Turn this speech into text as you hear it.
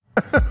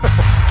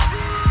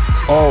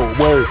Oh,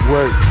 wait.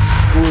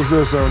 Who is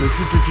this, Ernie?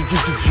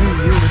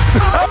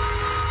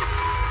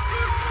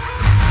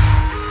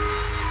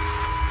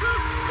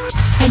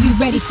 Are you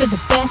ready for the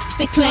best?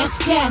 The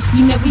Clamps cast.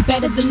 You know we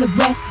better than the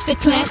rest. The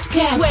Clamps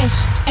cast.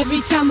 Swish.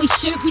 Every time we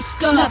shoot, we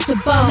score. Love the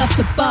ball. Love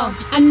the ball.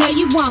 I know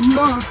you want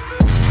more.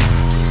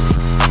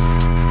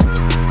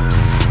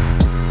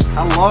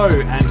 Hello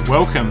and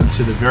welcome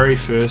to the very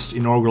first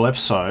inaugural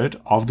episode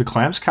of the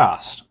Clamps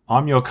cast.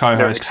 I'm your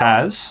co-host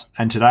Haz,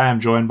 and today I'm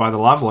joined by the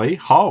lovely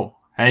Holl.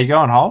 How you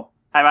going, Holl?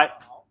 Hey, mate.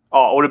 Oh,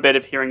 all the better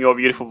of hearing your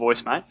beautiful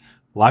voice, mate.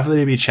 Lovely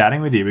to be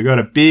chatting with you. We've got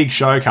a big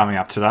show coming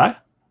up today.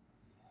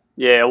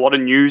 Yeah, a lot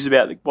of news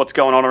about what's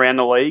going on around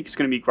the league. It's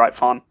going to be great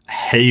fun.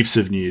 Heaps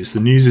of news.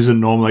 The news isn't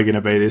normally going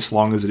to be this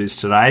long as it is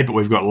today, but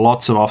we've got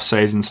lots of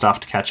off-season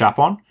stuff to catch up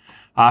on.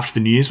 After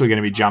the news, we're going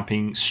to be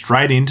jumping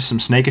straight into some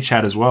sneaker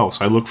chat as well,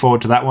 so look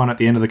forward to that one at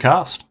the end of the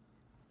cast.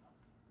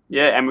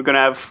 Yeah, and we're going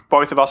to have,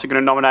 both of us are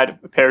going to nominate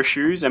a pair of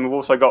shoes, and we've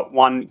also got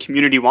one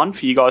community one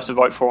for you guys to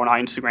vote for on our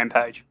Instagram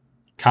page.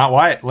 Can't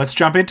wait. Let's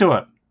jump into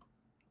it.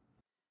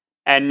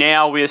 And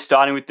now we are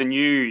starting with the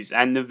news,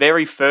 and the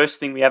very first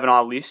thing we have on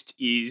our list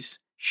is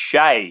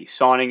Shai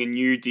signing a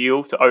new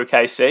deal to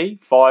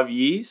OKC, 5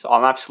 years.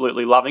 I'm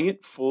absolutely loving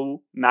it.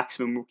 Full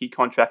maximum rookie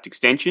contract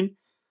extension.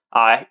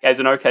 As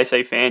an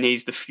OKC fan,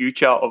 he's the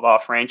future of our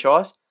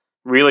franchise.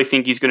 Really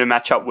think he's going to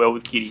match up well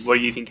with Giddey. What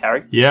do you think,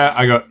 Harry? Yeah,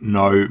 I got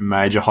no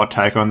major hot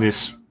take on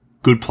this.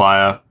 Good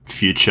player,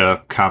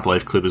 future. Can't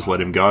believe Clippers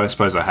let him go. I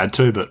suppose they had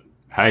to, but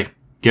hey,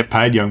 get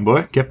paid, young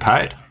boy. Get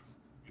paid.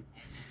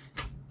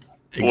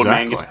 Old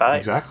man gets paid.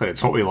 Exactly.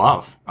 It's what we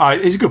love.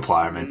 He's a good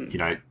player. I mean, you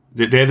know,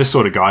 they're the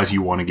sort of guys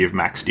you want to give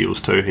max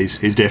deals to.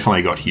 He's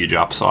definitely got huge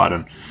upside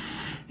and,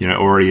 you know,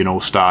 already an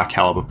all-star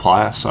caliber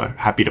player, so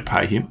happy to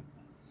pay him.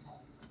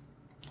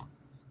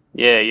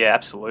 Yeah,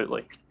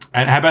 absolutely.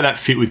 And how about that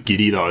fit with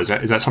Giddey, though? Is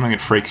that something that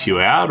freaks you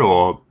out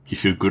or you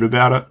feel good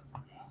about it?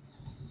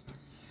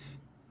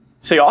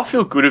 See, I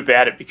feel good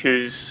about it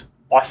because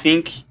I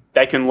think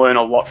they can learn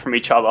a lot from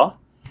each other.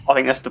 I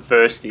think that's the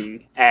first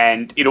thing.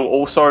 And it'll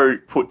also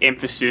put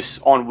emphasis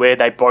on where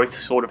they both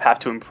sort of have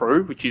to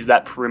improve, which is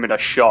that perimeter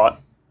shot.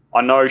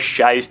 I know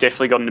Shai's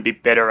definitely gotten a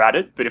bit better at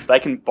it, but if they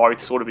can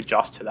both sort of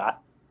adjust to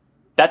that,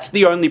 that's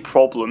the only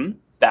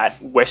problem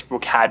that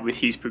Westbrook had with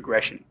his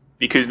progression.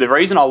 Because the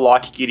reason I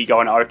like Giddey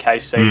going to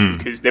OKC is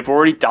because they've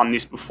already done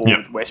this before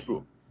with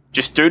Westbrook.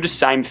 Just do the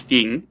same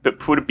thing, but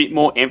put a bit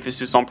more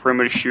emphasis on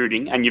perimeter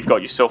shooting, and you've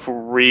got yourself a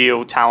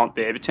real talent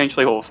there,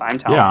 potentially Hall of Fame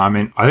talent. Yeah, I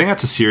mean, I think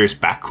that's a serious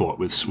backcourt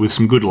with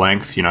some good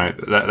length. You know,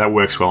 that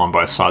works well on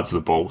both sides of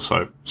the ball.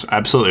 So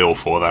absolutely all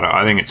for that.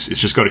 I think it's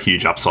just got a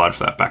huge upside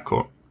for that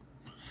backcourt.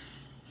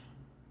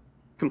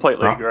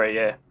 Completely agree.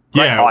 Yeah,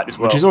 great height as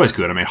well, which is always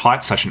good. I mean,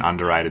 height's such an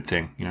underrated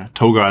thing. You know,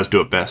 tall guys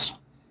do it best.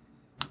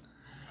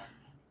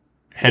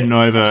 Heading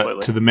over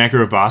to the mecca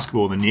of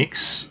basketball, the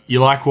Knicks. You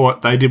like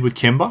what they did with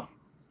Kemba?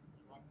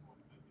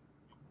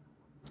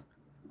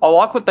 I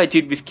like what they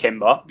did with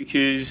Kemba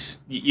because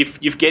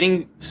you're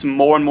getting some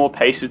more and more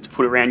pieces to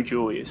put around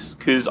Julius.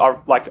 Because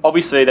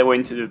obviously they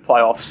went to the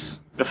playoffs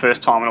for the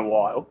first time in a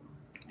while,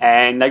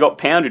 and they got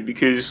pounded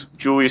because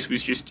Julius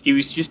was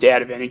just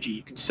out of energy.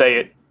 You could see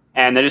it,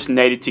 and they just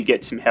needed to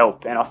get some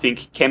help. And I think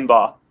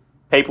Kemba,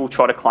 people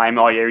try to claim,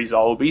 oh yeah, he's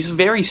old, but he's a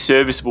very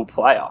serviceable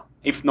player.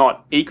 If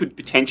not, he could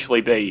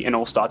potentially be an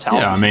all-star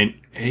talent. Yeah, I mean,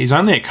 he's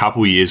only a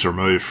couple of years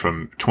removed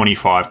from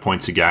 25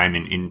 points a game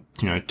in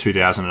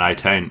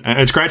 2018. And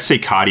it's great to see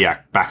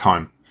Cardiac back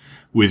home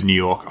with New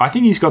York. I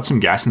think he's got some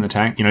gas in the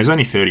tank. You know, he's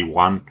only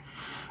 31.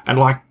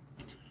 And,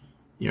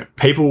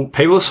 people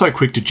are so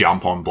quick to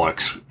jump on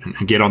blokes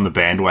and get on the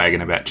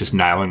bandwagon about just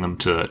nailing them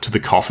to the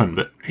coffin.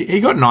 But he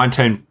got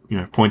 19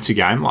 points a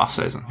game last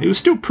season. He was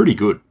still pretty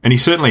good. And he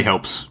certainly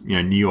helps New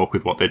York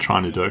with what they're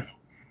trying to do.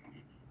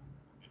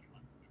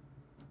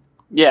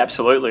 Yeah,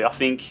 absolutely. I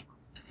think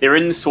they're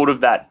in sort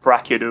of that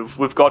bracket of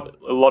we've got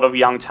a lot of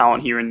young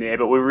talent here and there,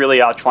 but we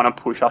really are trying to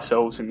push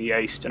ourselves in the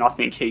East. And I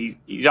think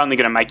he's only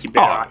going to make you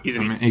better,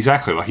 isn't he? I mean,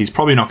 exactly. Like, he's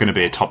probably not going to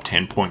be a top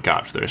 10 point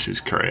guard for the rest of his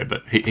career,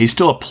 but he's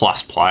still a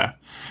plus player.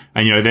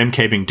 And, them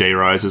keeping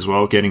D-Rose as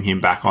well, getting him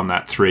back on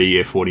that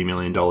 3-year, $40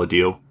 million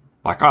deal.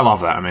 Like, I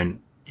love that. I mean,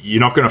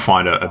 you're not going to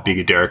find a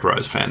bigger Derrick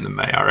Rose fan than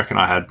me. I reckon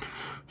I had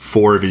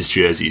 4 of his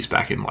jerseys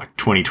back in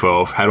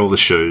 2012, had all the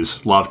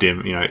shoes, loved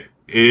him,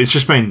 It's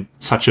just been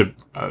such a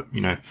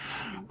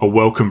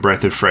welcome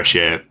breath of fresh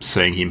air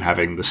seeing him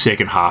having the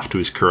second half to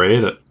his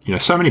career that,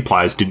 so many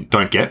players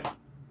don't get.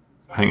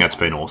 I think that's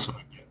been awesome.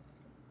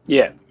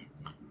 Yeah.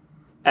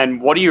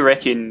 And what do you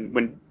reckon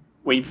when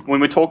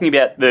we're talking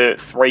about the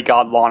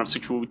 3-guard lineups,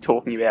 which we'll be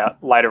talking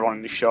about later on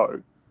in the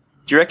show,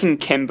 do you reckon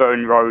Kemba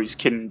and Rose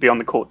can be on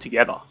the court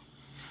together?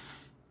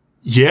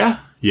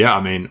 Yeah. Yeah,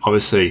 I mean,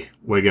 obviously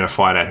we're going to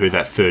find out who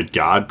that third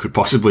guard could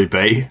possibly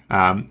be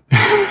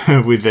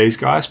with these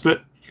guys,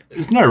 but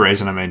there's no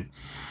reason. I mean,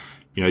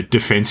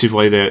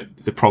 defensively they're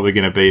probably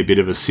going to be a bit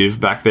of a sieve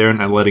back there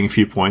and letting a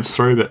few points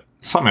through, but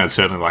something I'd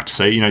certainly like to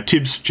see. You know,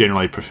 Tibbs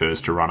generally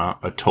prefers to run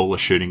a taller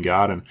shooting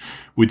guard, and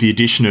with the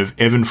addition of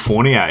Evan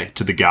Fournier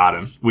to the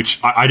Garden, which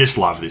I just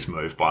love this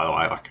move, by the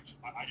way. Like,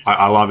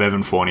 I love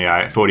Evan Fournier.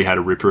 I thought he had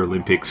a ripper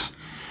Olympics.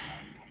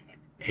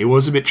 He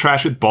was a bit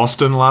trash with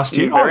Boston last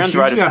year. Very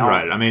underrated.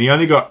 I mean, he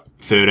only got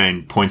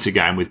 13 points a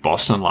game with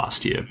Boston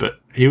last year, but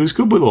he was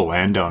good with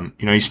Orlando. And,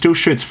 you know, he still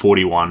shoots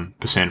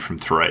 41% from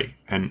three.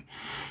 And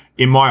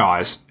in my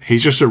eyes,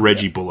 he's just a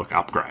Reggie Bullock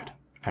upgrade.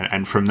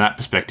 And from that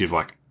perspective,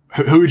 like,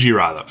 who would you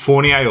rather,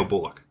 Fournier or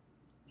Bullock?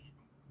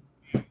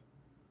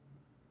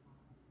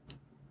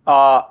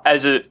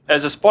 As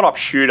a spot-up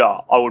shooter,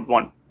 I would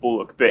want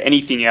Bullock, but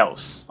anything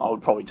else, I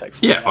would probably take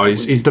Fournier. Yeah,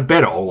 he's the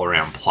better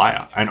all-around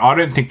player. And I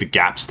don't think the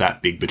gap's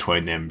that big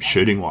between them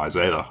shooting-wise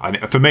either.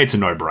 For me, it's a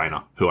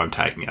no-brainer who I'm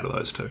taking out of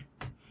those two.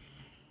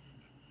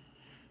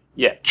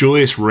 Yeah.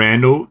 Julius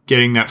Randle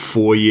getting that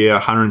 4-year,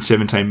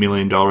 $117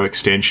 million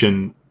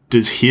extension.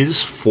 Does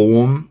his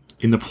form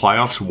in the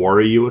playoffs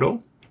worry you at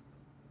all?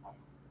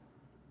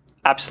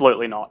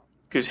 Absolutely not,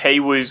 because he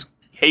was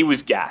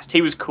gassed.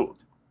 He was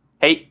cooked.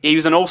 He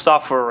was an all-star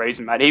for a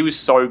reason, mate. He was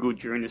so good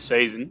during the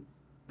season,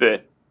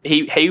 but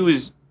he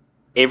was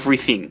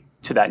everything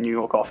to that New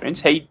York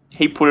offense.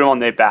 He put it on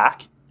their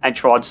back and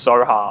tried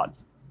so hard.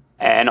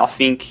 And I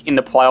think in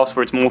the playoffs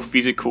where it's more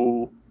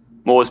physical,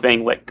 more is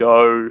being let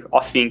go,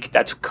 I think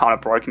that's kind of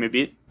broke him a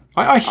bit.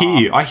 I hear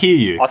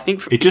you. I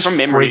think it just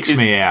freaks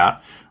me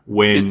out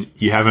when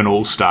you have an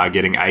all-star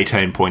getting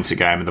 18 points a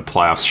game in the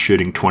playoffs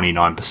shooting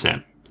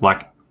 29%.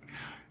 Like,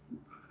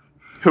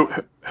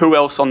 who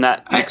else on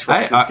that next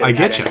roster is getting I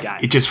get you. a game?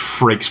 It just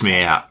freaks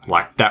me out.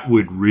 Like, that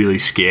would really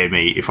scare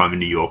me if I'm a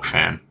New York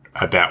fan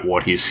about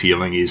what his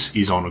ceiling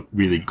is on a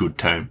really good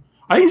team.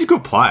 I think he's a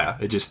good player.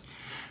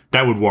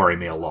 That would worry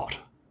me a lot.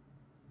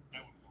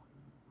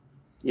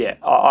 Yeah,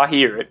 I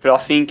hear it, but I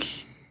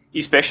think,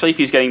 especially if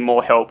he's getting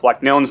more help,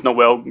 like Nerlens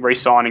Noel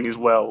re-signing as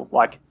well,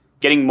 like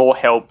getting more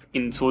help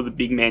in sort of the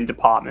big man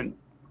department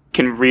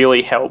can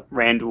really help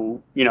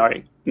Randle, you know,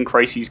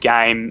 increase his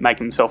game, make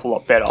himself a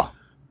lot better.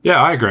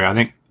 Yeah, I agree. I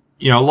think,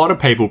 you know, a lot of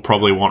people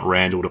probably want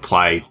Randle to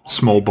play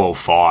small ball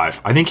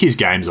 5. I think his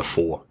game's a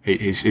 4.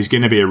 He's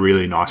going to be a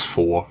really nice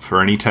 4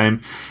 for any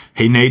team.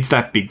 He needs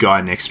that big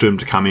guy next to him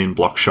to come in,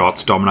 block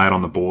shots, dominate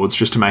on the boards,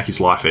 just to make his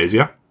life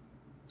easier.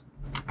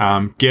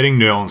 Getting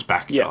Nerlens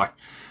back. Yeah. Like,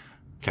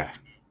 okay.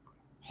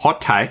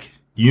 Hot take,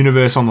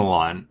 universe on the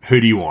line.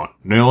 Who do you want?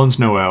 Nerlens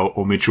Noel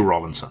or Mitchell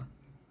Robinson?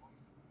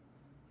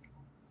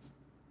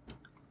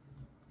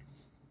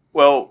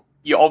 Well,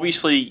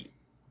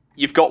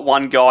 you've got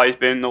one guy who's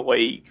been in the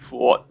league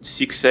for,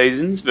 6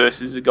 seasons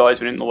versus a guy who's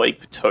been in the league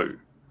for 2.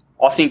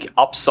 I think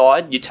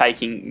upside, you're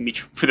taking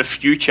Mitch. For the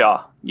future,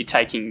 you're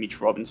taking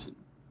Mitch Robinson.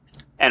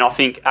 And I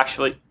think,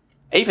 actually,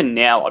 even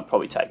now, I'd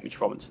probably take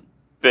Mitch Robinson.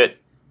 But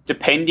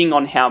depending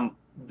on how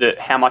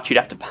much you'd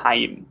have to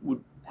pay him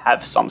would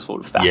have some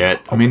sort of factor. Yeah,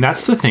 I mean,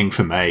 that's the thing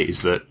for me,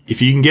 is that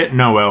if you can get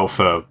Noel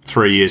for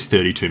 3 years,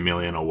 $32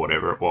 million or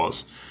whatever it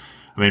was,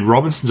 I mean,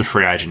 Robinson's a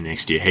free agent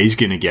next year. He's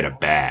going to get a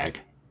bag.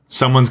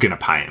 Someone's going to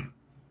pay him.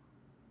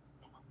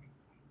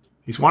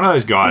 He's one of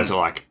those guys that,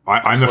 like,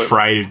 I'm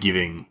afraid of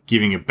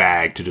giving a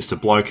bag to just a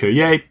bloke who,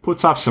 yeah, he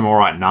puts up some all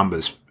right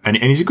numbers. And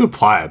he's a good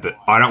player, but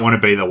I don't want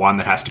to be the one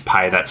that has to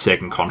pay that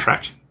second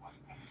contract.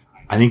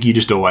 I think you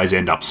just always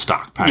end up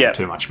stuck paying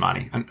too much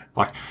money. And,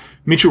 like,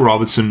 Mitchell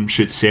Robinson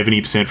shoots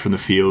 70% from the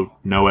field.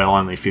 Noel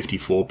only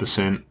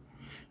 54%.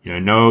 You know,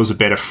 Noel's a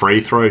better free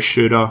throw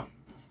shooter.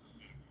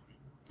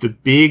 The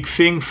big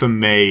thing for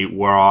me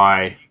where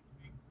I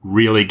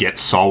really get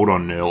sold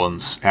on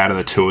Nerlens out of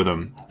the two of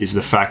them is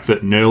the fact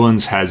that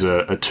Nerlens has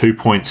a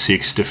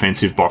 2.6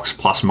 defensive box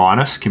plus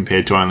minus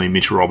compared to only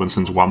Mitchell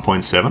Robinson's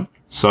 1.7.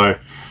 So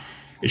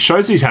it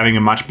shows he's having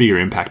a much bigger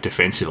impact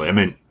defensively. I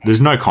mean,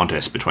 there's no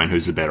contest between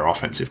who's the better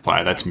offensive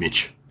player. That's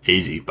Mitch.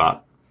 Easy.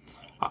 But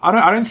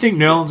I don't think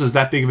Nerlens is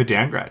that big of a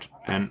downgrade.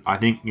 And I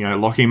think, you know,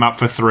 locking him up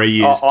for 3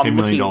 years, $10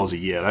 million a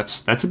year,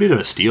 that's a bit of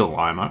a steal,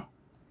 IMO.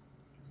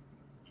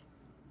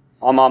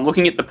 I'm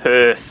looking at the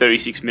per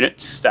 36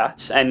 minutes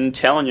stats and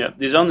telling you,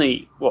 there's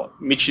only,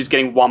 Mitch is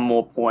getting 1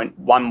 more point,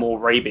 1 more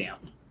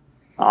rebound,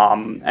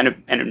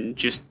 and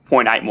just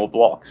 0.8 more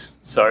blocks.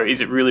 So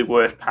is it really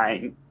worth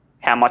paying?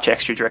 How much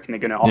extra do you reckon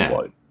they're going to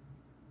offload? Yeah.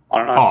 I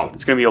don't know.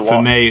 It's going to be a lot.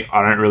 For me,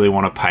 I don't really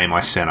want to pay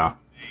my center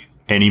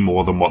any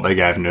more than what they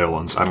gave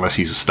Nerlens, unless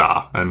he's a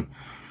star. And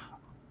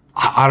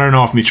I don't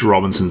know if Mitchell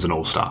Robinson's an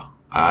all-star.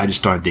 I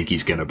just don't think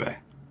he's going to be.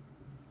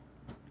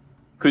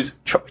 Because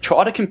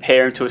try to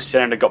compare him to a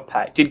center that got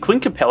paid. Did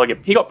Clint Capella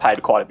he got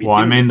paid quite a bit? Well,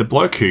 I mean, the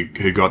bloke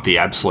who got the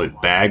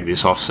absolute bag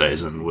this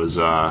offseason was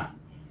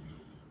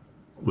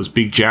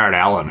Big Jared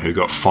Allen, who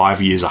got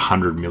 5 years,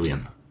 $100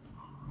 million.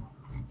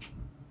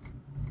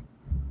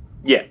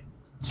 Yeah.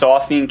 So I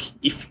think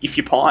if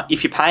you're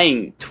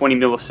paying $20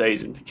 million a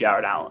season for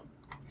Jared Allen,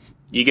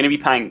 you're going to be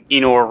paying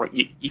in or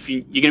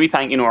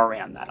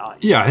around that,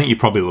 aren't you? Yeah, I think you're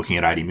probably looking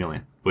at $80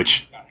 million,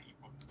 which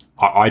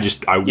I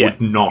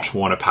would not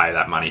want to pay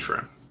that money for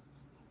him.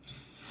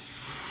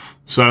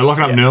 So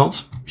locking up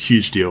Nerlens,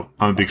 huge deal.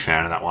 I'm a big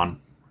fan of that one.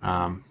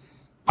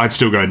 I'd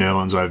still go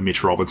Nerlens over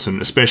Mitch Robinson,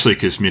 especially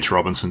because Mitch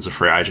Robinson's a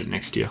free agent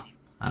next year.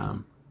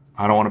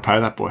 I don't want to pay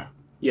that boy.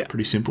 Yeah.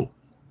 Pretty simple.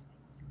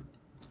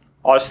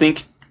 I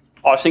think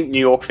New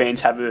York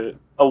fans have a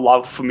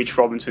love for Mitch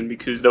Robinson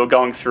because they were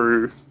going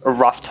through a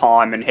rough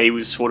time and he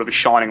was sort of a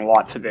shining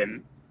light for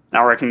them. And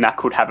I reckon that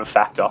could have a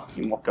factor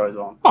in what goes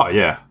on. Oh,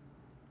 yeah.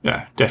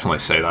 Yeah, definitely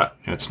see that.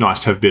 It's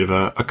nice to have a bit of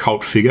a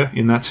cult figure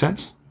in that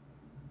sense.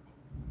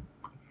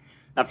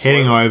 Absolutely.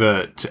 Heading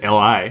over to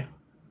LA,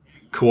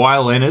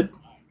 Kawhi Leonard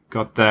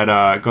got that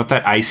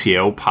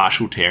ACL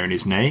partial tear in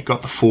his knee,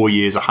 got the 4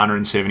 years,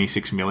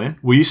 $176 million.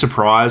 Were you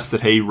surprised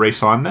that he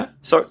re-signed that?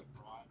 So,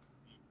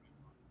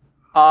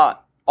 I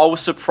was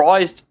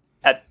surprised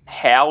at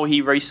how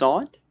he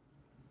re-signed,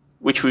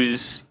 which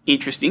was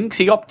interesting because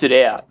he opted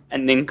out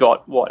and then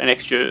got, an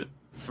extra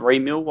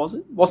 $3 million, was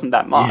it? Wasn't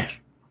that much. Yeah.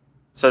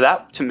 So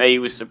that, to me,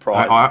 was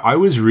surprising. I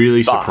was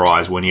really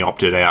surprised when he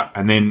opted out.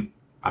 And then,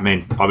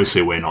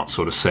 obviously we're not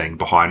sort of seeing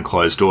behind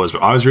closed doors,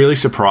 but I was really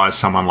surprised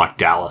someone like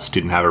Dallas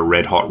didn't have a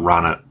red-hot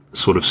run at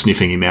sort of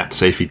sniffing him out to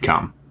see if he'd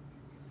come.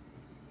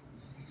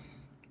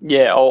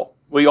 Yeah,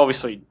 we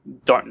obviously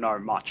don't know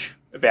much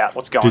about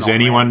what's going on. Does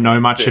anyone know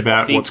much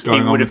about what's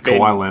going on with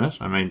Kawhi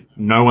Leonard?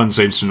 No one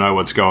seems to know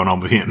what's going on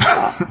with him.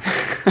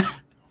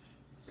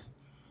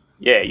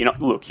 Yeah, you're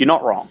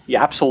not wrong.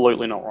 You're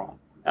absolutely not wrong.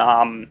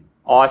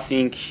 I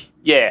think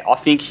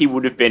he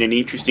would have been an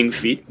interesting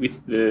fit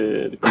with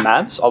the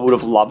Mavs. I would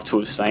have loved to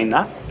have seen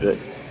that, but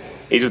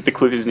he's with the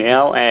Clippers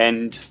now,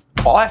 and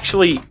I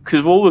actually, because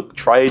of all the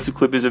trades the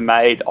Clippers have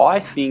made,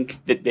 I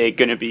think that they're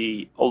going to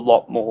be a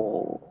lot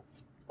more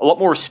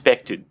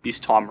respected this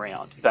time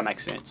around, if that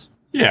makes sense.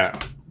 Yeah.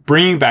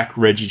 Bringing back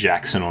Reggie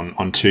Jackson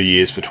on 2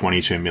 years for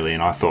 $22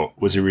 million, I thought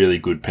was a really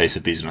good piece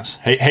of business.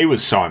 He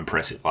was so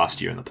impressive last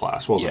year in the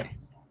playoffs, wasn't he?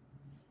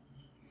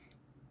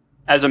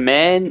 As a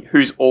man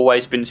who's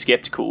always been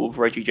skeptical of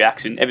Reggie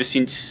Jackson, ever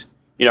since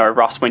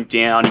Russ went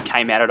down, he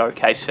came out at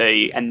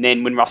OKC, and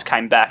then when Russ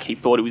came back, he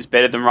thought he was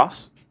better than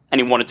Russ,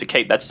 and he wanted to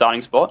keep that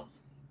starting spot,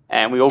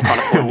 and we all kind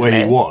of thought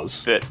he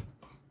was. But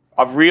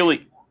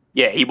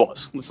he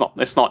was.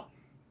 Let's not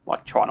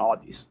try and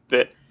hide this,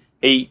 but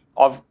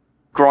I've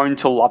grown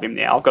to love him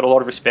now. I've got a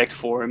lot of respect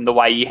for him, the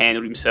way he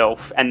handled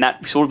himself, and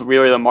that sort of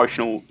really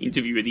emotional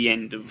interview at the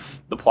end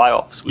of the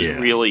playoffs was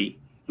really.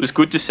 It was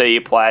good to see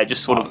a player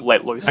just sort of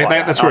let loose.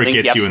 That's where it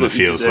gets you in the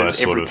feels, those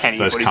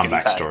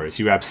comeback stories.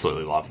 You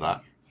absolutely love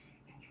that.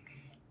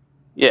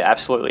 Yeah,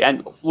 absolutely.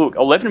 And look,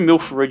 $11 million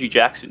for Reggie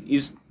Jackson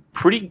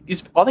I think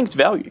it's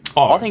value.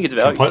 I think it's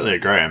value. Completely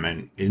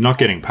agree. He's not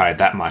getting paid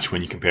that much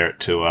when you compare it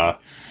to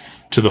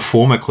the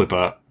former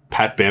Clipper,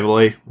 Pat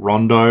Beverley,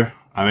 Rondo.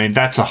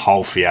 That's a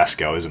whole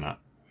fiasco, isn't it?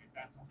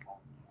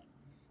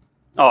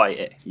 Oh,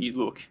 yeah.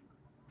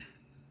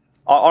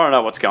 I don't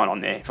know what's going on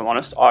there, if I'm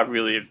honest. I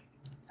really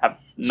have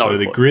no clue. So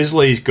the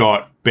Grizzlies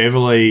got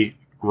Beverley,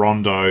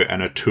 Rondo,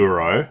 and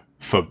Arturo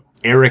for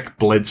Eric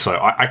Bledsoe.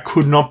 I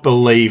could not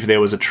believe there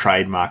was a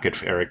trade market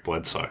for Eric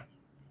Bledsoe.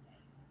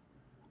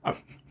 When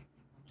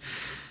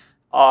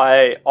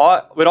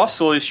I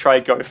saw this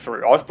trade go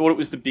through, I thought it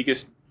was the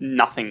biggest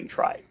nothing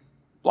trade.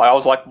 I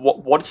was like,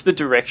 what's the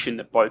direction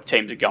that both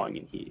teams are going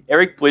in here?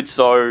 Eric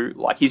Bledsoe,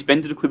 he's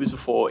been to the Clippers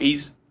before.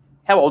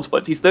 How old's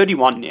Bledsoe? He's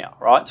 31 now,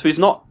 right? So he's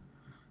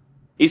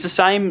the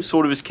same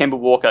sort of as Kemba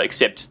Walker,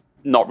 except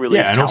not really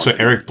as talented. Also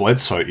Eric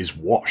Bledsoe is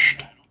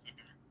washed.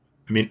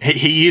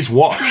 He is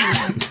washed.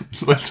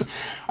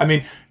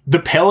 The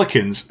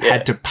Pelicans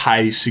had to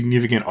pay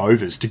significant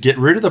overs to get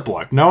rid of the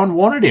bloke. No one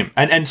wanted him.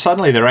 And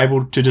suddenly they're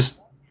able to just,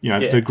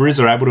 the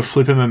Grizz are able to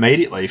flip him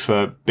immediately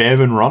for Bev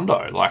and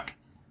Rondo.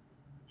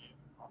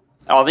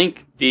 I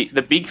think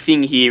the big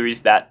thing here is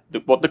that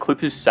what the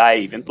Clippers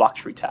save in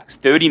luxury tax,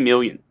 $30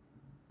 million.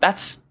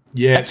 That's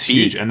it's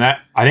huge. And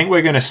that I think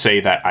we're going to see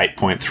that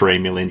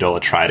 $8.3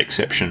 million trade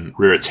exception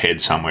rear its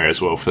head somewhere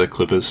as well for the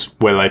Clippers,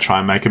 where they try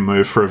and make a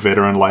move for a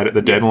veteran late at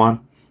the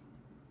deadline.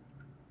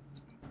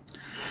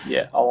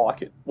 Yeah, I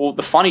like it. Well,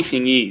 the funny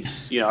thing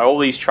is, all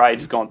these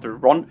trades have gone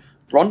through.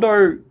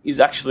 Rondo is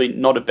actually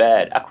not a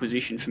bad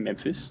acquisition for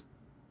Memphis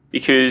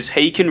because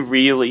he can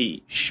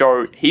really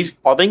show.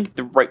 I think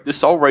the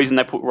sole reason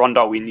they put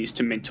Rondo in is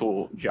to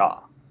mentor Ja.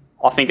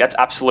 I think that's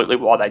absolutely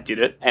why they did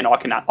it, and I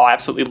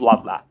absolutely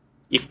love that.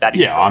 If that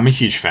is true. I'm a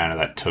huge fan of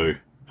that too.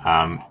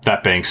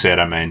 That being said,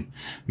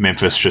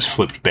 Memphis just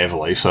flipped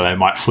Beverly, so they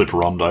might flip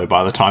Rondo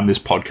by the time this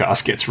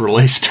podcast gets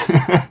released.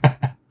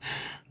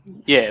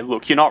 Yeah,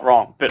 look, you're not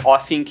wrong, but I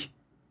think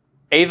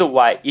either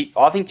way,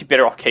 I think you're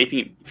better off keeping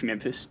him for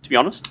Memphis, to be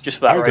honest, just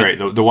for that reason. I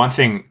agree. The one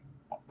thing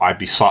I'd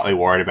be slightly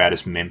worried about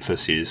as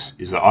Memphis is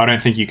that I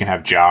don't think you can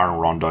have Ja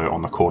and Rondo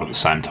on the court at the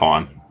same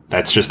time.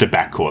 That's just a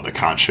backcourt that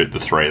can't shoot the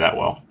three that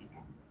well.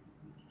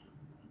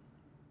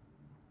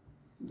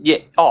 Yeah,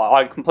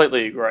 I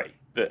completely agree,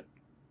 but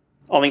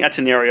I think that's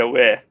an area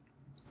where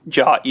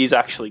Ja is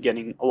actually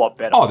getting a lot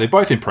better. Oh, they're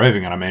both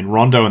improving, and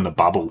Rondo in the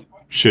bubble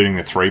shooting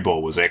the three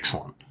ball was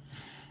excellent.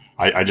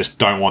 I just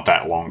don't want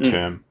that long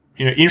term.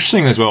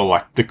 interesting as well,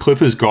 like the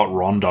Clippers got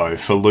Rondo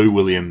for Lou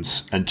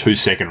Williams and 2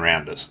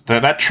 second-rounders.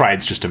 That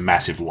trade's just a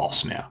massive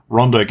loss now.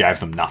 Rondo gave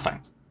them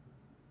nothing.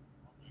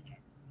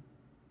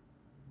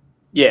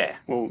 Yeah,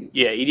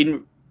 he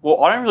didn't...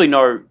 Well, I don't really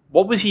know.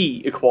 What was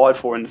he acquired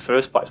for in the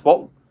first place?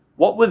 What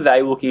were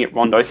they looking at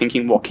Rondo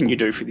thinking, what can you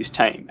do for this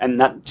team? And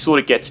that sort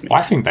of gets me.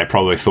 I think they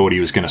probably thought he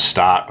was going to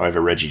start over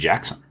Reggie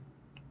Jackson.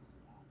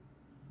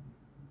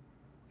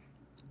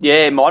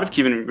 Yeah, it might have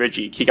given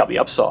Reggie a kick up the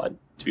upside,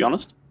 to be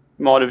honest.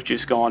 Might have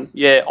just gone,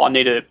 yeah, I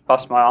need to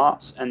bust my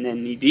ass, and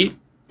then he did.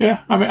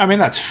 Yeah, I mean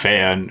that's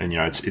fair, and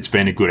it's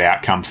been a good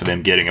outcome for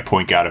them getting a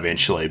point guard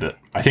eventually. But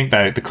I think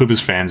the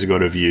Clippers fans have got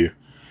to view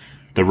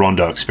the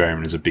Rondo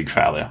experiment as a big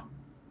failure.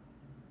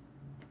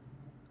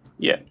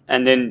 Yeah,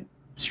 and then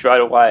straight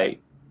away,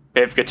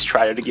 Bev gets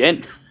traded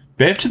again.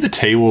 Bev to the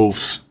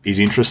T-Wolves is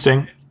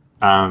interesting.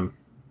 Man,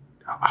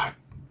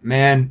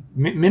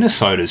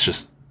 Minnesota's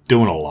just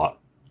doing a lot.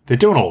 They're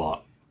doing a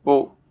lot.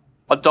 Well,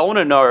 I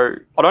don't know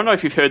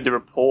if you've heard the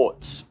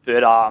reports,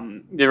 but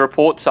the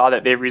reports are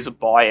that there is a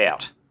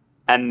buyout,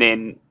 and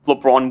then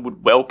LeBron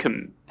would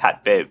welcome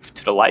Pat Bev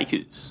to the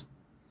Lakers.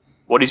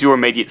 What is your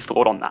immediate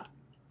thought on that?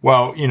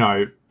 Well,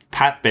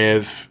 Pat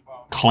Bev,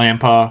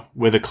 Clamper,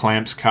 where the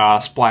Clamps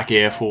cast, Black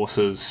Air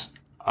Forces.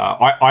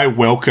 I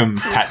welcome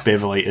Pat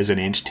Beverly as an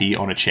entity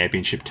on a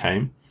championship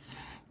team.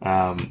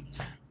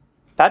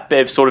 Pat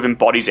Bev sort of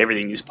embodies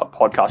everything this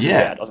podcast is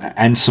about, doesn't it?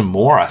 And some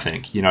more, I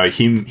think.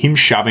 Him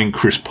shoving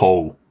Chris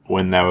Paul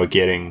when they were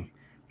getting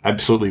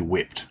absolutely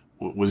whipped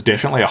was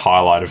definitely a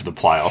highlight of the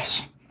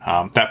playoffs.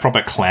 That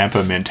proper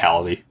Clamper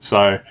mentality.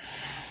 So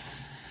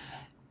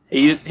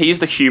he's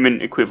the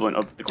human equivalent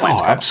of the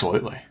Clamper. Oh,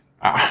 absolutely.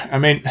 I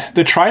mean,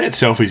 the trade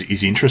itself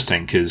is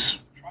interesting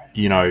because,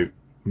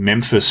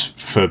 Memphis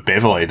for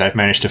Beverly, they've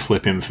managed to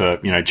flip him for,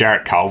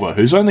 Jarrett Culver,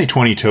 who's only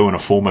 22 and a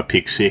former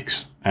pick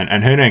 6.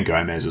 And Hernan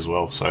Gomez as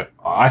well. So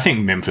I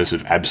think Memphis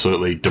have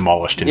absolutely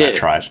demolished in that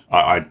trade.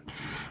 I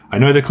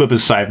know the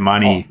Clippers saved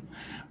money,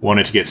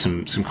 wanted to get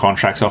some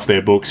contracts off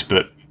their books,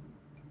 but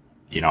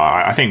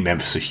I think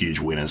Memphis are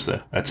huge winners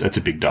there. That's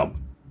a big dub.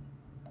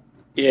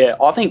 Yeah,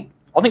 I think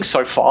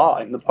so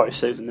far in the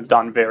postseason they've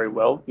done very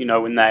well.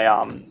 When they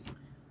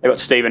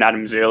got Steven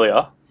Adams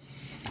earlier.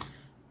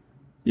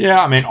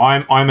 Yeah, I mean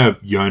I'm a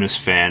Jonas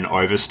fan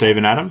over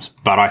Steven Adams,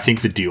 but I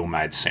think the deal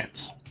made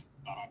sense.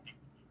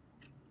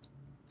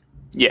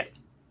 Yeah.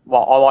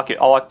 Well, I like it.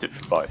 I liked it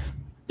for both.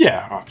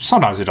 Yeah,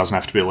 sometimes it doesn't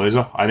have to be a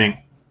loser. I think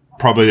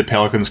probably the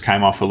Pelicans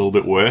came off a little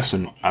bit worse,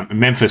 and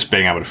Memphis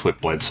being able to flip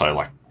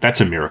Bledsoe,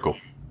 that's a miracle.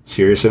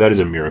 Seriously, that is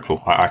a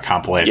miracle. I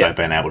can't believe they've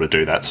been able to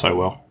do that so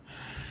well.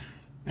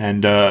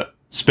 And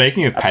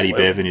speaking of Patty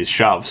Bev and his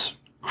shoves,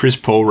 Chris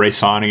Paul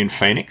re-signing in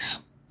Phoenix,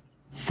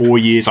 4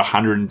 years,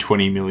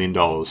 $120 million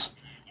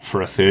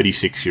for a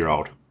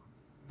 36-year-old.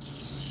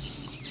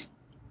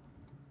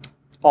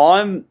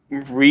 I'm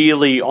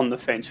really on the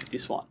fence with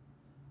this one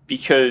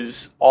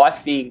because I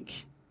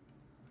think,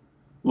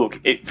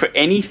 for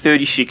any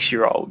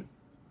 36-year-old,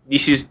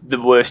 this is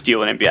the worst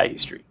deal in NBA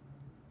history.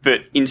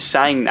 But in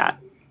saying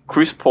that,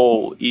 Chris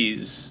Paul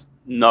is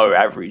no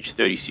average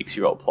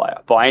 36-year-old player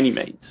by any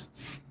means.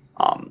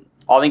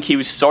 I think he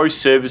was so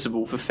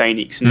serviceable for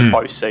Phoenix in the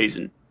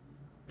postseason.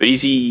 But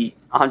is he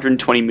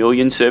 120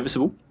 million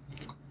serviceable?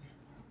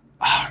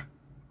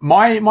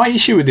 My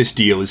issue with this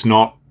deal is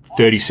not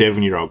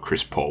 37-year-old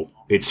Chris Paul.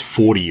 It's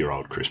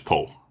 40-year-old Chris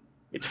Paul.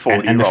 It's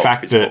 40-year-old and the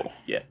fact Chris that,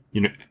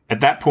 Paul. At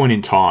that point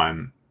in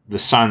time, the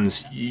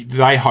Suns,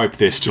 they hope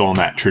they're still on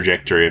that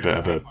trajectory of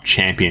a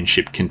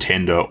championship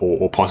contender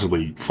or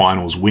possibly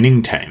finals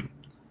winning team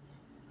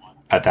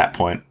at that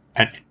point.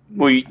 And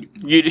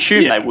you'd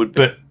assume they would be.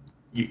 But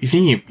you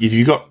think if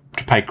you got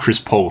to pay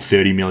Chris Paul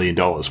 $30 million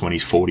when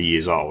he's 40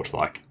 years old,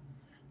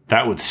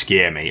 that would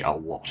scare me a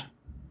lot.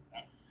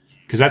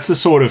 Because that's the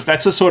sort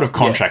of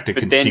contract that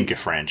can sink a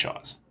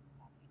franchise.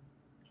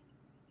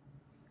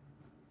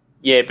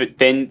 Yeah, but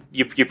then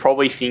you're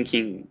probably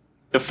thinking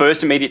the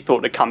first immediate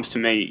thought that comes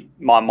to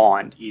my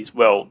mind is,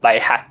 well, they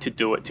had to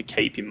do it to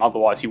keep him,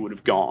 otherwise he would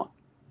have gone.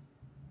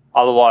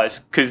 Otherwise,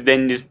 because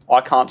then I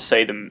can't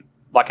see them,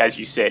 as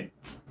you said,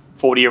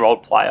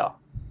 40-year-old player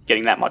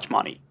getting that much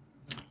money.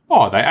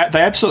 Oh, they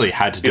absolutely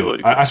had to do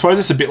it. I suppose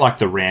it's a bit like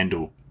the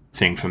Randall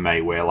thing for me,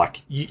 where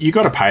you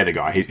got to pay the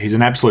guy. He's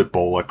an absolute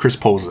baller. Chris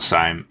Paul's the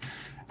same,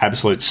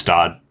 absolute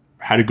stud.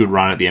 Had a good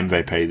run at the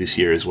MVP this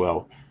year as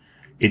well.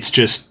 It's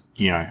just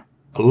a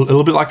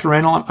little bit like the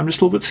Randall. I'm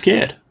just a little bit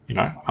scared.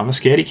 I'm a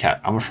scaredy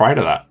cat. I'm afraid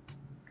of that.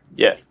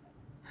 Yeah.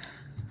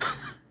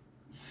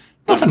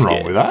 Nothing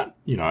wrong with that.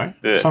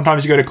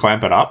 Sometimes you got to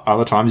clamp it up.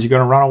 Other times you got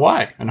to run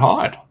away and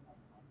hide.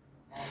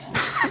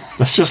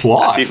 That's just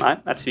life. That's it, mate.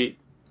 That's it.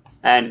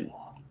 And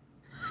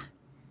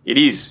it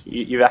is.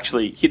 You've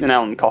actually hit the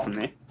nail on the coffin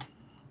there.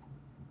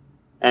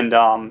 And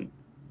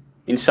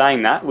in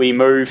saying that, we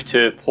move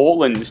to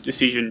Portland's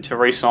decision to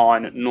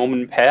re-sign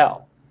Norman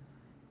Powell.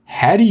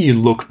 How do you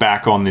look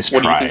back on this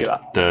trade, do you think of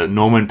that? The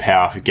Norman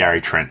Powell for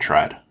Gary Trent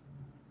trade?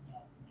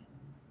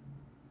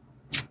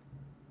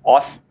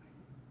 I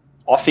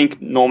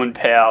think Norman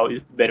Powell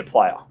is the better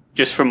player.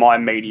 just from my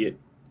immediate,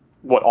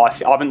 I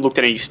haven't looked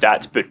at any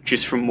stats, but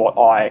just from what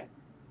I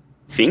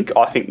think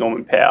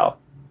Norman Powell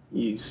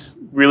is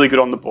really good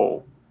on the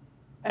ball.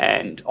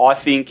 And I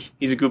think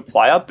he's a good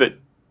player, but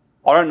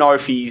I don't know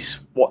if he's,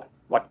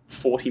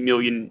 40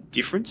 million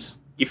difference?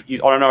 I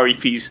don't know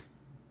if he's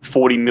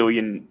 40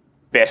 million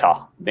better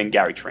than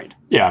Gary Trent.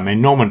 Yeah, I mean,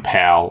 Norman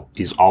Powell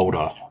is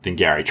older than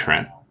Gary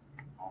Trent.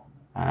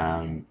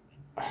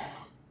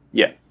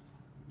 Yeah.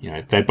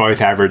 They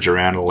both average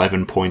around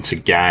 11 points a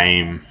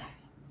game,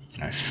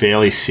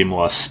 fairly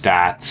similar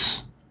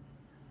stats.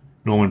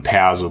 Norman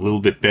Powell's a little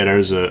bit better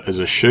as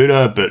a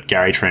shooter, but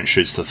Gary Trent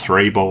shoots the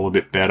three ball a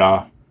bit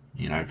better.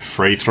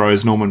 Free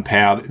throws, Norman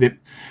Powell.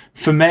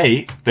 For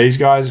me, these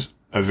guys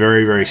are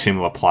very, very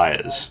similar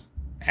players,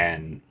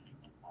 and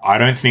I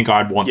don't think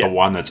I'd want the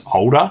one that's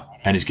older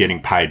and is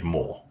getting paid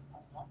more.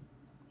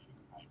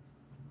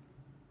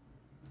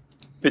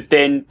 But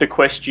then the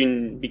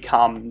question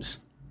becomes,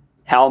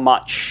 how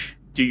much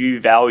do you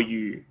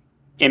value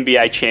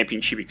NBA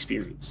championship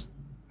experience?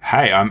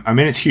 Hey, I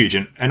mean, it's huge.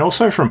 And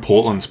also from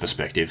Portland's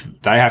perspective,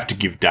 they have to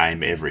give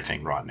Dame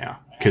everything right now,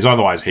 because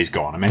otherwise he's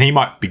gone. I mean, he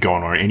might be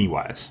gone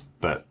anyways,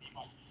 but,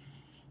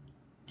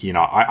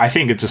 I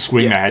think it's a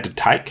swing they had to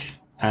take.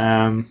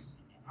 I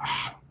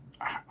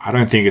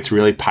don't think it's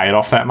really paid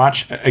off that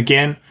much.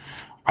 Again,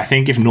 I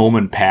think if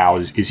Norman Powell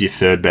is your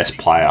third best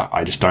player,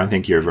 I just don't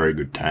think you're a very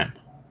good team.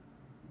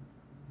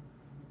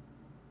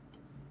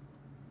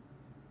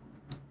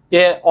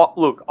 Yeah,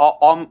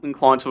 I'm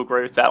inclined to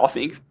agree with that. I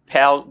think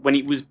Powell, when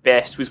he was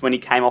best, was when he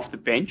came off the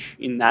bench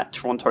in that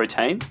Toronto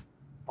team.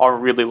 I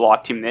really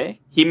liked him there.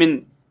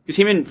 Because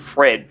him and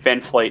Fred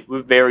VanVleet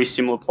were very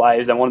similar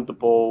players. They wanted the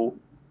ball,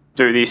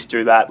 do this,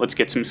 do that. Let's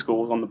get some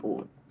scores on the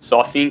board. So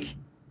I think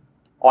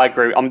I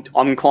agree.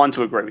 I'm inclined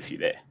to agree with you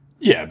there.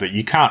 Yeah, but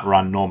you can't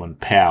run Norman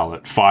Powell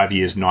at 5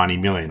 years, 90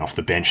 million off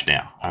the bench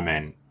now. I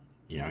mean,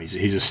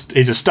 he's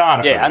a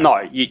starter. Yeah, I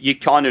know. You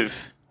kind of,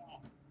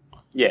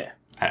 yeah.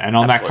 And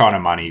on that kind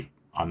of money,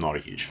 I'm not a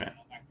huge fan.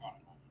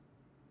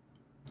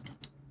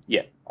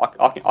 Yeah,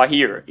 I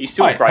hear it. He's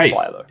still a great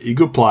player, though. He's a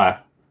good player.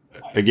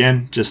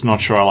 Again, just not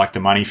sure I like the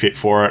money fit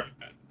for it.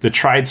 The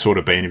trade's sort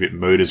of been a bit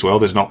moot as well.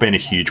 There's not been a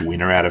huge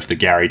winner out of the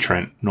Gary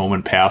Trent,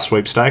 Norman Powell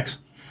sweepstakes.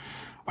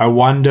 I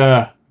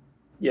wonder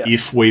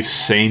if we've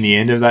seen the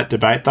end of that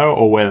debate, though,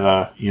 or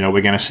whether,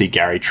 we're going to see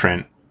Gary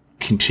Trent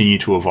continue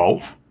to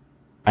evolve.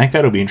 I think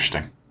that'll be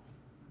interesting.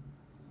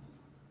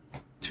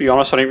 To be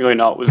honest, I didn't really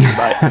know it was a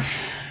debate.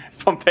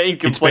 If I'm being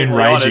completely honest. It's been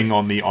raging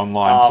on the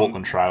online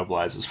Portland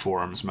Trailblazers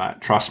forums,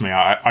 mate. Trust me,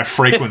 I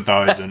frequent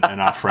those and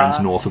our friends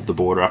north of the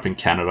border up in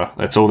Canada.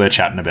 That's all they're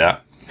chatting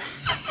about.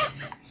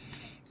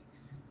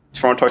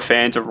 Toronto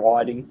fans are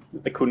rioting.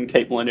 They couldn't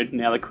keep Leonard, and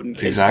now they couldn't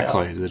keep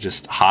Exactly. Powell. They're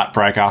just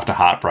heartbreak after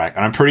heartbreak.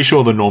 And I'm pretty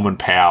sure the Norman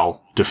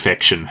Powell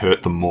defection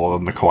hurt them more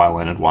than the Kawhi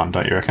Leonard one,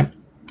 don't you reckon?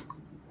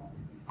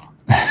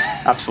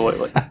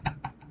 Absolutely.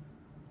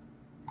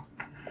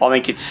 I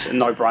think it's a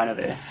no-brainer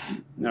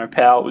there.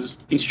 Powell was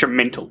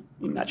instrumental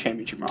in that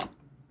championship run.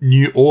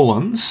 New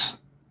Orleans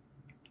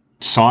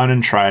sign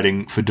and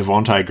trading for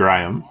Devontae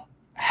Graham,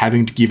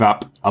 having to give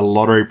up a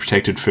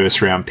lottery-protected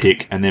first-round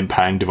pick and then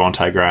paying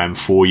Devontae Graham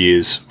 4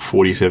 years,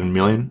 $47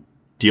 million.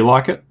 Do you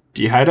like it?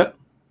 Do you hate it?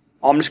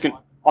 I'm just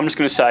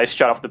gonna say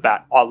straight off the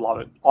bat, I love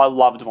it. I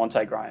love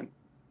Devontae Graham.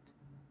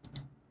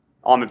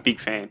 I'm a big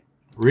fan.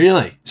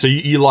 Really? So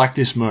you like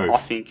this move? I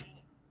think,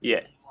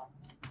 yeah.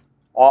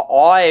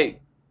 I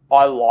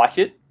like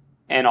it,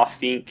 and I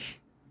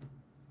think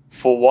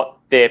for what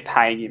they're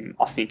paying him,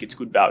 I think it's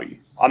good value.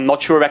 I'm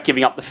not sure about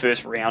giving up the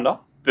first rounder,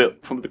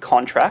 but from the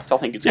contract, I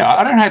think it's good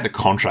I don't hate the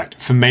contract.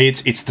 For me,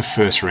 it's the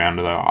first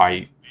rounder, though.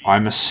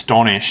 I'm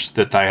astonished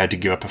that they had to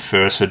give up a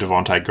first for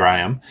Devontae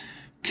Graham,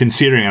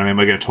 considering,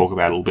 we're going to talk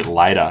about it a little bit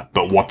later,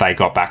 but what they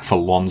got back for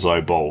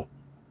Lonzo Ball.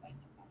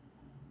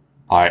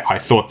 I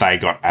thought they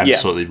got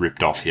absolutely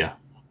ripped off here.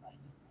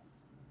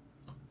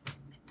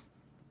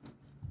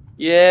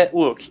 Yeah,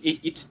 look,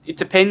 it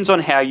depends on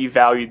how you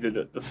value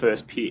the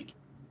first pick.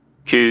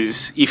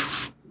 Because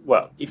if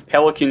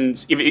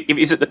Pelicans,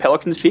 is it the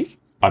Pelicans pick?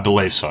 I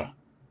believe so.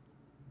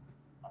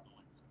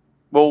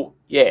 Well,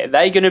 yeah,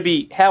 they're going to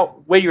be,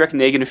 where do you reckon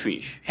they're going to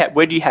finish?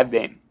 Where do you have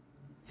them?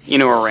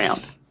 In or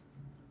around?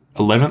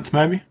 11th,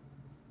 maybe?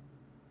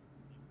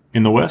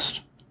 In the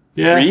West?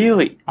 Yeah.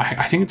 Really?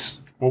 I think it's,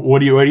 where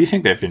do you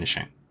think they're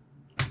finishing?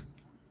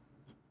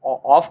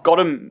 I've got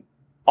them.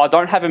 I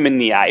don't have them in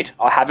the 8.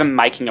 I have them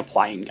making a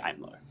playing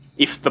game,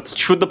 though.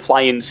 Should the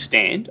play-ins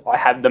stand, I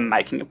have them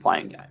making a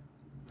playing game.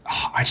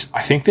 I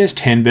think there's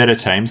 10 better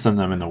teams than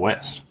them in the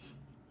West.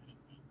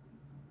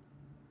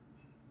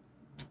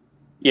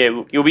 Yeah,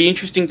 look, it'll be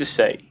interesting to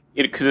see.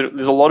 Because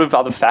there's a lot of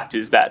other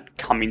factors that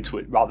come into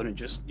it rather than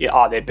just,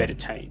 are there better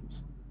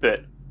teams?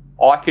 But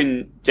I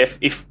can,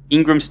 if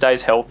Ingram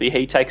stays healthy,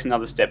 he takes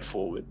another step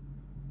forward.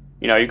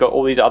 You've got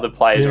all these other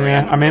players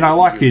around. Yeah, I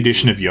like the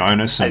addition of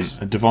Jonas, and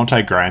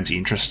Devontae Graham's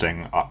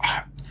interesting.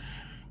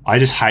 I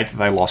just hate that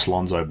they lost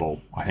Lonzo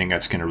Ball. I think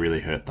that's going to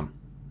really hurt them.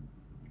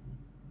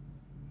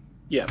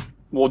 Yeah.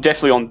 Well,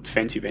 definitely on the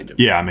defensive end of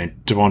it. Yeah, I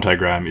mean, Devontae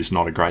Graham is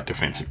not a great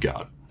defensive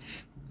guard.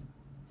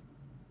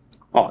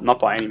 Oh, not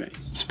by any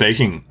means.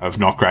 Speaking of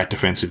not great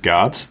defensive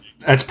guards,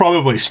 it's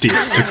probably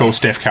stiff to call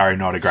Steph Curry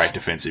not a great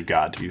defensive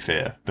guard, to be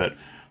fair. But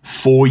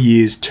 4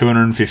 years,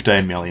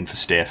 $215 million for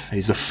Steph.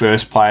 He's the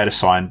first player to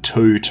sign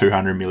two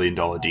 $200 million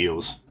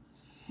deals.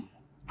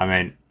 I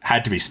mean,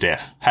 had to be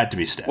Steph. Had to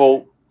be Steph.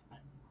 Well,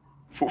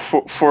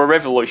 for a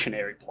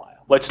revolutionary player,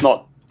 let's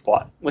not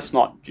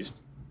just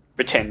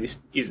pretend this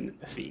isn't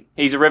a thing.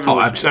 He's a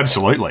revolutionary. Oh,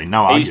 absolutely.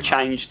 No argument. He's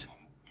changed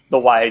the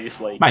way this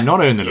league. Mate,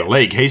 not only the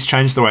league, he's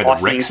changed the way the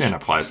rec center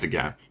plays the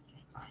game.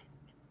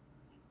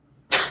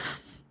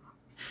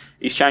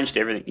 He's changed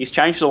everything. He's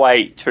changed the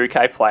way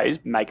 2K players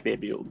make their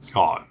builds.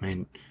 Oh, I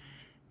mean,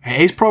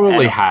 he's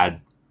probably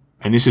had,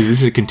 and this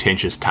is a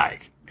contentious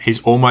take,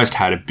 he's almost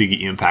had a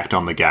bigger impact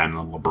on the game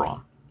than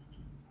LeBron.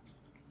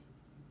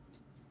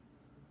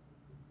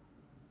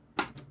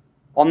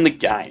 On the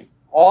game,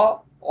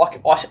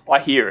 I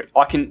hear it.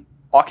 I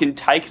can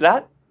take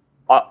that.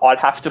 I'd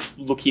have to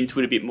look into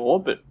it a bit more,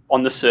 but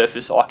on the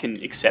surface, I can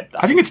accept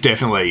that. I think it's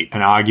definitely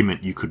an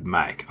argument you could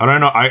make. I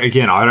don't know. I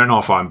don't know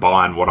if I'm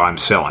buying what I'm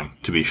selling,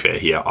 to be fair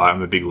here.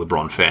 I'm a big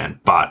LeBron fan,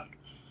 but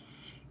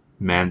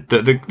man,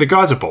 the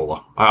guy's a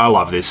baller. I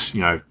love this.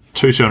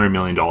 $200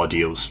 million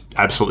deals.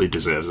 Absolutely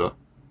deserves it.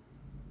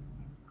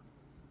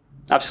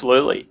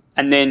 Absolutely.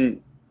 And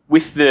then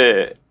with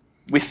the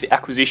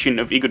acquisition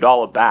of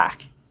Iguodala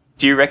back,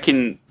 do you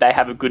reckon they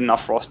have a good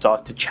enough roster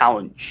to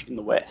challenge in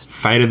the West?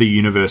 Fate of the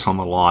universe on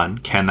the line.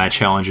 Can they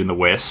challenge in the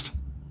West?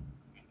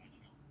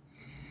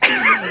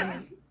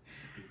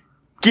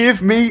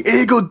 Give me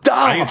Iguodala!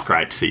 I think it's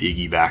great to see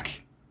Iggy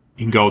back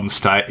in Golden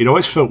State. It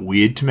always felt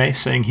weird to me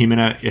seeing him in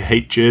a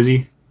Heat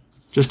jersey.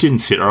 Just didn't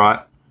sit right.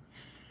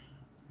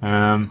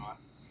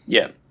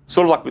 Yeah,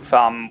 sort of like with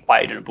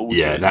Wade and a Bulls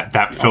jersey. Yeah,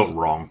 that felt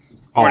wrong.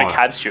 Or in a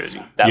Cavs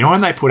jersey.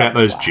 When they put out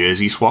those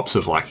jersey swaps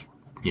of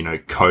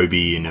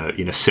Kobe in a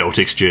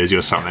Celtics jersey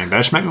or something, they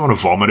just make me want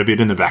to vomit a bit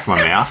in the back of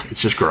my mouth.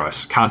 It's just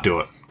gross. Can't do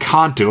it.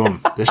 Can't do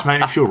them. They just make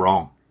me feel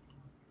wrong.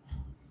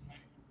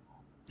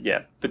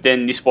 Yeah, but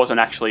then this wasn't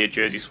actually a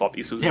jersey swap.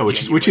 This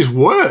was which is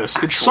worse.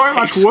 It's so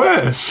much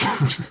worse.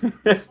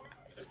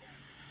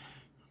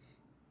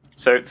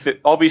 So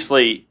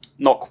obviously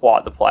not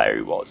quite the player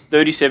he was.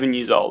 37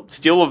 years old,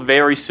 still a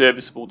very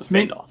serviceable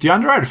defender. The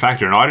underrated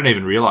factor, and I didn't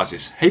even realise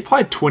this, he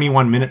played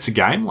 21 minutes a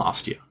game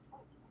last year.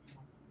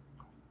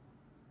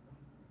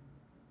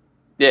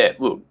 Yeah,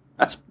 look,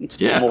 it's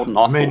more than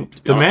I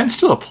thought. The man's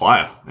still a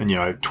player. And,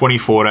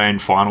 2014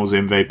 Finals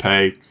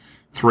MVP,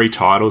 3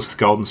 titles with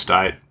Golden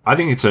State. I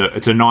think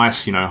it's a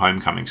nice,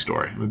 homecoming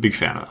story. I'm a big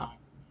fan of that.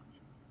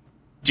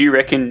 Do you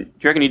reckon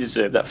he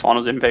deserved that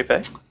Finals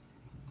MVP?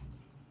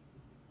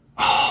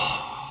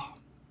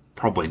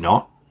 Probably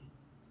not.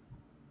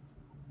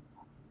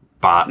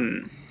 But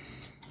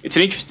it's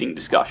an interesting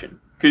discussion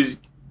because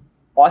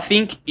I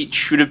think it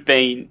should have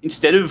been,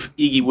 instead of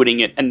Iggy winning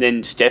it and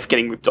then Steph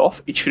getting ripped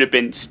off, it should have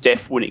been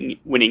Steph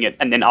winning it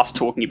and then us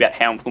talking about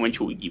how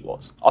influential Iggy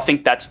was. I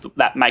think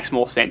that makes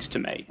more sense to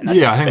me. And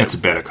I think that's a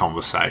better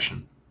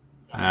conversation.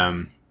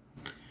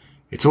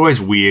 It's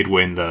always weird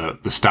when the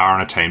star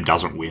on a team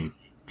doesn't win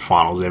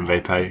Finals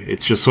MVP.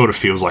 It just sort of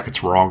feels like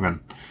it's wrong.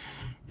 And,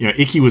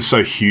 Icky was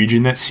so huge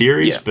in that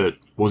series, but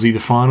was he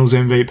the Finals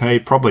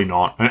MVP? Probably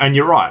not. And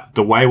you're right.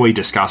 The way we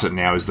discuss it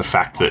now is the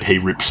fact that he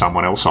ripped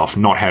someone else off,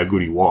 not how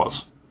good he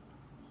was.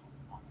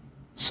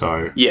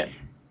 So... Yeah.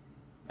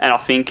 And I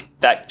think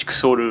that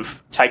sort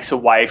of takes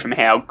away from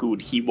how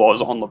good he was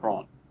on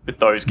LeBron with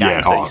those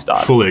games that he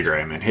started. Fully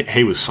agree, man.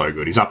 He was so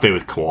good. He's up there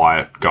with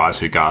Kawhi, guys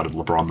who guarded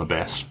LeBron the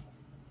best.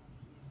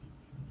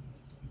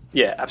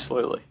 Yeah,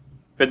 absolutely.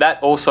 But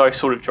that also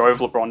sort of drove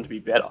LeBron to be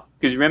better.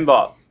 Because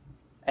remember,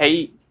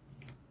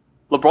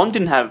 LeBron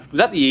didn't have... Was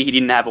that the year he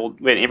didn't have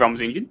when everyone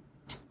was injured?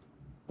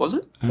 Was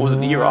it? Or was it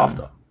the year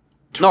after?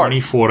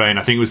 2014,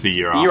 I think it was the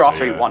year after. The year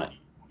after he won it.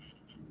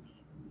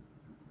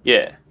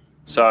 Yeah.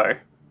 So,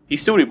 he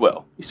still did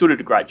well. He still did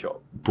a great job.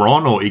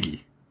 Bron or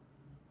Iggy?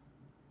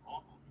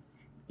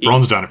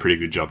 Bron's done a pretty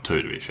good job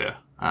too, to be fair.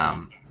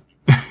 I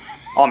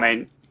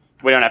mean,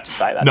 we don't have to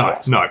say that.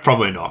 No,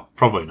 probably not.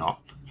 Probably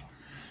not.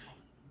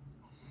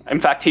 In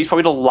fact, he's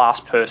probably the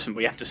last person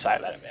we have to say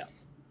that about.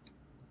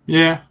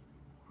 Yeah.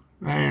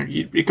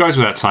 It goes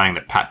without saying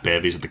that Pat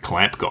Bev is the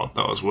clamp god,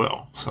 though, as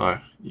well. So,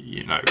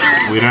 we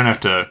don't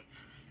have to...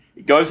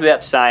 It goes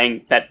without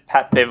saying that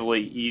Pat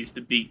Beverley is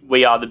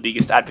we are the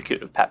biggest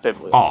advocate of Pat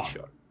Beverley on this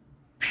show.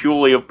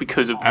 Purely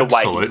because of the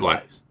way he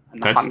plays.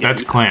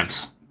 That's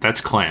clamps.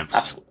 That's clamps.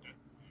 Absolutely.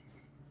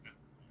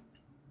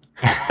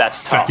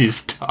 That's tough. That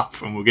is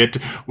tough. And we're going to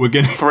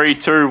 3,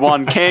 2,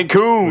 1,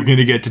 Cancun. We're going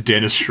to get to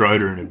Dennis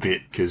Schroeder in a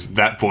bit because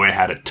that boy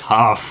had a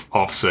tough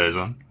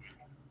off-season.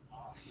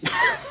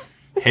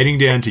 Heading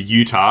down to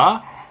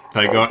Utah,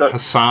 they got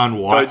Hassan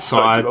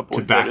Whiteside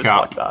to back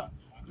up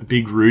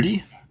Big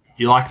Rudy.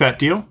 You like that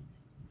deal?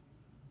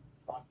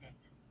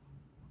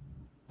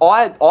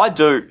 I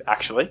do,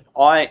 actually.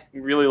 I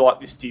really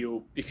like this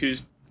deal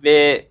because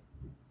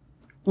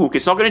look,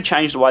 it's not going to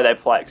change the way they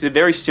play because they're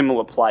very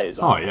similar players.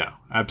 Oh, Aren't they? yeah,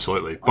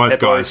 absolutely. Both guys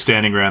both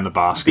standing around the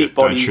basket, big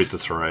don't bodies. shoot the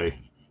three.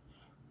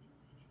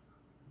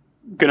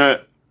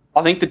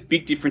 I think the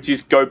big difference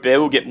is Gobert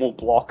will get more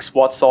blocks.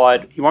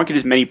 Whiteside, he won't get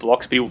as many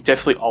blocks, but he will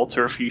definitely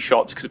alter a few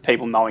shots because of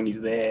people knowing he's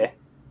there.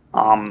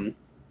 I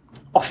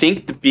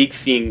think the big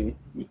thing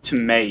to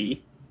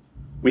me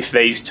with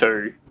these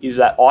two is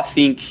that I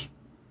think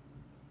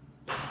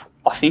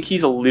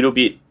he's a little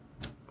bit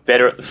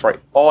better at the free.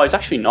 Oh, he's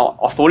actually not.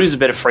 I thought he was a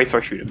better free throw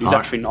shooter, but he's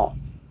actually not.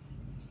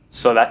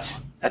 So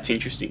that's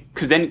interesting.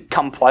 Because then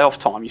come playoff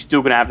time, you're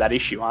still going to have that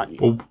issue, aren't you?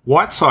 Well,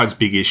 Whiteside's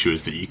big issue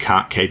is that you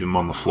can't keep him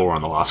on the floor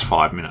in the last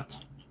 5 minutes.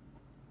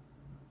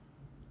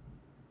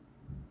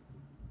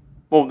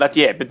 Well, but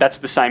that's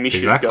the same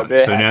issue. Exactly.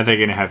 So now they're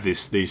going to have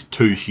these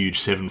two huge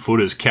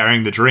 7-footers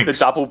carrying the drinks.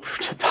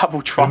 The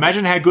double try.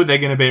 Imagine how good they're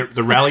going to be at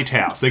the rally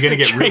towels. They're going to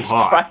get real Drinks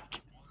high.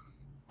 break.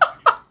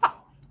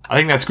 I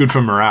think that's good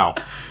for morale.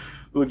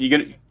 Look,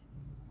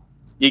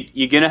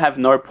 you're gonna have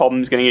no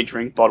problems getting a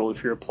drink bottle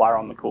if you're a player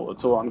on the court.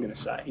 That's all I'm gonna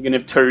say. You're gonna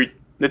have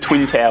the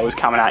twin towers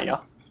coming at you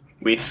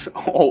with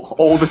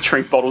all the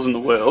drink bottles in the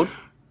world,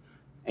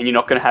 and you're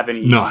not gonna have any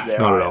issues there.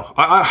 No, not at all.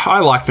 I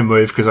like the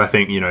move because I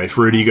think if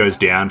Rudy goes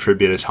down for a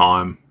bit of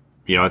time,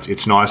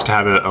 it's nice to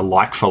have a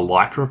like for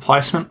like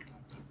replacement.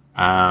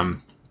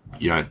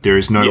 There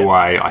is no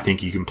way I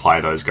think you can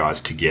play those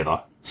guys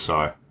together.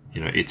 So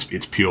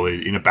it's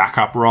purely in a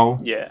backup role.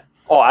 Yeah.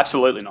 Oh,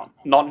 absolutely not.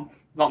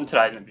 Not in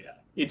today's NBA.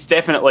 It's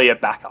definitely a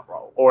backup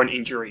role or an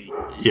injury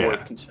sort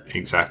of concern.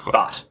 Exactly.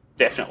 But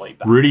definitely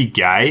back. Rudy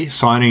Gay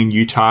signing in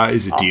Utah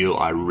is a deal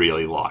I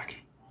really like.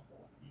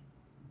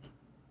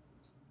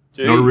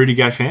 Dude. Not a Rudy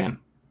Gay fan.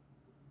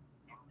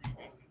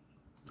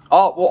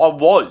 Oh, well, I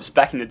was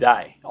back in the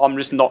day. I'm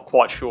just not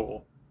quite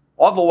sure.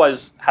 I've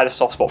always had a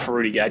soft spot for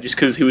Rudy Gay just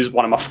because he was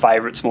one of my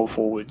favourite small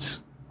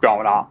forwards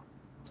growing up.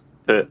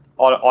 But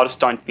I just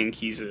don't think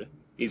he's the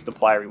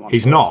player he wants.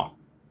 He's not.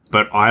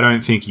 But I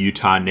don't think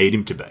Utah need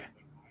him to be.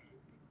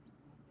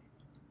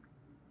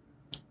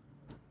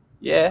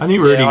 Yeah. I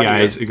think Rudy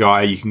Gay is a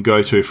guy you can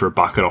go to for a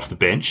bucket off the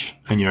bench.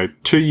 And,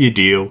 2-year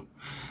deal.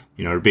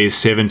 It'll be his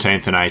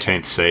 17th and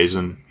 18th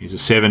season. He's a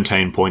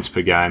 17 points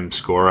per game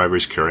scorer over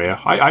his career.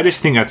 I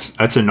just think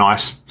that's a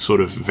nice sort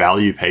of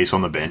value piece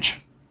on the bench.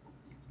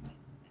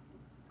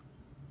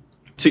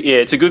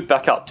 It's a good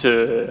backup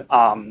to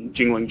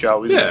Jingling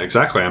Joe, isn't it? Yeah,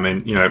 exactly. I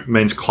mean, it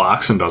means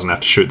Clarkson doesn't have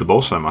to shoot the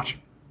ball so much.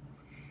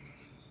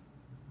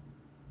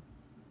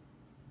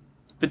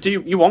 But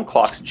do you want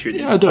Clarkson shooting?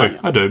 Yeah, I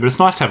do. But it's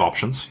nice to have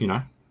options, You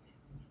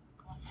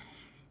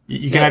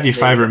can have your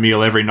favourite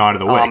meal every night of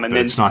the week, but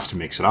it's nice to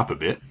mix it up a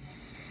bit.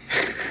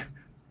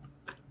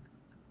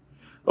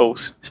 Well,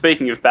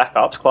 speaking of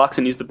backups,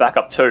 Clarkson is the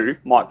backup too.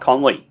 Mike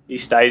Conley, he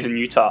stays in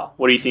Utah.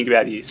 What do you think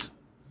about this?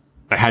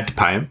 They had to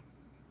pay him.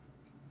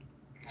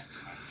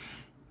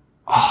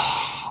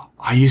 Oh,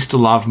 I used to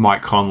love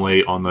Mike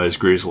Conley on those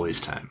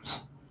Grizzlies teams.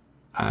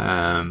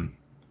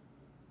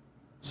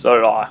 So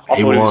did I. I thought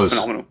he was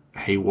phenomenal.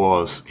 He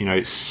was,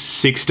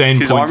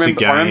 16 points a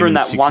game and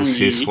 6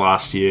 assists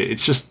last year.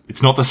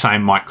 It's not the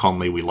same Mike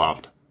Conley we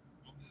loved.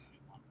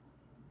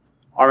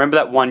 I remember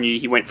that one year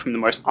he went from the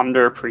most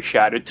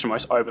underappreciated to the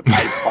most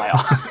overpaid player.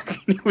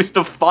 It was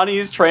the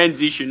funniest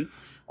transition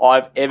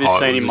I've ever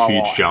seen in my life. It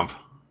was a huge jump.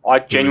 I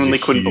genuinely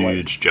couldn't believe it.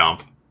 Huge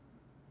jump.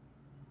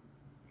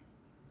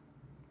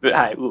 But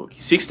hey, look,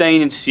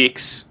 16 and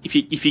 6.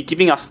 If you're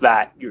giving us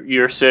that,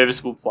 you're a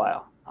serviceable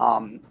player.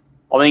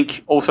 I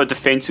think also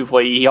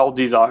defensively, he holds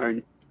his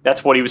own.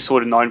 That's what he was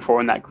sort of known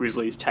for in that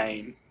Grizzlies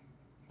team.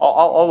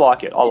 I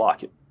like it. I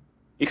like it.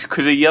 It's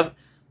because he doesn't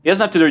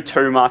have to do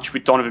too much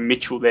with Donovan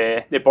Mitchell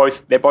there. They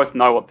both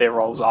know what their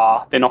roles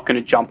are. They're not going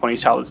to jump on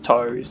each other's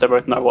toes. They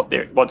both know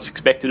what's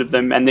expected of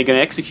them, and they're going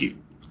to execute.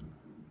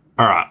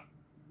 All right.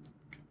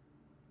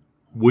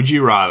 Would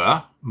you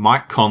rather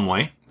Mike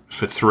Conley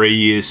for 3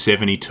 years,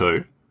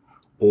 72,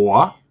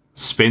 or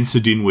Spencer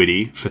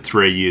Dinwiddie for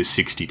 3 years,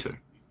 62?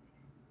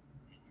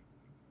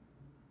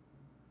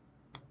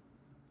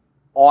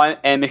 I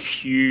am a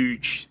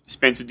huge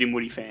Spencer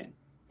Dinwiddie fan.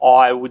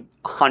 I would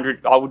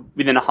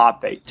within a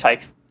heartbeat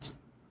take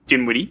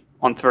Dinwiddie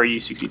on 3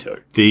 years,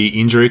 62. The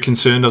injury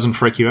concern doesn't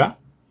freak you out?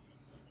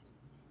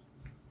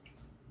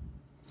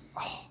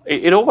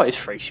 It always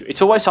freaks you.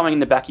 It's always something in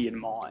the back of your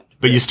mind.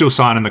 But you're still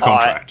signing the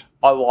contract.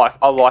 I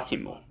like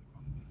him more.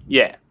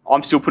 Yeah,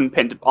 I'm still putting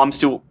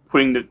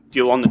the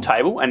deal on the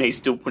table, and he's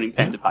still putting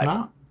pen to paper.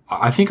 No,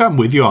 I think I'm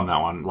with you on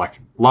that one.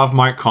 Love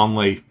Mike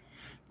Conley,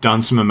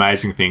 done some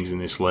amazing things in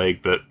this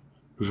league, but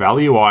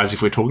value-wise,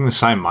 if we're talking the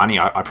same money,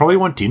 I probably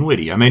want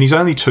Dinwiddie. I mean, he's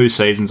only 2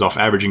 seasons off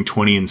averaging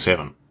 20 and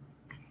 7.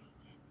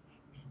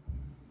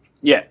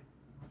 Yeah,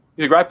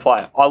 he's a great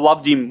player. I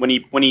loved him when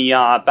he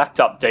backed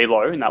up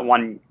D'Lo in that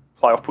one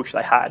playoff push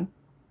they had.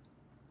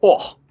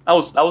 Oh, that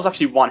was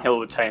actually one hell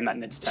of a team, that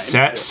Nets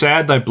team.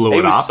 Sad they blew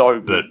it up, so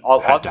good.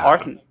 but had to happen. I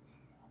reckon.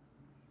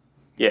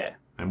 Yeah.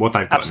 And what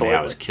they've got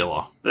now is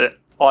killer. But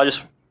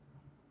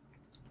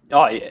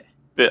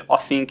but I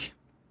think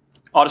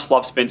I just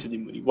love Spencer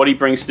Dinwiddie. What he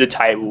brings to the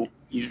table,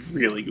 is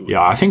really good.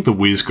 Yeah, I think the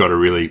Wiz got a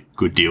really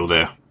good deal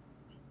there.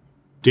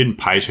 Didn't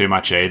pay too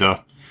much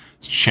either.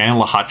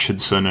 Chandler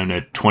Hutchinson and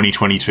a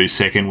 2022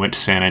 second went to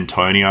San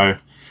Antonio,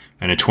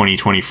 and a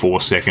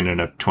 2024 second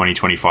and a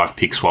 2025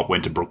 pick swap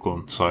went to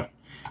Brooklyn. So a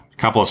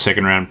couple of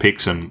second round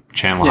picks and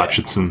Chandler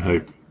Hutchinson,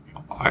 who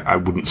I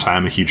wouldn't say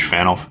I'm a huge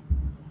fan of.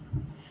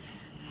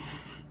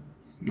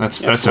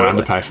 That's an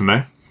underpay for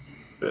me.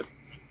 But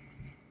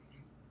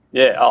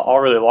yeah, I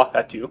really like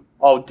that deal.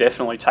 I'll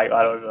definitely take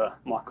that over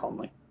Mike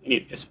Conley.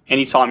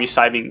 Anytime you're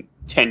saving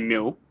 10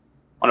 mil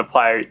on a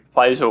player,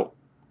 players who are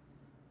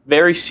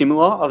very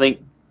similar. I think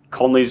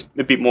Conley's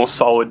a bit more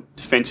solid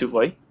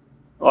defensively,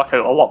 like a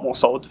lot more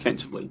solid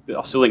defensively. But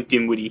I still think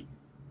Dinwiddie,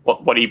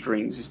 what he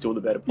brings, is still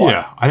the better player.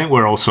 Yeah, I think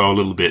we're also a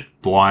little bit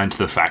blind to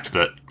the fact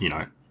that,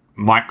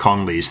 Mike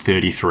Conley is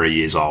 33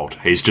 years old.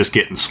 He's just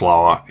getting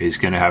slower. He's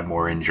going to have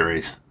more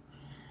injuries.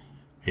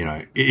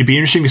 It'd be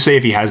interesting to see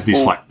if he has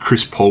this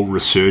Chris Paul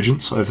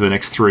resurgence over the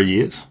next 3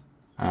 years,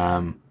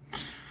 or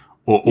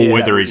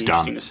whether he's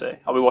done. Interesting to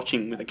see. I'll be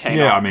watching with a keen eye.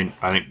 Yeah,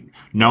 I think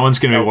no one's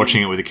going to be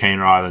watching it with a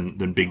keener eye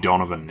than Big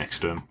Donovan next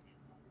to him.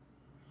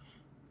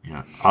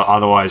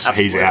 Otherwise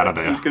Absolutely. He's out of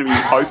there. He's going to be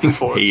hoping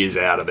for it. He is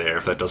out of there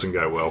if that doesn't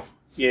go well.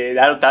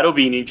 Yeah, that'll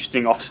be an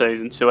interesting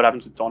off-season. See what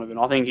happens with Donovan.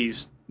 I think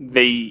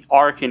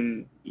I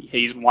reckon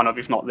he's one of,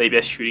 if not the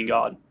best shooting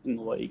guard in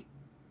the league.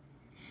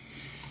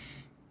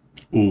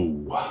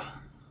 Ooh.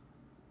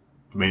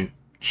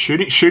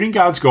 Shooting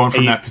guard's gone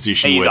from that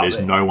position where there's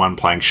no one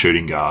playing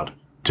shooting guard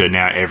to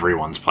now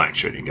everyone's playing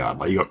shooting guard.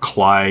 Like, you got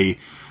Clay,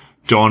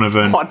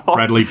 Donovan,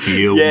 Bradley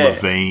Beal,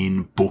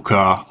 Levine,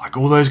 Booker. Like,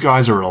 all those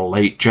guys are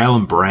elite.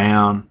 Jaylen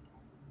Brown.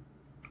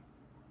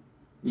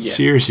 Yeah.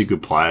 Seriously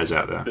good players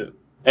out there. But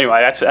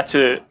anyway, that's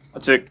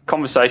a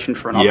conversation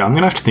for another. Yeah, I'm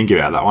going to have to think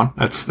about that one.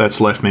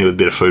 That's left me with a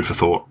bit of food for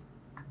thought.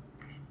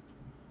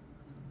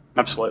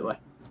 Absolutely.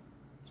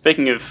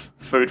 Speaking of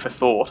food for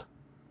thought,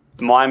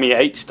 the Miami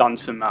Heat's done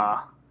some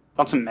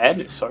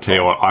madness so far. Tell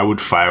you what, I would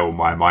fail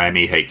my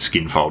Miami Heat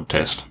skin fold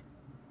test.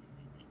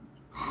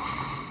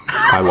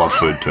 I love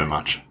food too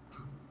much.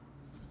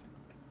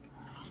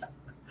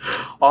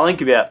 I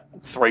think about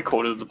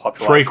 3/4 of the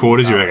population.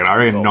 3/4, you reckon? I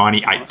reckon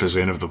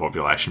 98% of the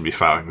population be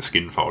failing the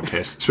skin fold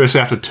test,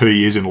 especially after 2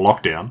 years in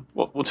lockdown.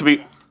 Well, to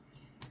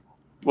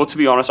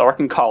be honest, I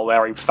reckon Kyle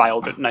Lowry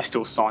failed it, and they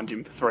still signed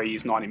him for 3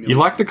 years, $90 million. You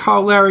like the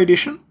Kyle Lowry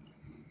edition?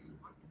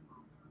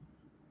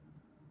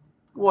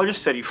 Well, I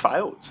just said he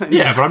failed.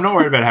 Yeah, but I'm not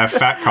worried about how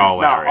fat Kyle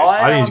Lowry is.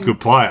 I think he's a good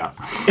player.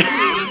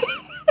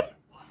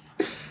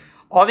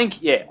 I think,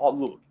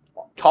 look,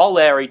 Kyle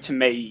Lowry to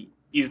me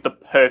is the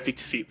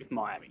perfect fit with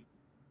Miami.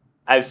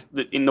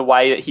 In the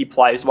way that he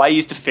plays, the way he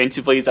is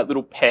defensively, is that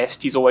little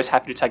pest. He's always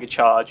happy to take a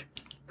charge.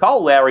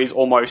 Kyle Lowry is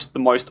almost the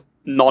most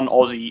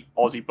non-Aussie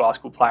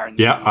basketball player in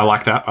the league. I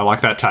like that. I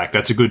like that take.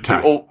 That's a good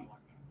take.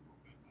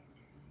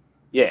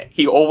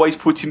 He always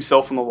puts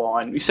himself on the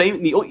line. You see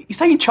him he's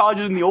taking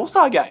charges in the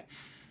All-Star game.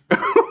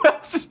 Who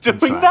else is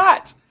doing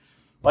that?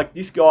 Like,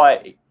 this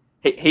guy,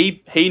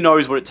 he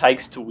knows what it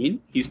takes to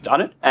win. He's done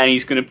it, and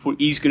he's going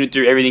to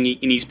do everything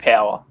in his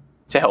power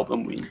to help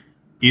them win.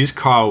 Is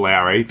Kyle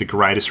Lowry the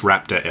greatest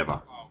Raptor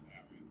ever?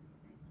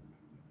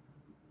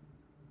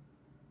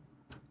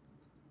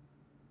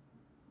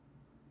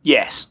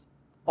 Yes.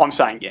 I'm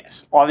saying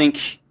yes. I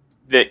think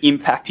the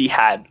impact he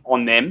had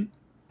on them,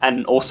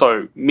 and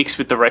also mixed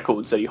with the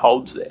records that he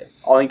holds there,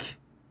 I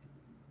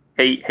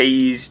think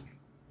he's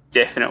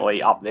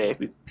definitely up there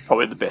with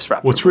probably the best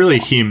Raptor. Well, it's really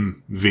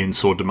him,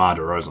 Vince, or DeMar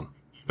DeRozan.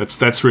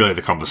 That's really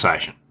the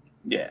conversation.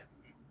 Yeah.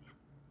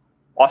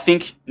 I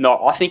think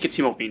it's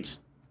him or Vince.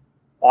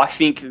 I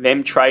think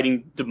them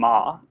trading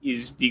DeMar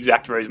is the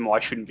exact reason why I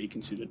shouldn't be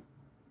considered.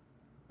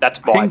 I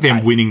think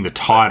them winning the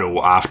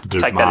title after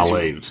DeMar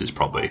leaves is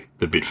probably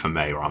the bit for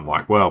me where I'm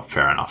like, well,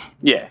 fair enough.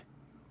 Yeah.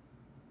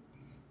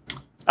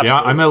 Absolutely. Yeah,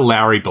 I'm a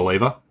Lowry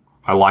believer.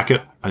 I like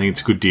it. I think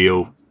it's a good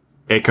deal.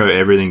 Echo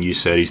everything you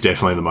said. He's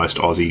definitely the most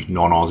Aussie,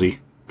 non-Aussie.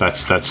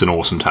 That's an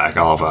awesome take.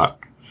 I love that.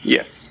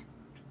 Yeah.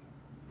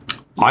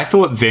 I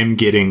thought them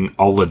getting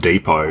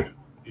Oladipo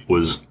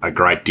was a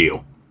great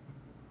deal.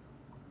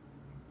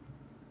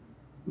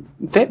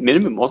 Vet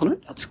minimum, wasn't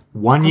it? That's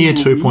 1 year,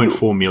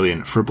 $2.4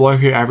 million for a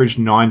bloke who averaged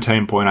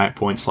 19.8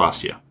 points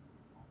last year.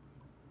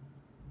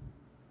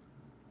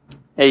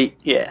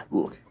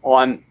 Look,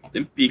 I'm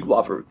a big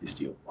lover of this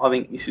deal. I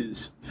think this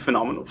is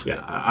phenomenal.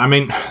 I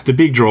mean, the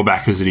big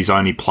drawback is that he's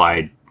only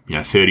played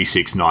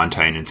 36,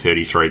 19, and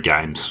 33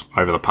 games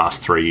over the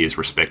past 3 years,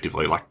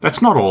 respectively. Like,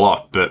 that's not a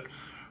lot, but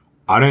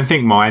I don't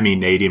think Miami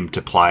need him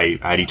to play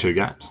 82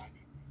 games.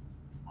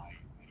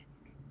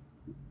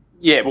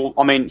 Yeah, well,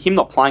 I mean, him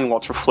not playing a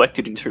lot's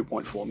reflected in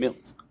 2.4 mil.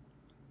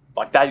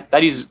 Like,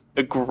 that is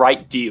a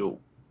great deal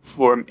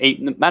for him.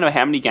 No matter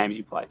how many games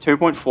you play,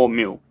 2.4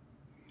 mil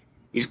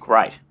is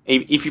great.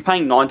 If you're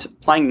playing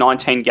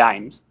 19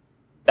 games,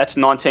 that's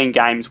 19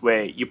 games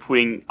where you're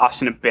putting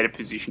us in a better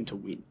position to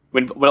win.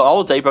 When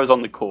Oladipo's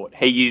on the court,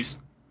 he is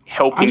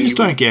helping you. I just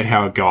don't get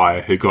how a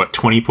guy who got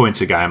 20 points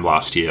a game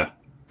last year,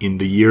 in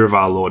the year of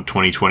our Lord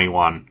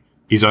 2021,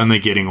 is only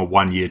getting a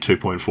 1 year,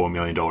 $2.4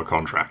 million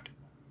contract.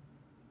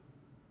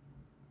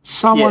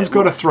 Someone's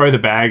got to throw the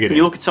bag at him.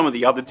 You look at some of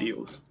the other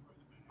deals.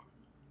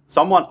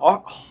 I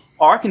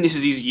reckon this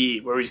is his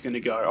year where he's going to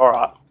go, all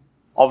right,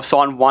 I've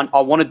signed one.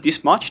 I wanted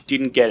this much,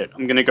 didn't get it.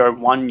 I'm going to go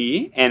 1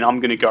 year and I'm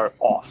going to go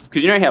off.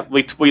 Because you know how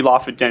we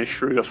laugh at Dennis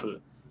Schroeder for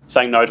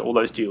saying no to all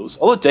those deals.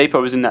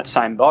 Oladipo was in that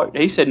same boat.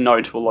 He said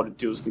no to a lot of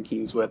deals thinking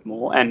he was worth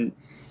more, and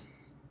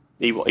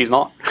he's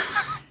not.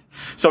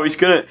 So he's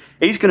gonna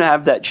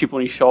have that chip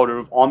on his shoulder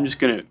of, I'm just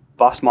going to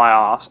bust my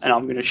ass and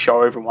I'm going to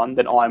show everyone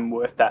that I'm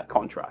worth that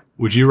contract.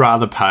 Would you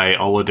rather pay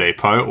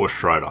Oladipo or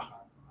Schroeder?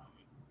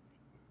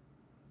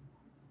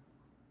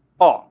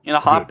 Oh, in a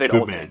heartbeat,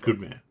 Good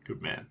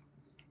Oladipo. man.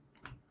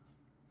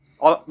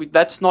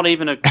 That's not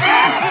even a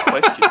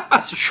question.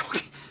 That's a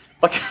short.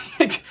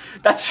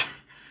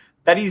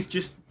 That is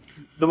just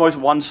the most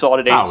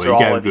one-sided answer. Well,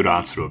 you gave a good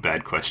answer to a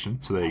bad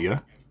question, so there you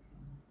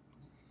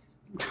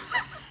go.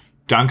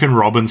 Duncan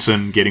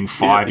Robinson getting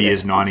 5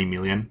 years, $90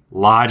 million,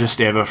 largest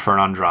ever for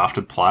an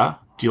undrafted player.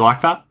 Do you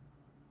like that?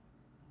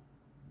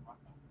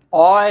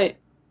 I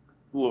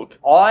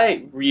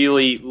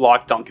really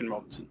like Duncan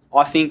Robinson.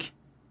 I think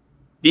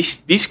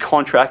this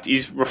contract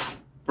is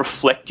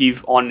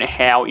reflective on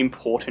how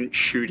important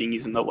shooting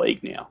is in the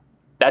league now.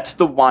 That's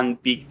the one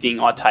big thing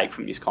I take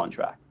from this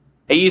contract.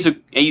 He's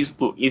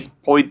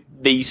probably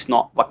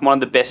one of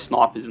the best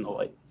snipers in the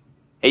league.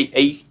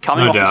 He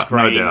coming off the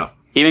screen. No doubt.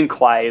 Him and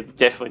Clay are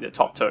definitely the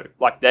top two.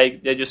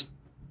 They just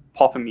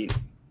pop him in.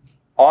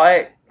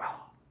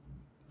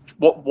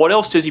 What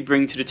else does he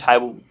bring to the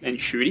table in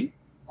shooting?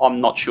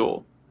 I'm not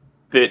sure.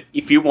 But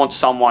if you want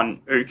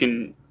someone who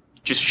can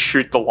just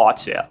shoot the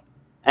lights out,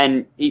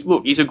 and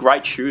he's a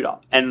great shooter,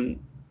 and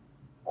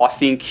I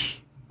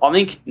think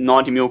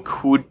 90 mil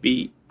could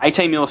be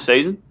 18 mil a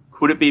season.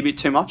 Could it be a bit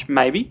too much?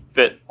 Maybe,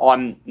 but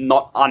I'm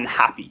not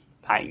unhappy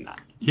paying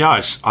that.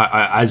 Yeah,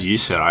 I as you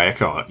said, I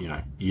echo it.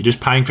 You're just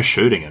paying for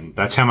shooting, and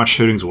that's how much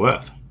shooting's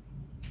worth.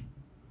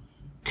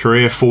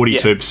 Career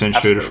 42%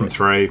 shooter from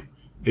three.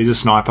 He's a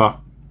sniper.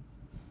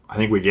 I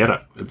think we get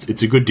it.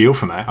 It's a good deal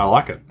for me. I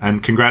like it.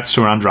 And congrats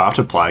to an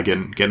undrafted player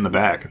getting the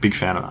bag. A big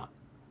fan of that.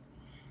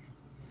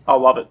 I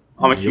love it.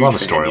 I'm a huge fan. You love a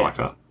story like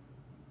that.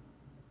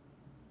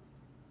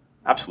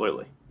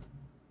 Absolutely.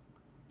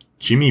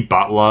 Jimmy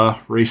Butler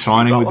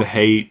re-signing with the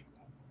Heat.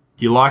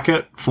 You like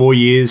it? 4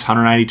 years,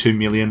 $182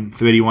 million,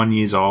 31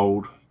 years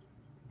old.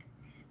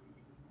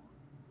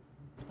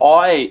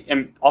 I've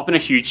been a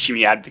huge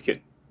Jimmy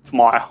advocate for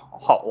my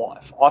whole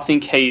life. I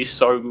think he's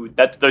so good.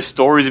 Those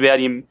stories about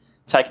him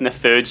taking the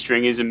third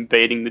stringers and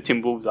beating the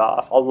Timberwolves'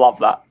 ass. I love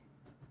that.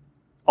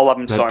 I love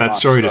him so much. That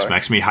story just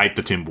makes me hate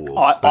the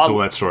Timberwolves. That's all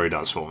that story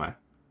does for me.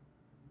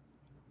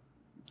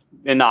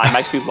 No, it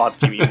makes me love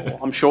Jimmy more.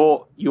 I'm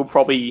sure you'll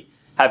probably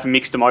have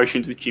mixed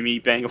emotions with Jimmy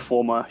being a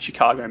former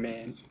Chicago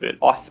man, but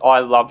I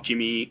love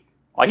Jimmy.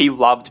 He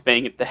loved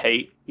being at the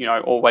Heat,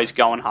 always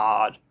going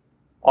hard.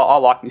 I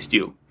like this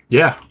deal.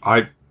 Yeah,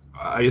 I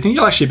think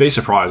you'll actually be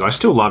surprised. I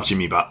still love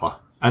Jimmy Butler.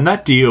 And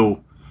that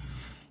deal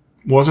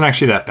wasn't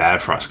actually that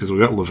bad for us because we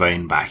got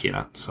Levine back in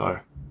it. So,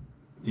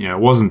 it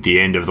wasn't the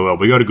end of the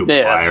world. We got a good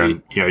player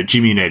and,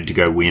 Jimmy needed to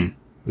go win.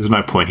 There's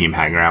no point him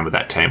hanging around with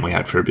that team we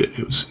had for a bit.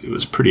 It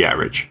was pretty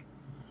average.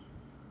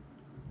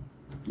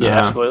 Yeah,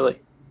 absolutely.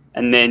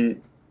 And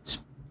then,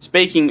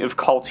 speaking of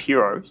cult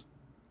heroes,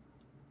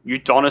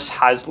 Udonis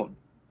Haslem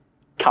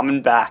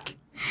coming back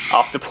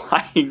after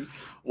playing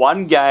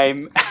one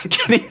game and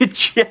getting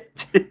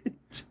ejected.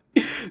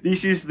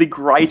 This is the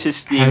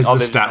greatest thing Has I've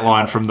the ever stat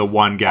line from the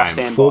one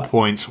game. 4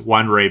 points,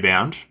 1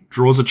 rebound,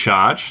 draws a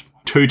charge,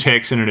 2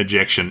 techs and an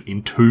ejection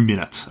in 2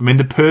 minutes. I mean,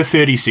 the per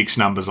 36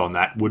 numbers on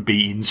that would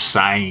be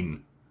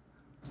insane.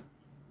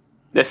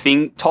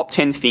 The top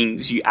 10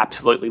 things you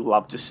absolutely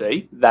love to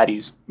see, that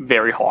is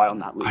very high on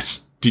that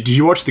list. Did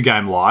you watch the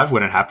game live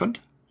when it happened?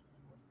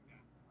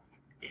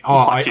 Oh,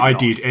 I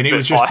did. And it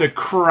was just the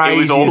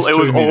craziest 2 minutes. It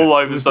was all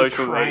over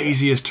social media.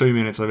 Craziest 2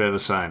 minutes I've ever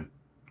seen.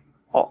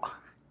 Oh,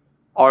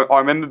 I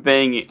remember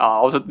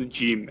I was at the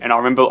gym and I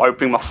remember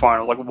opening my phone. I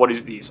was like, what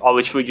is this? I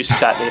literally just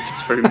sat there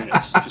for 2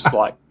 minutes, just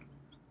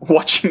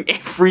watching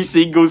every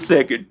single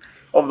second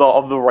of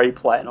the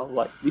replay, and I was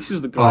like, "This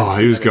is the greatest."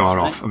 Oh, he was going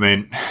off. I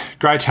mean,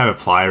 great to have a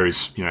player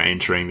who's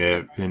entering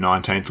their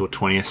 19th or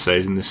 20th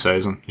season this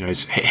season.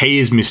 He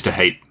is Mr.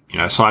 Heat.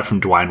 Aside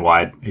from Dwayne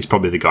Wade, he's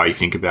probably the guy you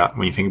think about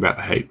when you think about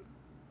the Heat.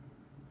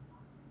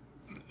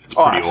 It's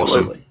pretty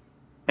awesome.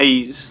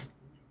 He's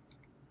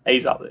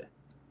up there.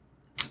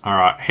 All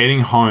right,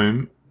 heading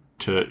home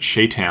to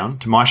She-Town,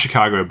 to my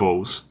Chicago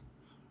Bulls.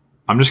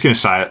 I'm just going to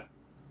say it.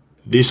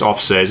 This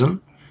off-season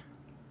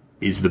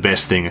is the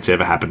best thing that's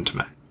ever happened to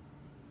me.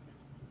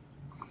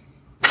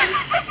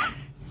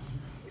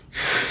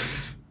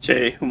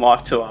 Gee, we might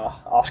have to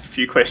ask a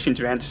few questions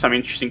around some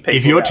interesting people.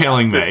 If you're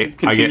telling me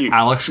I get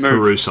Alex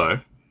Caruso,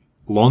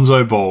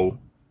 Lonzo Ball,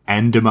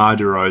 and DeMar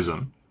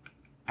DeRozan,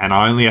 and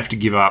I only have to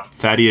give up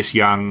Thaddeus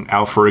Young,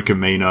 Al-Farouq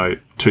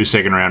Amino, 2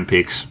 second-round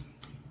picks,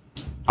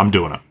 I'm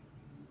doing it.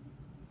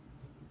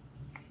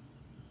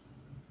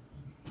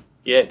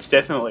 Yeah, it's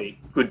definitely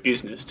good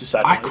business to say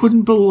the I least.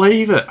 couldn't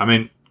believe it. I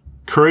mean,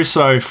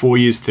 Caruso, 4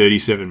 years,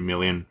 37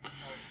 million.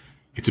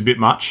 It's a bit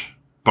much,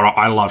 but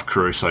I love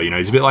Caruso. You know,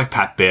 he's a bit like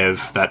Pat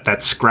Bev,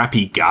 that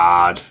scrappy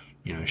guard,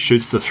 you know,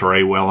 shoots the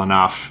three well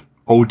enough,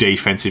 all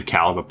defensive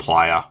caliber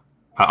player.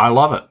 I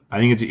love it. I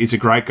think it's a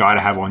great guy to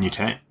have on your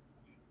team.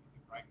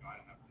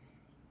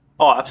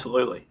 Oh,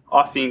 absolutely.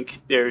 I think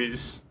there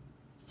is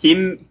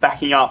him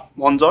backing up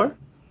Lonzo.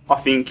 I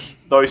think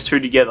those two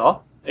together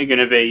are going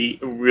to be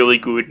a really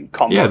good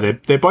combo. Yeah,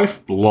 they're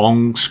both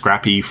long,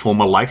 scrappy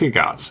former Laker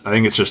guards. I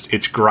think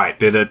it's great.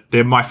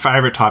 They're my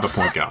favourite type of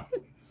point guard.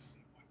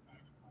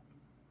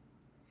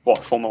 What,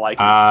 former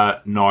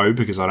Lakers? No,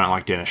 because I don't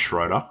like Dennis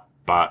Schroeder,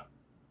 but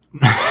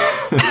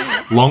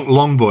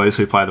long boys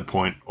who play the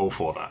point, all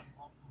for that.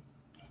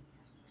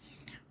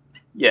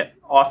 Yeah,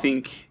 I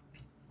think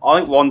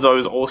Lonzo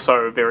is also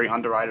a very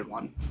underrated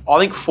one. I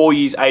think 4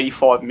 years,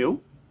 85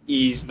 mil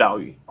is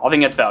value. I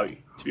think that's value,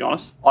 to be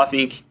honest. I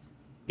think,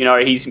 you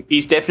know,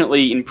 he's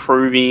definitely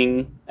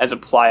improving as a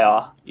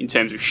player in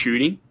terms of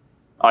shooting.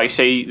 I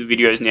see the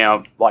videos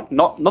now, like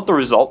not the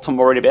results I'm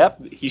worried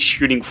about. But his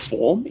shooting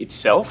form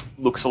itself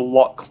looks a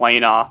lot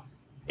cleaner.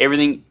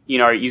 Everything, you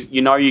know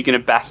you're going to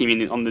back him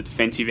in on the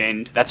defensive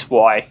end. That's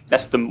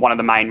one of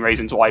the main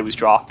reasons why he was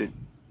drafted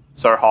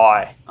so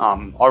high.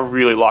 I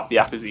really like the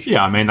acquisition.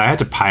 Yeah, I mean, they had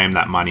to pay him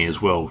that money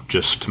as well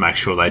just to make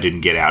sure they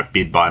didn't get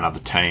outbid by another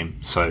team.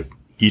 So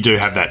you do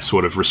have that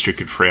sort of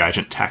restricted free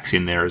agent tax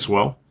in there as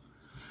well.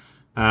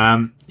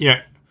 Form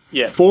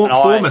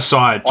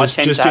aside,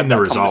 just in the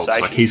results,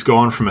 like he's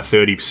gone from a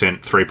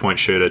 30% three-point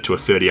shooter to a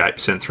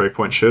 38%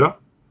 three-point shooter.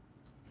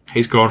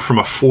 He's gone from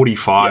a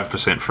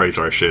 45% free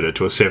throw shooter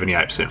to a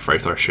 78% free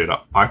throw shooter.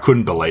 I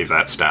couldn't believe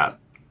that stat.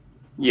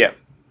 Yeah.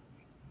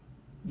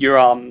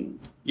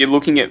 You're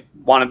looking at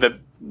one of the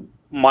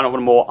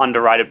more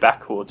underrated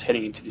backcourts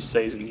heading into this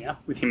season now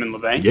with him and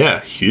Levine.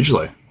 Yeah,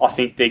 hugely. I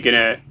think they're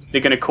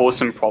gonna cause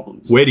some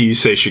problems. Where do you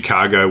see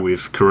Chicago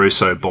with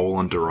Caruso, Ball,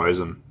 and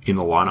DeRozan in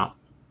the lineup?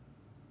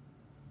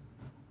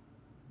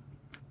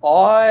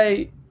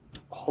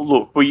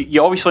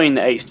 You're obviously in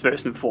the East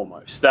first and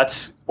foremost.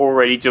 That's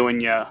already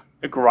doing you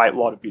a great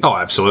lot of business. Oh,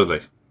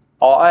 absolutely.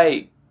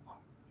 I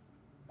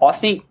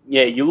think,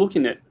 yeah,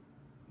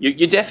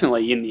 you're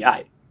definitely in the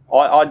 8.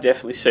 I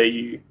definitely see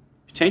you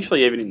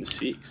potentially even in the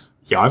 6.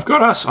 Yeah, I've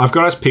got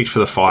us picked for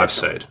the 5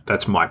 seed.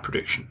 That's my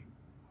prediction.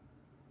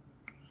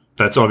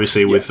 That's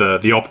obviously with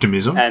the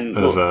optimism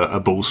of a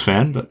Bulls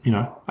fan, but you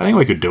know, I think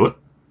we could do it.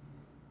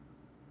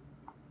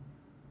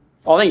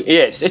 I think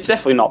it's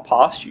definitely not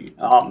past you.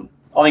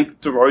 I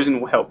think DeRozan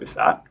will help with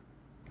that,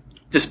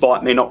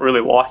 despite me not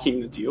really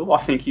liking the deal. I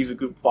think he's a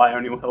good player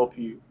and he'll help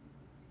you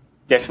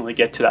definitely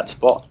get to that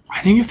spot.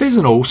 I think if there's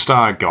an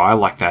all-star guy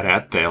like that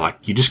out there,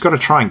 like you just got to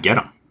try and get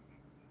him.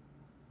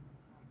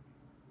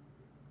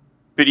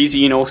 But is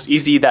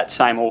he that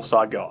same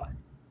all-star guy?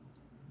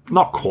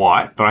 Not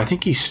quite, but I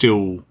think he's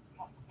still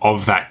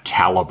of that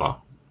caliber.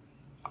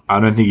 I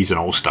don't think he's an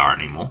all-star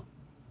anymore.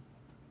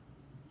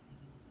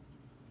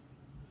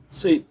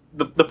 See,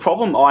 the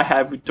problem I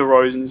have with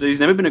DeRozan is he's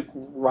never been a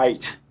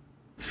great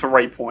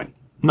three-point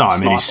No, I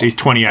mean, sniper. he's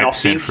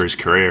 28% for his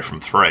career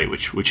from 3,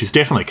 which is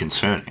definitely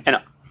concerning. And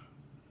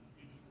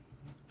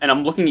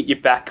I'm looking at your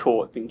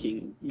backcourt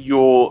thinking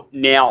you're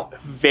now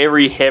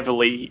very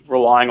heavily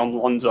relying on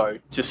Lonzo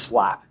to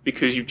slap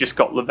because you've just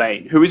got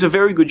Levine, who is a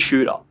very good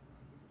shooter.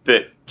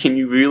 But can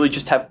you really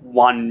just have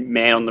one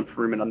man on the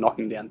perimeter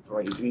knocking down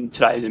threes in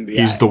today's NBA?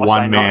 Is the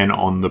one man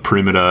on the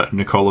perimeter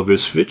Nikola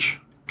Vucevic?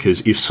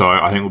 Because if so,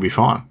 I think we'll be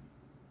fine.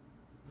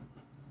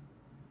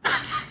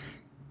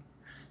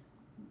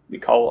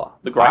 Nikola,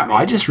 the great man.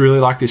 I just really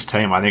like this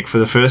team. I think for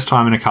the first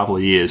time in a couple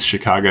of years,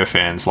 Chicago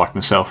fans like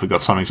myself have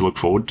got something to look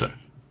forward to.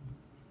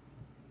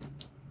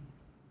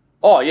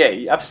 Oh,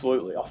 yeah,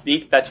 absolutely. I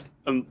think that's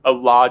a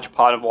large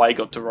part of why you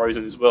got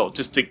DeRozan as well,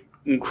 just to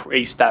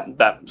increase that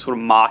sort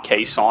of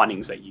marquee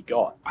signings that you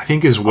got. I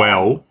think as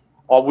well,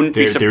 I wouldn't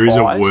be surprised. There is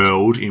a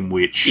world in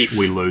which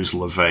we lose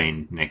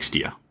Levine next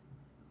year,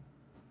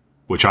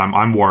 which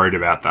I'm worried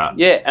about that.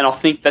 Yeah, and I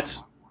think I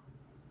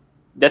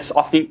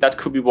think that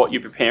could be what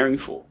you're preparing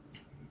for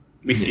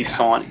with this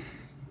signing.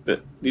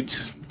 But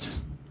it's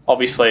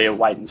obviously a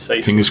wait and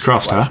see. Fingers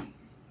crossed, huh?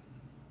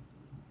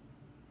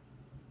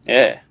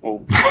 Yeah,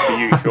 well, for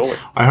you, surely.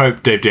 I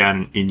hope deep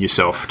down in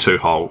yourself too,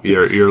 Holl,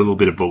 you're a little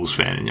bit of Bulls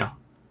fan in you.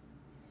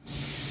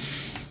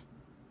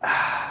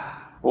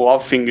 Well,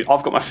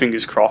 I've got my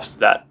fingers crossed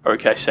that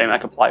OKC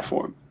make a play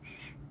for him.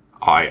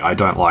 I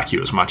don't like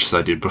you as much as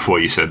I did before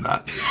you said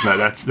that.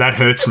 That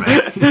hurts me.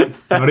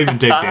 Not even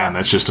deep down.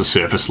 That's just a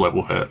surface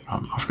level hurt.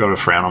 I've got a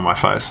frown on my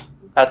face.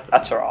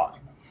 That's all right.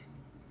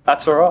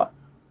 That's all right.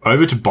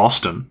 Over to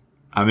Boston.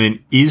 I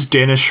mean, is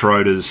Dennis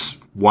Schroeder's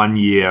 1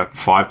 year,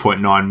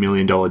 $5.9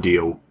 million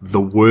deal the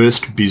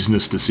worst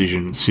business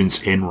decision since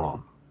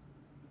Enron?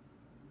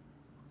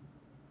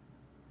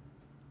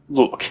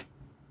 Look,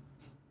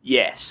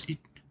 yes.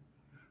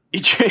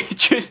 It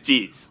just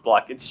is.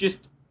 Like, it's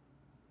just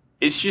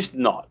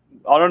not.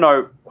 I don't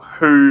know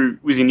who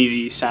was in his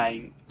ear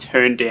saying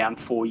turn down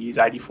 4 years,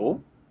 84.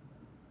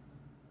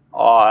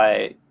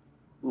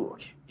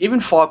 Look, even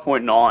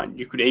 5.9,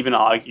 you could even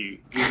argue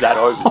is that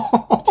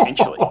over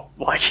potentially.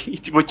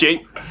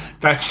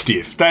 That's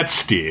stiff. That's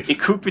stiff. It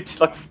could be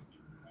like.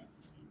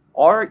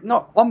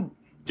 I'm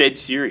dead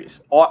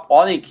serious.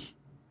 I think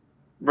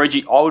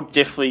Reggie. I would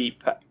definitely.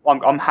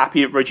 I'm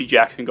happy that Reggie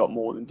Jackson got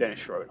more than Dennis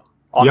Schroeder.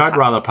 I'd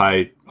rather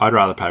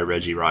pay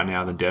Reggie right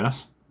now than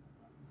Dennis.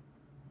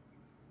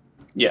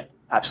 Yeah,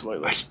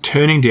 absolutely. He's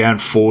turning down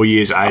 4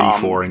 years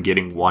 84 and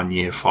getting 1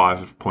 year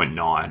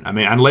 5.9. I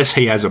mean, unless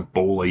he has a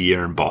baller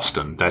year in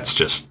Boston, that's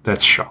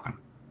shocking.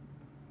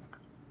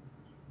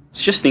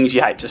 It's just things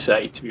you hate to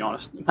see, to be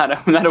honest. No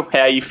matter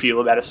how you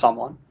feel about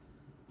someone,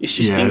 it's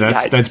just things you hate to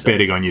see. That's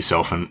betting on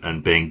yourself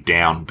and being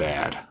down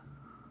bad.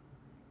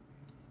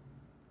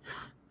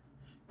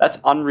 That's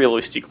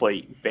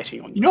unrealistically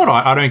betting on yourself. You know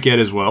what I don't get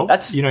as well?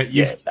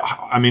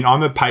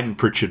 I'm a Peyton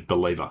Pritchard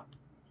believer.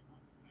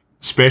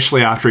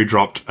 Especially after he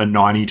dropped a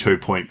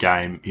 92-point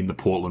game in the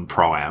Portland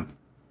Pro-Am.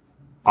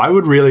 I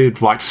would really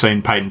like to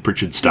see Peyton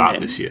Pritchard start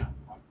this year.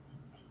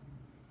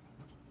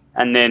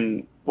 And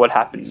then what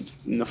happened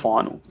in the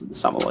final of the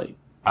Summer League?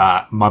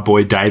 My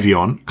boy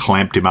Davion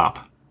clamped him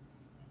up.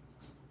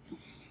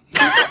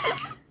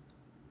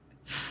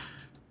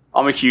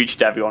 I'm a huge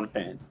Davion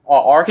fan.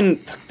 I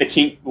reckon the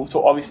King,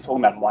 obviously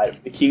talking about him later,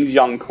 but the Kings'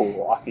 young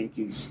core, I think,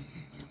 is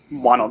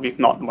one of, if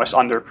not the most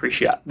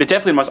underappreciated. They're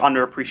definitely the most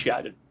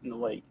underappreciated in the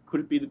league.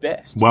 Could it be the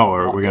best? Well,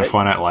 we're going to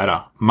find out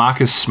later.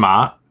 Marcus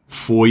Smart,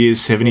 4 years,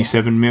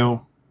 77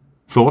 mil.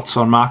 Thoughts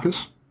on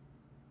Marcus?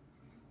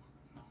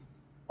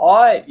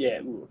 I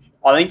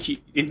think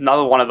it's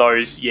another one of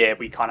those,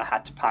 we kind of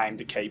had to pay him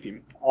to keep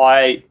him.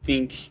 I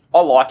think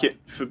I like it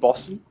for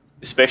Boston,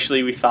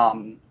 especially with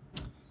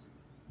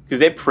because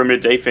their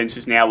perimeter defense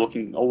is now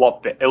looking a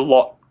lot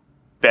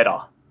better.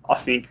 I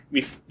think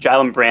with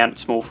Jaylen Brown at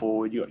small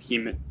forward, you got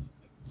him at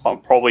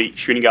probably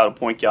shooting guard or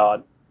point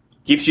guard.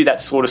 Gives you that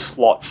sort of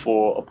slot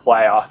for a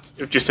player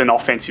of just an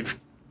offensive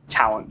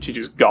talent to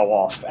just go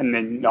off, and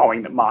then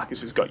knowing that Marcus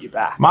has got your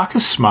back.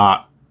 Marcus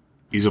Smart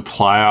is a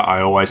player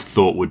I always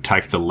thought would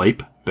take the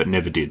leap, but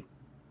never did.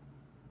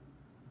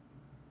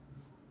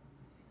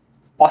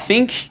 I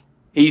think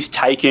he's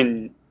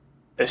taken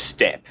a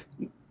step.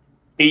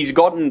 He's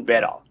gotten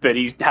better, but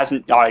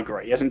I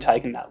agree, he hasn't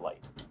taken that leap.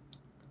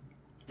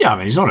 Yeah, I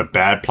mean, he's not a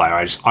bad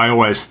player. I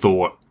always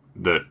thought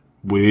that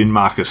within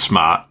Marcus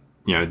Smart,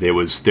 there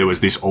was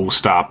this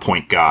all-star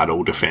point guard,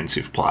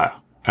 all-defensive player,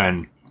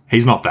 and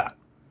he's not that.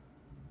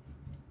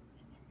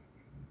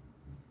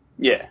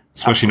 Yeah.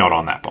 Especially not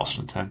on that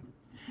Boston team.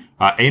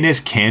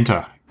 Enes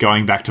Kanter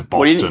going back to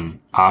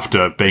Boston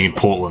after being in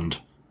Portland,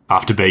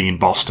 after being in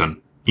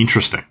Boston.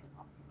 Interesting.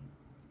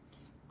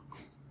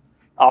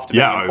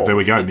 There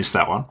we go. Missed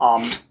that one.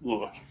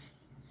 Look,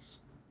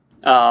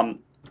 I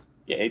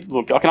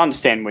can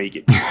understand where you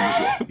get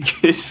this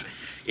because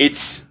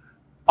it's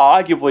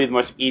arguably the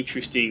most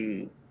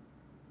interesting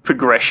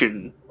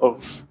progression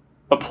of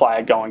a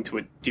player going to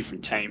a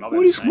different team.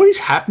 What is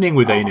happening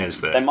with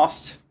Enes there? They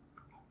must.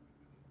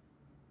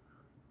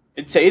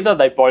 It's either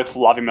they both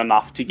love him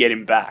enough to get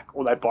him back,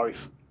 or they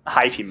both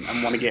hate him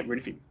and want to get rid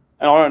of him.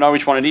 And I don't know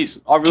which one it is.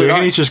 I really Do you reckon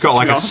don't. He's just got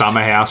like a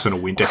summer house and a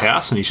winter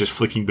house, and he's just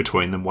flicking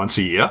between them once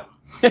a year?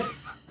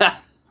 Yeah,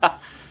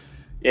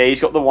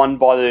 he's got the one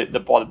by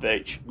the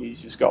beach. He's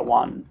just got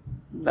one.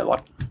 That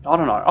I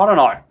don't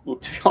know.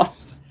 Look, to be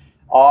honest,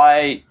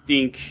 I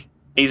think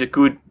he's a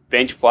good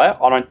bench player.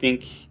 I don't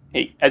think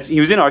he was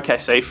in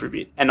OKC for a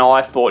bit, and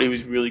I thought he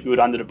was really good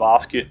under the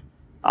basket.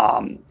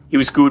 He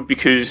was good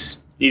because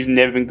he's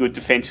never been good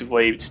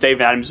defensively.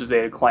 Steven Adams was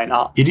there to clean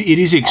up. It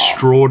is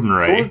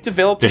extraordinary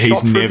that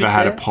he's never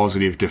had a there.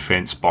 positive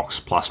defense box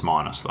plus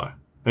minus, though.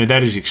 I mean,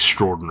 that is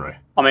extraordinary.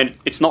 I mean,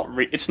 it's not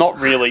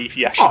really if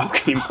you actually look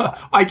at him play.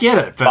 I get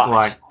it,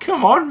 but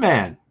come on,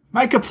 man.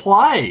 Make a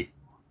play.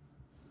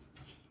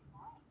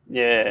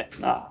 Yeah,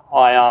 no.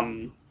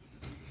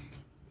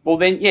 Well,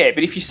 then, yeah,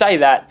 but if you say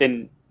that,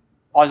 then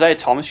Isaiah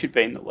Thomas should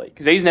be in the league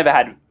because he's never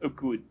had a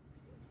good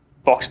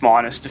box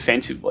minus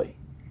defensively.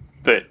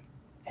 But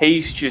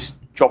he's just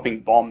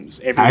dropping bombs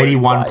everywhere.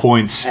 81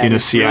 points in a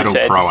Seattle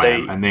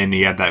Pro-Am, and then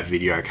he had that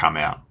video come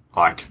out.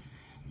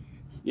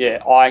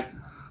 Yeah, I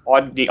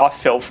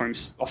felt for him.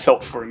 I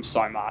felt for him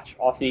so much.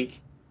 I think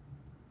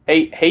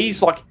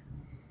he's like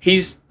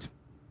his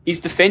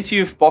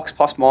defensive box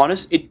plus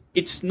minus.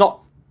 It's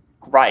not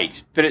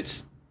great, but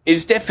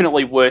it's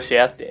definitely worse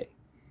out there.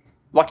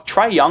 Like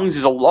Trae Young's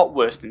is a lot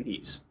worse than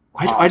his.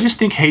 I just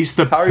think he's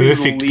the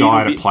perfect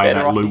guy to play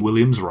that Lou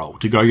Williams role,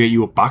 to go get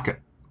you a bucket.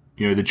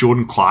 The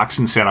Jordan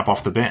Clarkson setup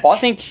off the bench. I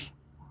think.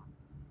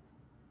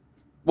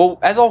 Well,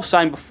 as I was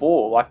saying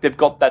before, they've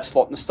got that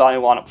slot in the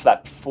starting lineup for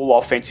that full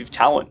offensive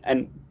talent,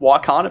 and why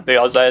can't it be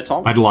Isaiah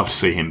Thomas? I'd love to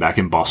see him back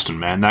in Boston,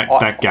 man.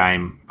 That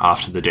game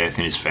after the death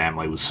in his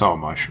family was so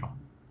emotional.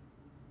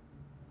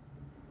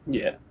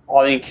 Yeah,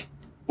 I think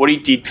what he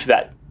did for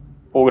that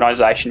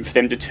organisation, for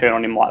them to turn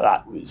on him like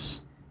that,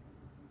 was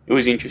it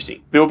was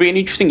interesting. But it'll be an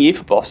interesting year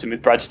for Boston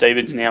with Brad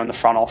Stevens now in the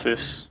front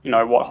office.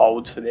 What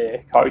holds for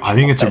their coach. I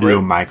think it's a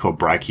real make or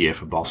break year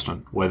for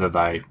Boston, whether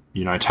they,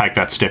 take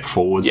that step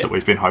forwards that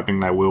we've been hoping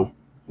they will,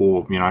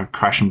 or,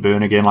 crash and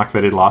burn again like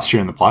they did last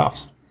year in the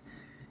playoffs.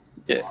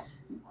 Yeah.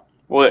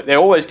 Well, they're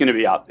always going to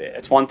be up there.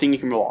 It's one thing you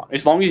can rely on.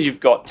 As long as you've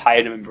got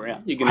Tatum and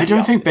Brown, you're going to I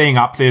don't think being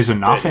up there's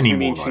enough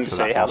anymore though, for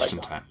that Boston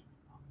team.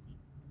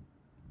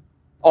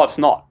 Oh, it's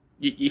not.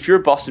 If you're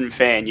a Boston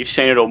fan, you've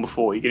seen it all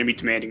before. You're going to be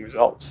demanding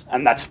results.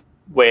 And that's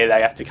where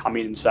they have to come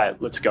in and say,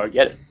 let's go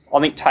get it. I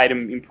think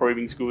Tatum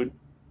improving is good.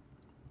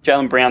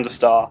 Jaylen Brown's a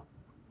star.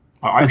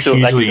 I'm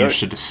hugely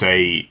interested to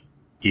see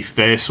if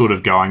they're sort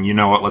of going, you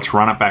know what, let's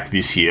run it back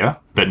this year,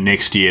 but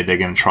next year they're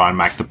going to try and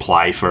make the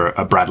play for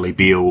a Bradley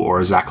Beal or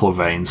a Zach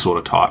LaVine sort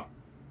of type.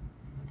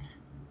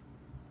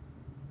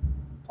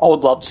 I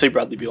would love to see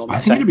Bradley Beal on that I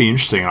think team. it'd be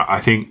interesting.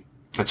 I think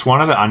that's one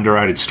of the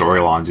underrated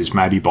storylines is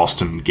maybe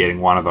Boston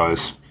getting one of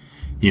those,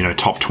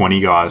 top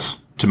 20 guys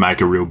to make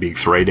a real big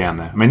three down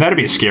there. I mean, that'd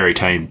be a scary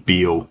team,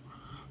 Beal,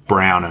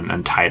 Brown,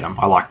 and Tatum.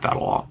 I like that a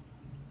lot.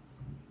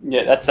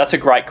 Yeah, that's a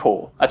great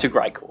call. That's a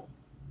great call.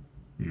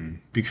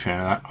 Big fan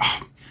of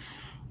that.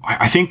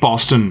 I think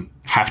Boston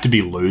have to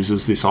be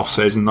losers this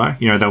offseason,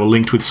 though. They were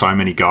linked with so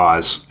many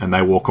guys, and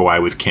they walk away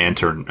with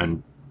Cantor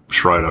and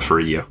Schroeder for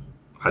a year.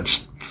 I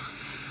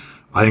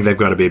think they've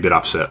got to be a bit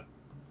upset.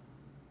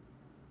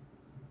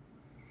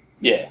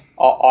 Yeah,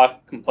 I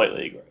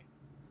completely agree.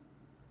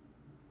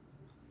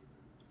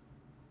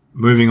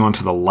 Moving on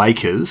to the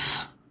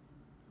Lakers.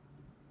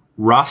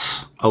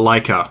 Russ, a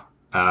Laker.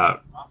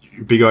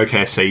 Big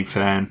OKC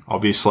fan,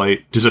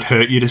 obviously. Does it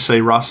hurt you to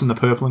see Russ in the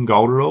purple and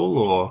gold at all,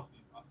 or?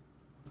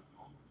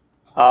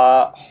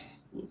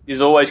 There's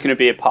always going to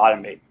be a part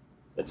of me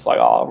that's like,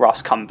 oh,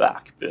 Russ, come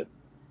back. But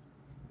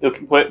look,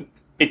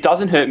 it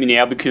doesn't hurt me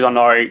now because I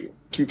know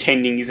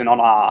contending isn't on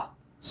our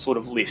sort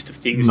of list of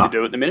things to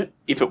do at the minute.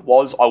 If it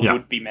was, I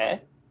would be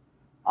mad.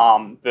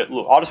 But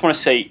look, I just want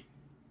to see.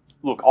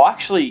 Look, I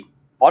just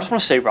want to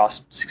see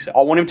Russ succeed.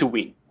 I want him to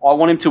win. I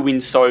want him to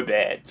win so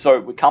bad. So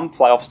we come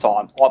playoffs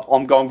time,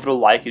 I'm going for the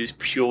Lakers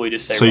purely to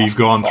see. So Russ you've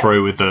gone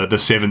through with the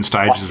 7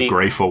 stages of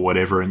grief or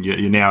whatever, and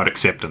you're now at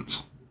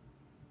acceptance.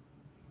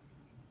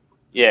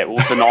 Yeah,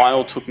 well,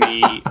 denial took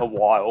me a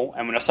while,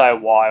 and when I say a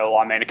while,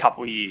 I mean a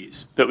couple of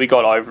years. But we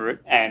got over it,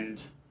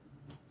 and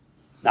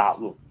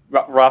look,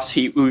 Russ,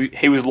 he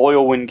was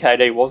loyal when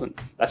KD wasn't.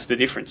 That's the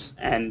difference.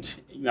 And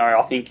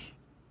I think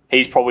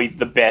he's probably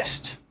the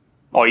best.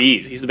 Oh, he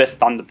is. He's the best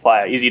Thunder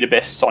player. Is he the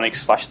best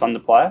Sonics/Thunder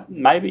player?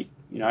 Maybe.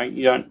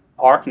 You don't.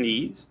 I reckon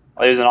he is.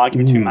 There's an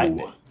argument to make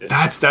there.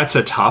 That's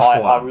a tough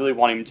one. I really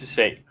want him to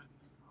see.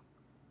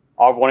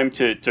 I want him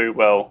to do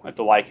well at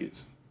the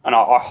Lakers. And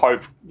I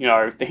hope,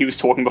 he was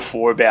talking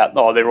before about,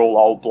 they're all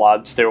old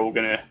bloods. They're all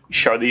going to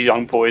show these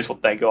young boys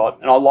what they got.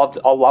 And I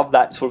love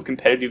that sort of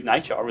competitive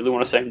nature. I really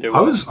want to see him do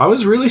well. I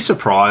was really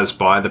surprised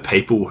by the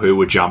people who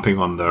were jumping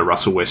on the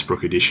Russell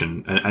Westbrook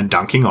edition and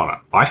dunking on it.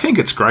 I think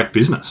it's great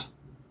business.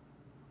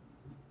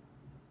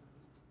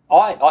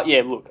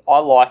 Yeah, look, I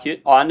like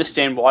it. I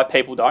understand why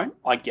people don't.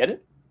 I get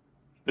it.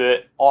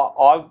 But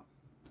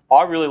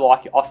I really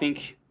like it. I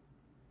think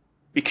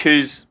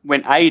because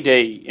when AD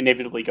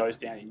inevitably goes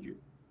down injured,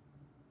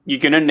 you're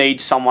going to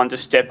need someone to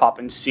step up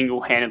and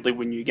single-handedly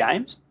win you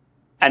games.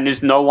 And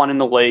there's no one in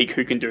the league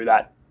who can do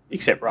that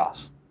except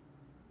Russ.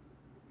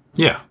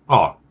 Yeah.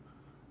 Oh,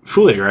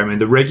 fully agree. I mean,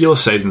 the regular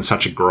season's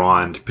such a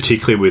grind,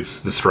 particularly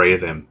with the three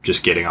of them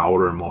just getting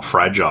older and more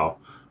fragile.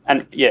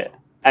 And, yeah,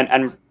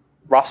 and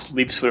Russ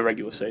lives for the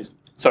regular season.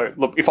 So,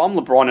 look, if I'm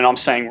LeBron and I'm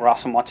saying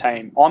Russ on my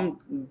team, I'm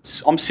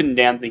sitting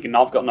down thinking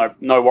I've got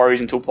no worries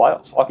until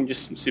playoffs. I can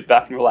just sit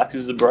back and relax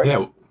as a breeze.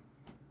 Yeah.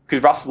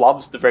 Because Russ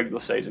loves the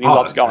regular season. He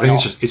loves going on.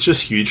 It's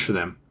just huge for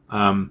them.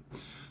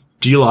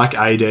 Do you like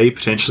AD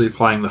potentially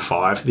playing the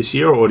 5 this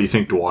year, or do you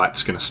think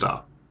Dwight's going to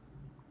start?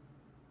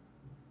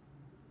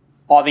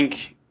 I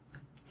think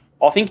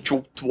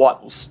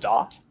Dwight will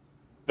start,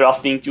 but I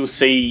think you'll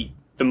see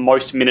the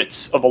most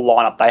minutes of a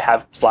lineup they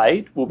have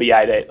played will be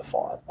AD at the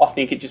 5. I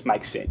think it just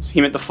makes sense.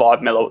 Him at the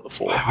 5, Melo at the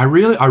 4. I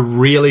really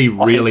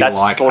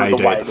like sort of AD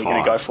the way at the 5. They're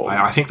going to go for.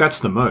 I think that's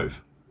the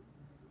move.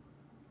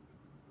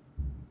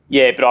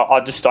 Yeah, but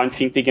I just don't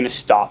think they're going to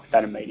start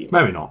that immediately.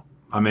 Maybe not.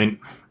 I mean,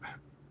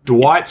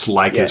 Dwight's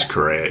Lakers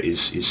career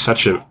is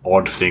such an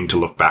odd thing to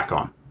look back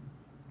on.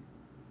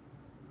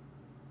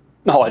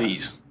 No, it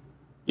is.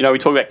 We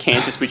talk about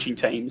cancer switching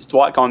teams.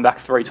 Dwight going back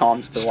 3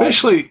 times to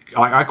especially,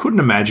 I couldn't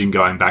imagine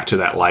going back to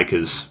that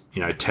Lakers,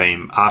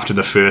 team after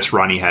the first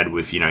run he had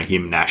with,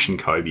 him, Nash, and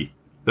Kobe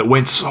that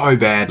went so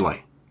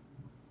badly.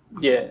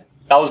 Yeah,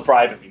 that was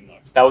brave of him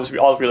though.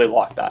 I really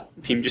liked that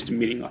of him just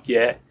admitting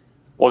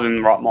wasn't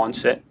in the right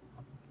mindset.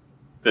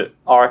 But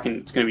I reckon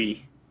it's going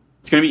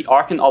to be. I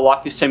reckon I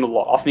like this team a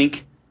lot. I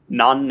think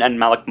Nunn and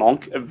Malik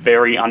Monk are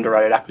very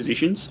underrated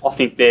acquisitions. I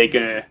think they're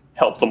going to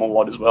help them a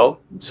lot as well.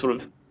 Sort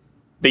of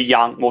the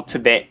young, to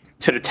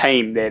the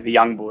team, they're the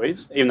young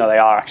boys, even though they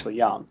are actually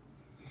young.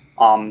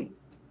 And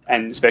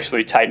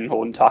especially Tatum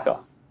Horton Tucker.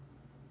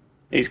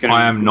 He's going.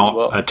 I am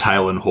not a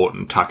Taylor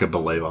Horton Tucker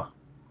believer.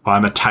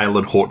 I'm a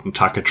Taylor Horton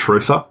Tucker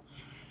truther,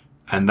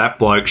 and that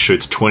bloke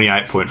shoots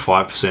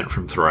 28.5%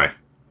 from three.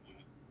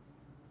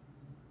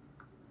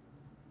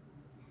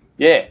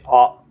 Yeah,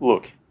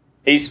 look,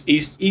 he's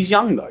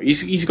young though.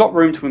 He's got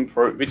room to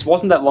improve. It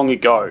wasn't that long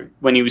ago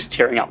when he was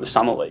tearing up the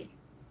summer league.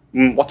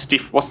 What's the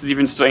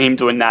difference between him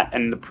doing that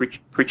and the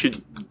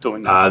Pritchard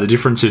doing that? The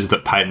difference is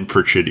that Peyton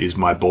Pritchard is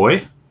my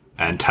boy,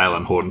 and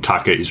Taylor Horton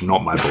Tucker is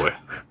not my boy.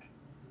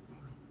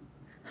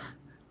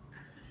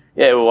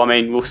 Yeah, well, I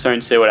mean, we'll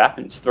soon see what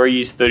happens. 3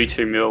 years,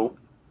 32 mil.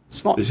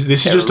 It's not. This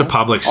is just a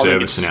public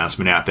service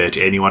announcement out there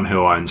to anyone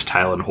who owns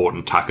Taylor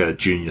Horton Tucker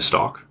junior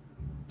stock.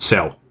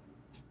 Sell.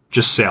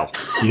 Just sell.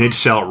 You need to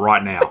sell it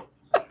right now.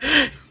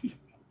 I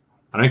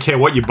don't care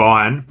what you're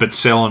buying, but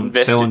sell in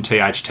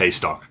THT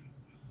stock.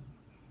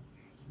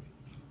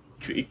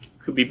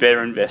 Could be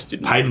better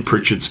invested. Peyton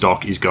Pritchard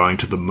stock is going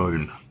to the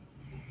moon.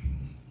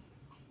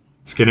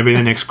 It's going to be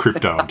the next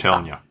crypto, I'm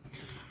telling you.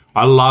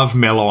 I love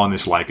Melo on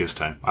this Lakers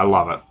team. I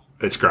love it.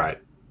 It's great.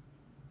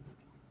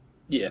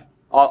 Yeah.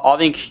 I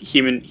think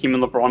him and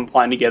LeBron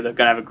playing together are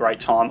going to have a great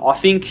time. I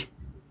think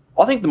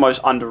the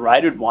most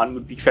underrated one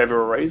would be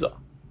Trevor Ariza,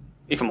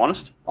 if I'm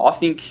honest. I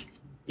think,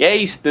 yeah,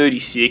 he's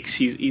 36.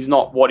 He's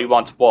not what he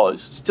once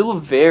was. Still a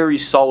very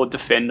solid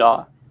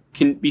defender.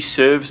 Can be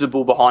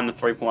serviceable behind the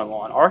three-point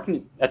line. I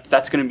reckon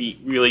that's going to be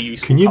really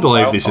useful. Can you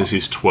believe this is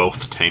his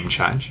 12th team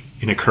change?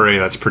 In a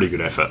career, that's pretty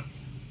good effort.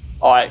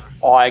 I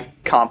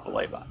can't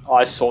believe it.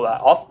 I saw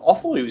that. I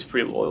thought he was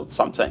pretty loyal to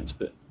some teams,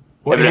 but...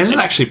 Well, he hasn't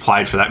actually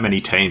played for that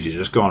many teams. He's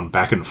just gone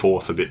back and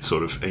forth a bit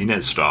sort of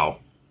Inez style.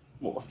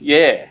 Well,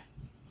 yeah.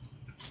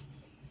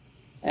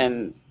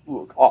 And,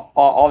 look,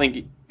 I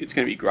think it's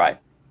going to be great.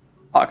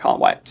 I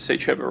can't wait to see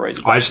Trevor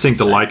Ariza. I just think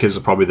the Lakers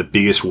are probably the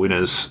biggest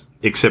winners,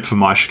 except for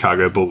my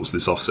Chicago Bulls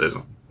this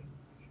offseason.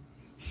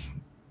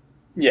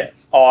 Yeah,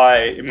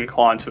 I am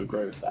inclined to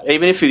agree with that.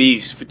 Even if it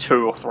is for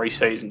 2 or 3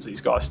 seasons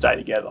these guys stay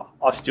together,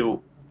 I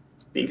still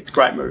think it's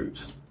great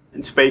moves.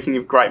 And speaking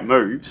of great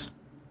moves,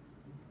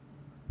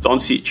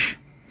 Doncic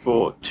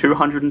for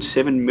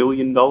 $207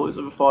 million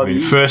over 5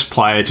 years. First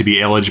player to be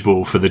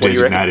eligible for the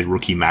designated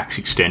rookie max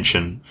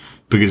extension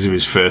because of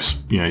his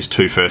his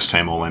 2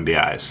 first-team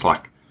All-NBAs.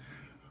 Like,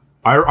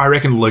 I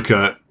reckon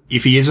Luka,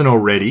 if he isn't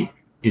already,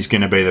 is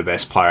going to be the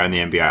best player in the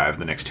NBA over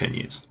the next 10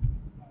 years.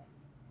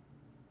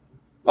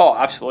 Oh,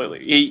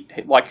 absolutely.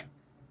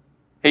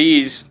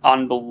 He is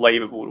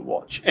unbelievable to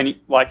watch. And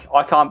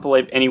I can't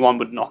believe anyone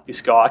would knock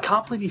this guy. I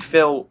can't believe he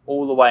fell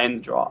all the way in the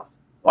draft.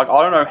 I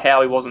don't know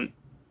how he wasn't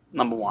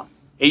number 1.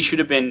 He should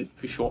have been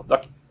for sure.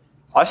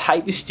 I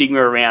hate the stigma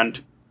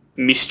around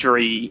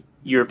mystery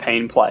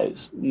European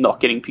players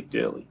not getting picked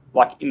early.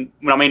 When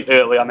I mean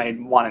early, I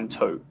mean 1 and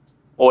 2,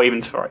 or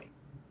even 3.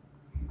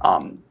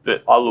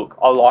 But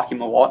I like him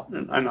a lot,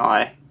 and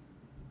I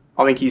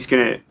think he's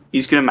gonna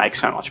make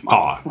so much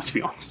money. Let's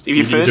be honest. If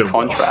your first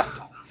contract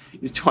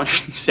is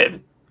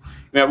 207,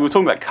 we were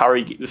talking about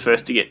Curry, the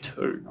first to get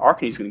 2. I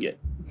reckon he's gonna get.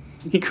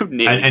 He could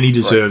nearly. And he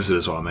deserves it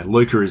as well. I mean,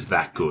 Luka is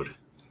that good.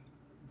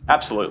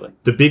 Absolutely.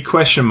 The big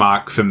question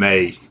mark for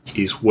me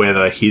is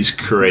whether his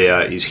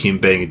career is him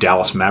being a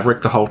Dallas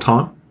Maverick the whole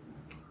time,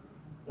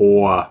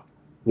 or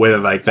whether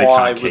they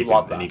can't keep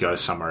him and he goes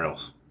somewhere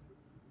else.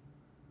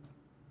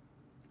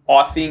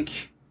 I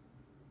think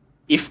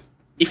if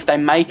they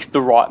make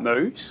the right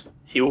moves,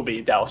 he will be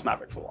a Dallas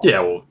Maverick for life.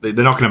 Yeah, well, they're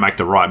not going to make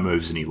the right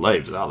moves and he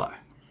leaves, are they?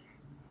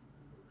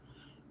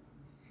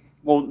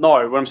 Well,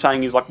 no. What I'm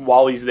saying is,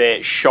 while he's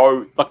there,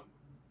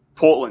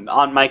 Portland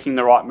aren't making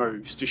the right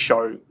moves to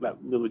show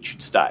that Lillard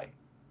should stay.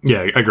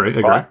 Yeah, agree.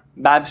 Right?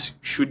 Mavs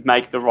should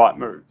make the right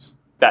moves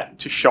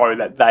to show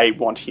that they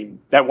want him,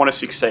 they want to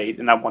succeed,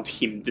 and they want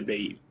him to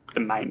be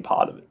the main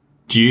part of it.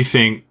 Do you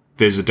think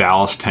there's a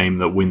Dallas team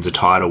that wins a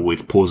title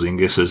with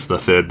Porzingis as the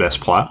third best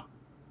player?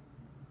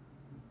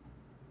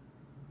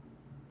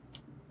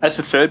 As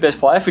the third best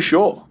player, for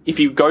sure. If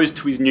he goes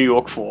to his New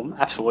York form,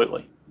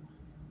 absolutely.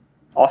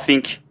 I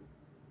think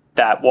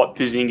that what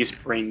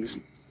Porzingis brings,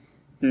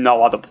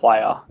 no other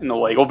player in the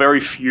league, or very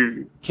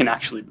few, can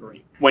actually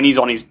bring. When he's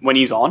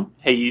on,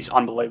 he is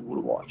unbelievable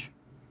to watch.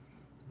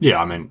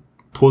 Yeah, I mean,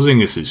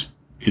 Porzingis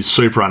is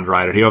super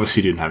underrated. He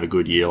obviously didn't have a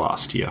good year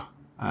last year.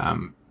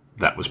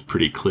 That was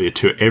pretty clear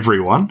to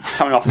everyone.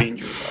 Coming off the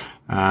injury,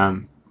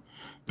 though.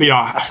 But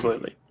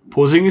absolutely.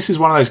 Porzingis is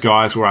one of those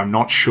guys where I'm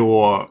not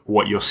sure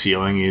what your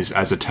ceiling is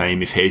as a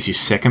team if he's your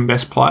second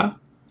best player.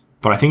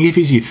 But I think if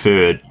he's your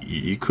third,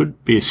 you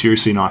could be a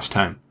seriously nice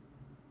team.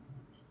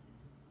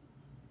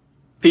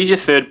 If he's your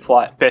third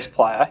best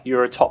player,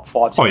 you're a top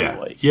 5 team in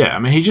the league. Yeah, I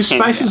mean, he just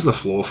spaces the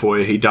floor for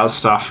you. He does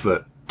stuff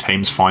that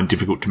teams find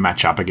difficult to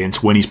match up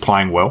against when he's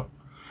playing well.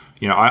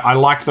 I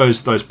like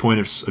those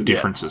points of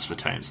differences for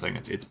teams. I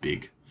think it's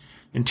big.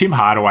 And Tim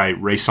Hardaway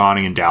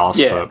re-signing in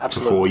Dallas for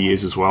 4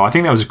 years as well. I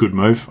think that was a good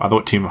move. I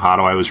thought Tim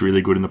Hardaway was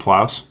really good in the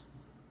playoffs.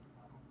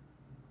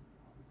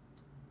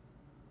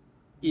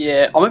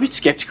 Yeah, I'm a bit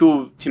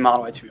sceptical of Tim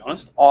Hardaway, to be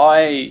honest.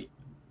 I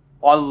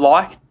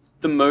like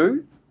the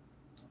move.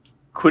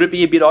 Could it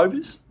be a bit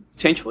overs,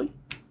 potentially?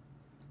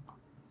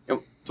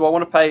 Do I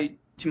want to pay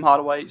Tim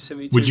Hardaway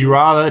 72. Would you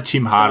rather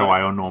Tim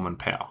Hardaway or Norman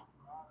Powell?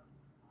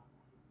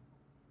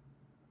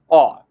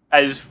 Oh,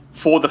 as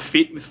for the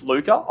fit with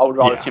Luka, I would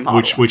rather Tim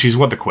Hardaway. Which is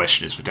what the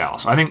question is for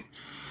Dallas. I think,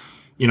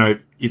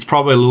 it's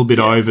probably a little bit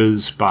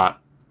overs, but,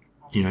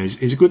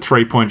 he's a good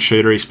three-point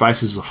shooter. He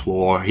spaces the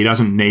floor. He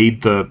doesn't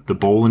need the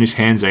ball in his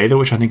hands either,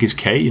 which I think is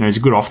key. He's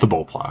a good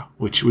off-the-ball player,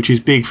 which is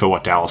big for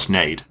what Dallas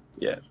need.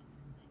 Yeah.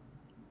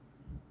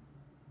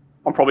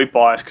 I'm probably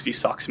biased because he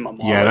sucks in my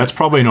mind. Yeah, that's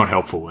probably not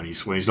helpful when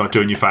he's not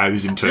doing you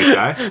favours in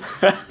 2K.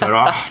 But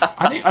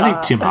I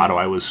think Tim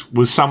Hardaway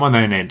was someone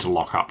they needed to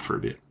lock up for a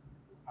bit.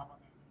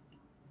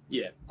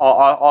 Yeah,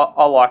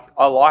 I like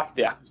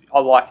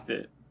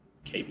the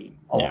keeping.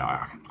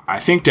 Yeah, I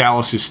think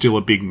Dallas is still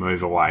a big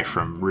move away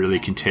from really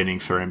contending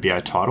for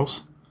NBA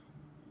titles.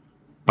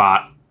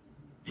 But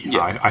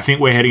I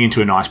think we're heading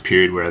into a nice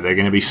period where there are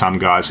going to be some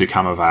guys who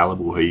come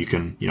available who you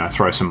can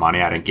throw some money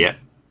at and get.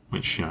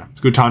 Which, it's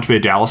a good time to be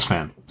a Dallas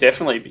fan.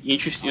 Definitely. But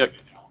interesting.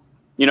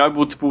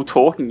 We're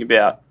talking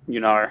about,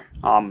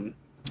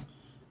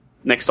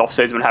 next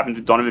offseason what happened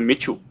to Donovan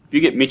Mitchell. If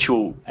you get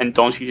Mitchell and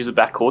Doncic as a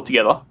backcourt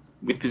together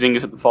with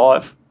Porzingis at the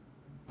 5,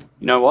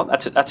 you know what?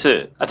 That's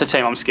a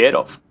team I'm scared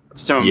of.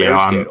 That's a team I'm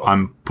very scared of.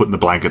 I'm putting the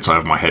blankets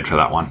over my head for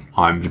that one.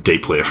 I'm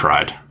deeply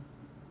afraid.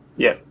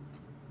 Yeah.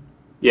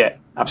 Yeah,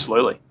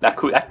 absolutely. That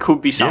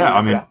could be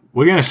something. Yeah,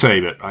 we're going to see,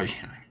 but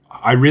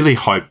I really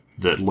hope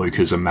that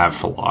Luka's a Mav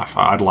for life.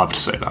 I'd love to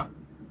see that.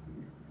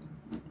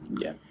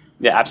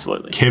 Yeah,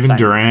 absolutely. Kevin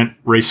Durant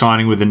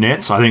re-signing with the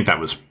Nets, I think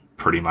that was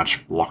pretty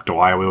much locked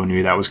away. We all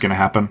knew that was going to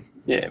happen.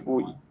 Yeah,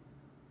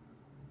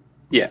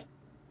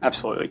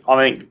 absolutely. I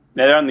think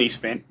they only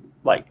spent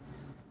like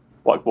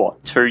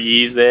what 2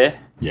 years there.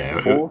 Yeah,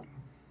 before,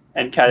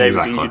 and KD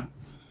was injured.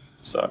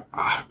 So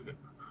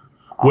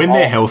when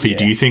they're healthy,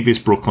 do you think this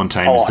Brooklyn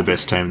team is the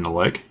best team in the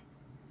league?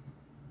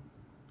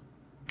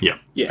 Yeah,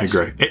 yes. I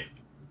agree.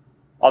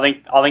 I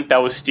think that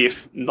was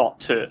stiff not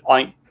to.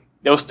 I think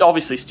they was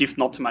obviously stiff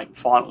not to make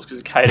the finals because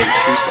of KD's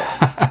shoe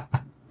size.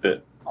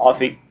 But I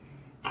think,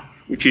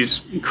 which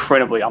is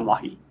incredibly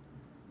unlucky.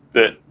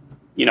 But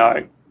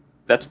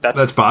that's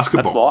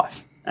basketball. That's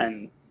life,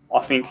 and I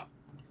think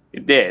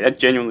that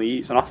genuinely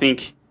is. And I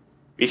think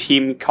with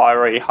him,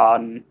 Kyrie,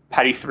 Harden,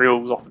 Patty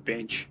Thrills off the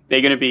bench, they're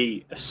going to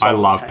be a solid I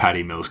love team.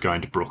 Patty Mills going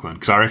to Brooklyn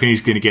because I reckon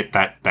he's going to get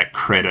that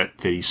credit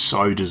that he's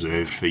so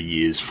deserved for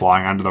years,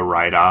 flying under the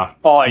radar,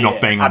 not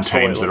being on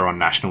teams that are on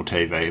national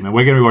TV. I mean,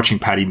 we're going to be watching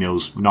Patty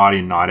Mills night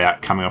in, night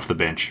out, coming off the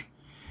bench,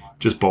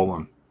 just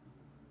balling.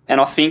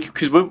 And I think,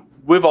 because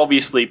we've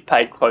obviously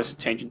paid close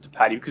attention to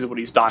Patty because of what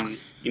he's done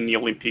in the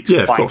Olympics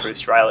playing for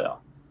Australia.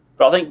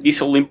 But I think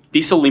this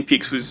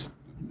Olympics was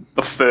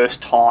the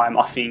first time,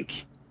 I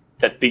think,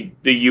 that the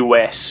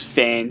US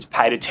fans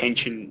paid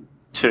attention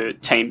to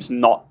teams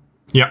not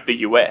the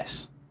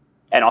US.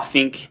 And I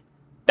think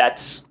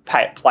that's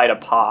played a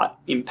part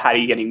in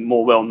Paddy getting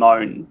more well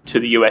known to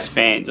the US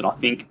fans. And I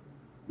think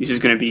this is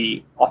going to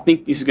be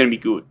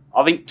good.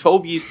 I think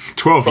 12 years,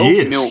 12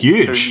 years, mil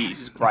huge. for 2 years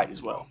is great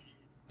as well.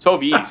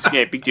 12 years,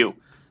 big deal.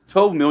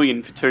 12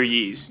 million for 2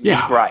 years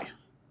is great.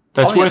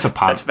 That's worth a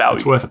punt. That's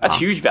value. That's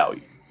huge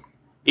value.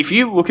 If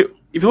you look at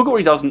what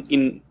he does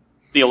in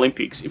the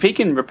Olympics, if he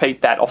can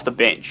repeat that off the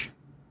bench,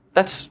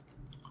 that's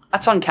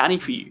uncanny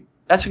for you.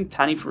 That's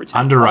uncanny for a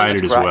team.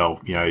 Underrated as well.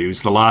 He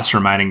was the last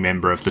remaining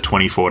member of the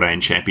 2014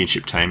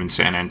 championship team in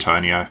San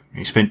Antonio.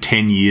 He spent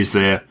 10 years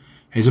there.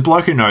 He's a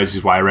bloke who knows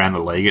his way around the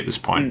league at this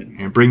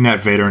point. Bring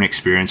that veteran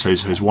experience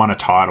who's won a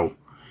title.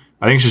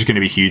 I think it's just going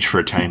to be huge for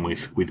a team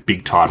with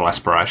big title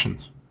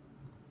aspirations.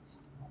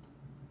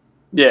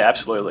 Yeah,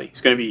 absolutely.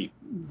 It's going to be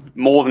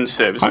more than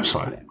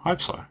serviceable.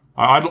 Hope so.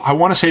 I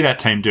want to see that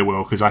team do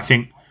well because I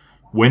think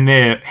when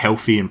they're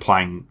healthy and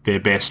playing their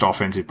best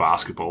offensive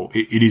basketball,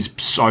 it is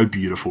so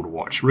beautiful to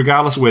watch.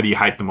 Regardless of whether you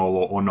hate them all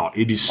or not,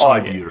 it is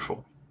so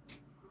beautiful.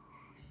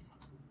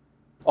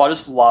 I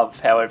just love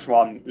how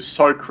everyone was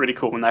so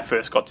critical when they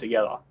first got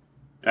together.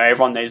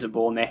 Everyone needs the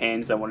ball in their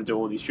hands. They want to do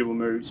all these dribble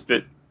moves.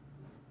 But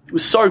it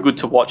was so good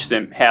to watch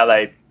them, how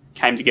they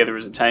came together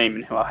as a team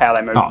and how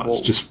they moved the ball.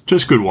 It's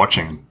just good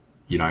watching.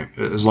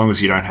 As long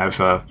as you don't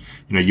have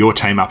your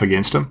team up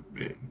against them,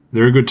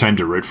 they're a good team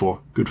to root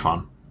for. Good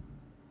fun.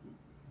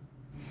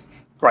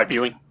 Great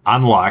viewing.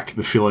 Unlike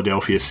the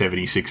Philadelphia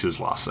 76ers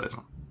last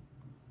season.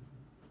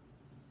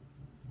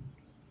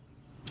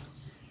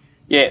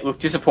 Yeah, look,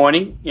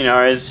 disappointing.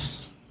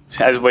 As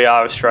we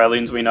are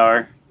Australians, we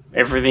know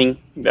everything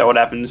about what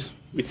happens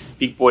with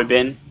Big Boy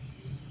Ben.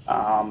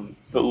 But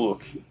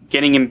look,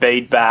 getting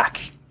Embiid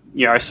back,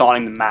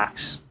 signing the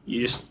max,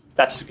 it's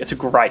a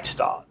great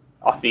start.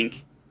 I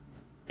think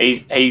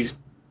he's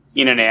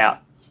in and out,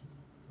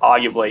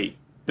 arguably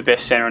the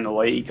best center in the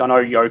league. I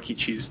know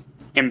Jokic is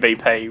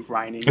MVP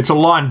reigning. It's a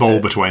line ball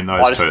between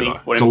those two,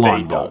 though. It's a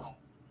line ball.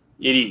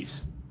 It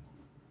is.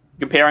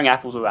 Comparing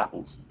apples with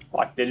apples.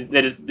 Like,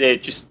 they're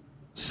just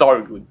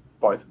so good,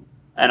 both of them.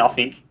 And I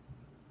think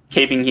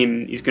keeping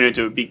him is going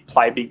to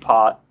play a big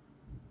part.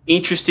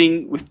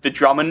 Interesting with the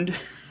Drummond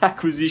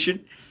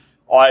acquisition.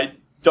 I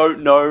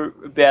don't know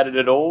about it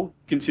at all,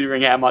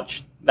 considering how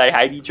much they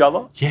hate each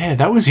other. Yeah,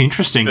 that was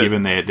interesting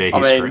given their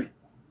history.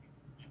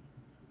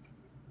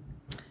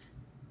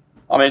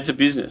 I mean, it's a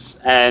business,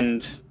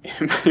 and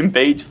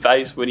Embiid's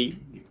face when he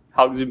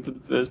hugs him for the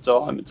first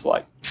time, it's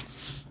like,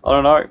 I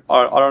don't know.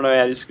 I don't know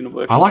how this is going to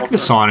work. I like the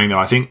signing, though.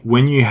 I think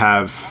when you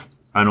have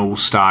an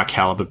all-star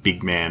caliber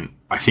big man,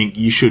 I think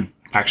you should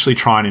actually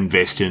try and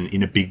invest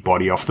in a big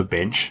body off the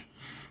bench,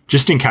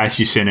 just in case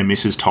your centre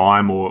misses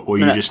time or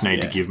you just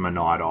need to give him a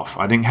night off.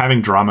 I think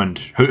having Drummond,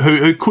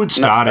 who could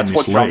start in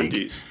this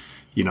league,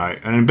 you know,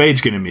 and Embiid's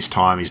going to miss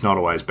time. He's not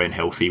always been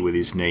healthy with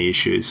his knee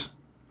issues.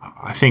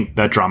 I think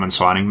that Drummond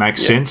signing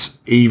makes sense,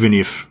 even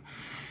if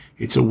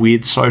it's a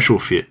weird social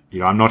fit. You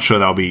know, I'm not sure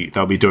they'll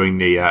be doing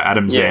the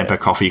Adam Zampa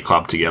Coffee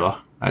Club together.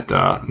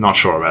 Not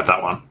sure about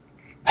that one.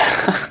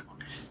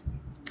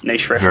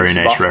 Niche reference. Very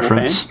niche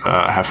reference.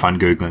 Have fun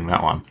Googling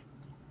that one.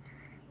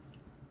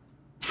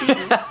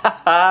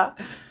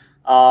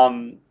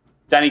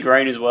 Danny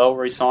Green as well,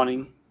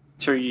 re-signing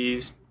 2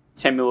 years,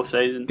 10 mil a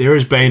season. There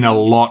has been a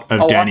lot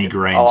of Danny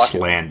Green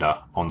slander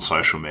on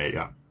social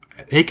media.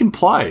 He can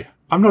play.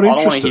 I'm not interested.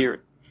 I don't want to hear it,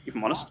 if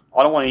I'm honest.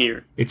 I don't want to hear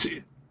it. It's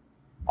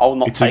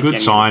a good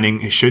signing.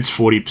 He shoots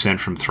 40%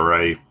 from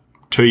three.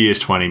 2 years,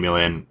 20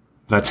 million.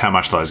 That's how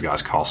much those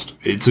guys cost.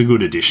 It's a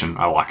good addition.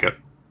 I like it.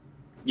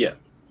 Yeah.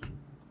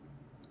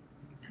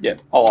 Yeah,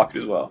 I like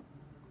it as well.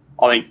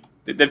 I think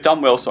they've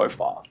done well so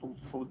far.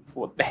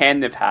 For the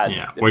hand they've had.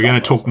 Yeah, we're going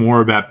to talk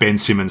more about Ben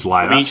Simmons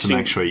later, so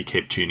make sure you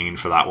keep tuning in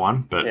for that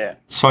one.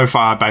 But so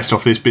far, based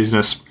off this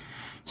business,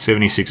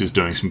 76 is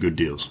doing some good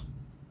deals.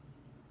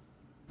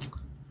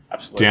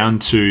 Absolutely. Down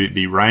to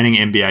the reigning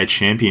NBA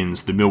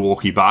champions, the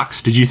Milwaukee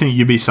Bucks. Did you think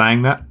you'd be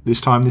saying that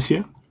this time this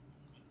year?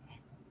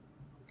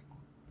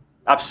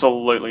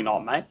 Absolutely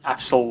not, mate.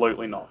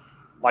 Absolutely not.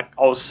 Like,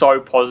 I was so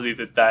positive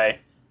that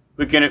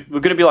we're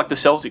gonna be like the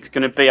Celtics,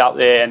 gonna be up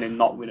there and then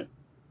not win it,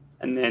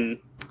 and then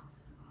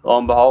lo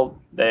and behold,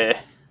 they're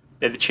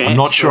the champs. I'm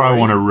not sure I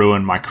want to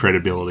ruin my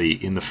credibility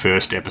in the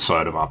first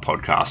episode of our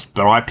podcast,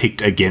 but I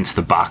picked against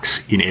the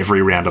Bucks in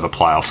every round of the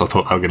playoffs. I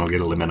thought they were going to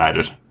get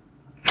eliminated.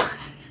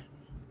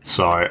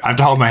 So I have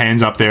to hold my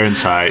hands up there and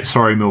say,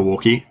 sorry,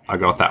 Milwaukee, I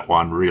got that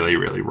one really,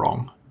 really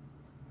wrong.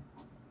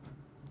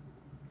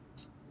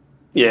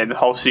 Yeah, the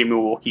whole city of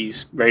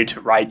Milwaukee's ready to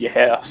raid your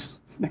house.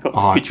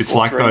 It's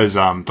like those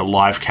the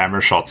live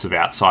camera shots of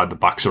outside the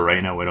Bucks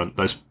arena when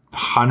those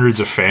hundreds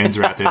of fans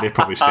are out there. They're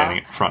probably standing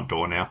at the front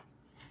door now.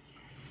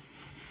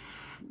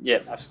 Yeah,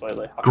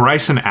 absolutely.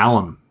 Grayson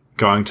Allen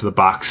going to the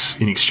Bucks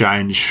in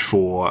exchange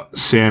for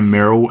Sam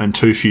Merrill and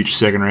 2 future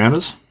second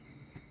rounders.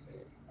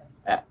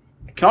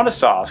 Can I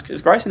just ask,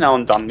 has Grayson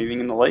Allen done anything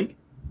in the league?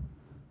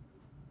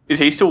 Is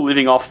he still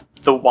living off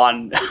the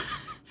one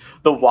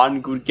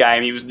good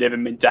game he was never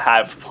meant to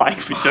have playing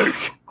for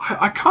Duke?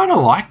 I kind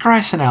of like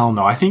Grayson Allen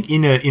though. I think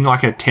in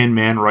like a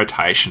 10-man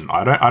rotation,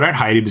 I don't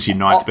hate him as your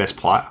ninth best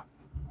player.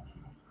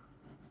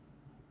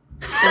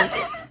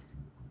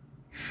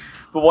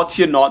 But what's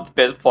your ninth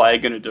best player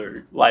going to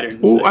do later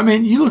in the season? I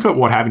mean, you look at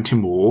what happened to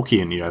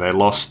Milwaukee, and they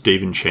lost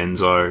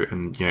DiVincenzo,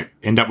 and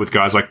end up with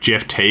guys like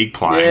Jeff Teague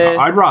playing. Yeah.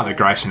 I'd rather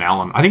Grayson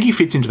Allen. I think he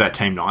fits into that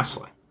team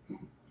nicely.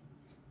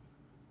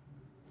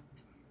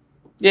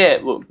 Yeah,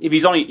 look, when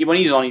he's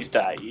on his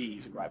day,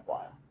 he's a great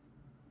player.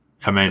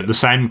 I mean, the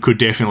same could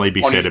definitely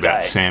be said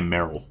about Sam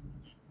Merrill.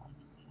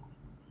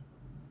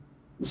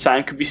 The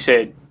same could be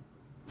said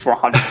for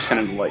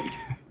 100% of the league.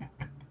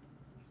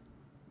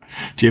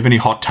 Do you have any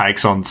hot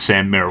takes on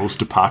Sam Merrill's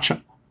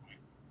departure?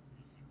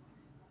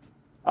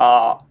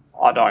 I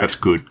don't. That's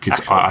good, because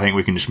I think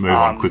we can just move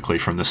on quickly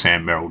from the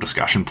Sam Merrill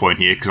discussion point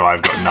here, because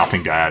I've got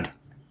nothing to add.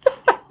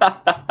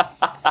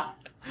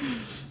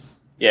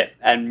 Yeah,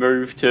 and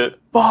move to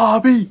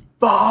Bobby.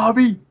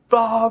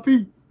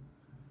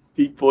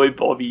 Big boy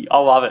Bobby. I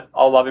love it.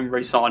 I love him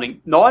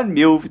re-signing. $9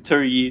 million for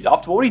 2 years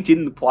after what he did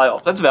in the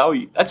playoffs. That's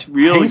value. That's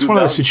really good. I think it's one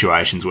of those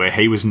situations where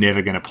he was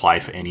never going to play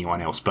for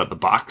anyone else but the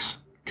Bucks,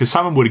 because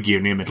someone would have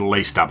given him at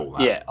least double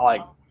that. Yeah,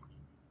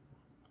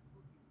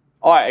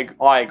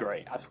 I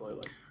agree.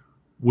 Absolutely.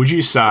 Would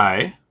you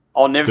say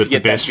I'll never that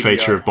forget the best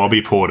feature of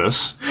Bobby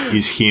Portis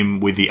is him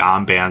with the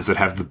armbands that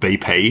have the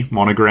BP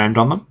monogrammed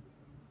on them?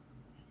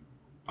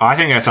 I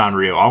think that's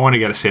unreal. I want to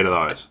get a set of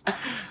those.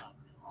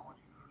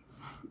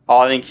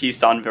 I think he's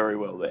done very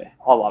well there.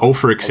 I love it. All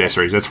for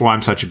accessories. That's why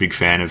I'm such a big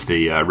fan of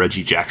the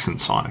Reggie Jackson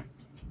signing.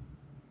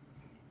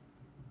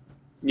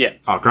 Yeah.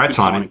 Oh, great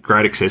signing.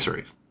 Great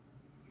accessories.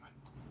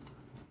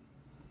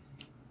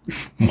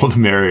 More the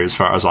merrier as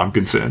far as I'm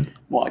concerned.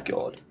 My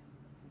God.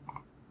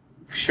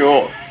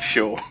 Sure.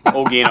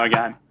 All gear, no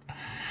game.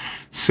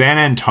 San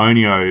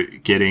Antonio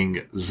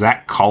getting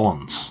Zach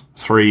Collins,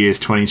 3 years,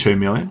 $22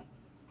 million.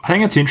 I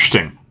think it's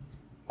interesting.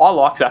 I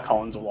like Zach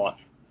Collins a lot.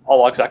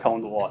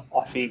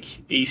 I think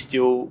he's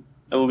still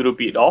a little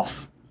bit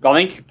off. I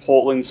think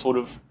Portland sort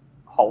of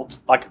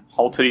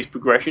halted his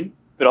progression,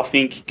 but I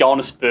think going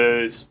to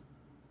Spurs,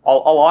 I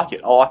like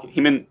it.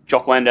 Him and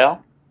Jock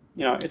Landale.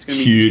 It's going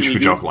to be huge for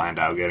Jock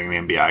Landale getting the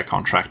NBA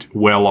contract.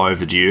 Well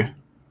overdue.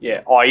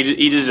 Yeah. Oh,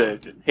 he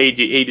deserved it. He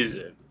deserved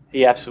it.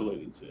 He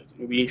absolutely deserved it.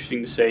 It'll be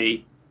interesting to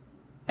see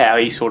how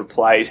he sort of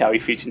plays, how he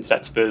fits into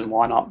that Spurs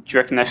lineup. Do you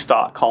reckon they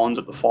start Collins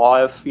at the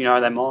 5? You know,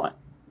 they might.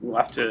 We'll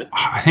have to.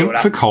 I think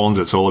for Collins,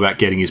 it's all about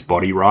getting his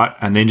body right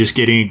and then just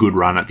getting a good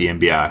run at the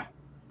NBA.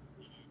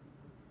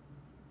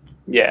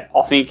 Yeah,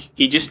 I think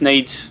he just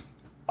needs.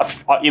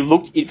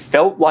 It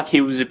felt like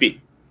he was a bit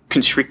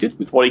constricted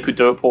with what he could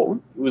do at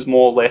Portland. It was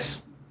more or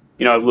less,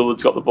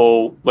 Lillard's got the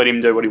ball, let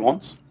him do what he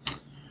wants.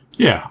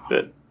 Yeah,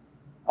 but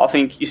I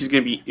think this is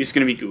going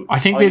to be good. I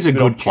think there's a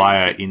good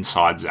player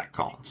inside Zach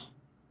Collins.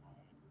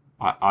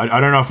 I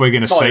don't know if we're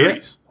going to see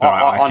it, but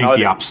I think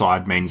the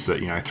upside means that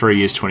 3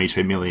 years,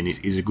 $22 million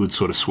is a good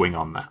sort of swing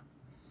on that.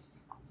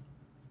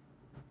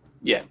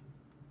 Yeah.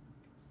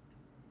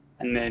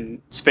 And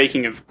then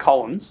speaking of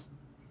Collins,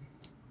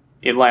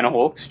 Atlanta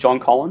Hawks, John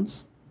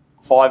Collins,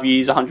 5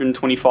 years,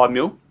 $125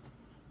 million.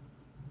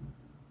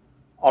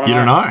 I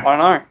don't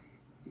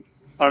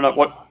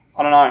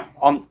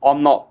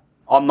know.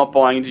 I'm not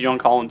buying into John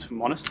Collins, if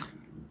I'm honest,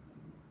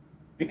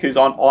 because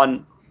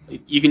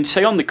you can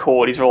see on the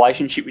court his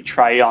relationship with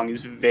Trae Young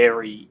is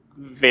very,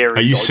 very.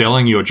 Are you dodgy.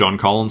 selling your John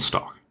Collins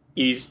stock?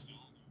 You're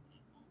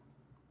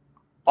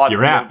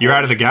out. You're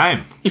out of the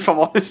game. If I'm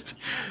honest,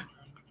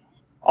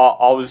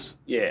 I was.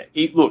 Yeah.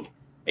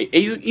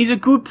 He's a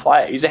good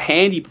player. He's a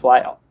handy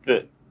player,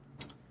 but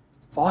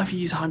 5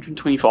 years,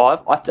 125.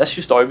 That's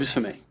just overs for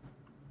me.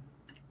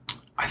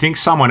 I think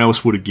someone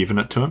else would have given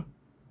it to him.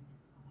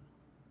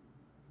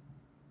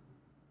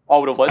 I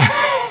would have let him.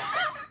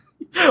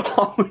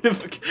 I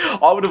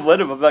would have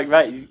let him. I'm like,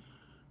 mate,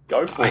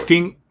 go for it. I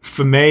think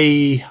for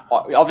me,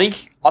 I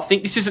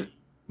think this isn't.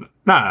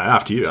 No,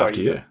 after you.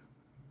 After you.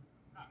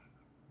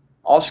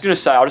 I was going to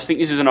say, I just think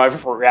this is an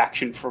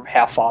overreaction from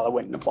how far they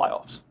went in the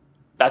playoffs.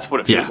 That's what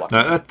it feels like.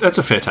 No, that's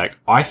a fair take.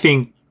 I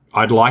think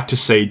I'd like to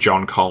see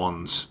John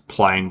Collins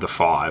playing the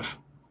 5.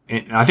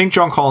 And I think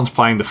John Collins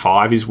playing the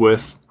 5 is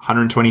worth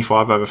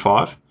 125 over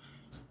 5.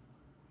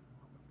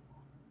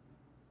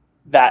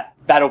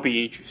 That'll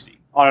be interesting.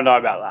 I don't know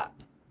about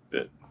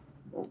that.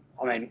 But,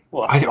 I mean...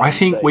 I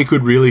think we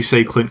could really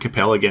see Clint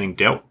Capella getting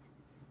dealt.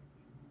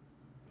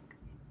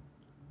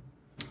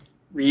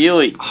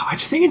 Really? I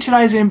just think in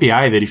today's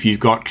NBA that if you've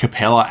got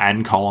Capella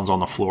and Collins on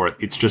the floor,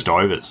 it's just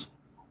overs.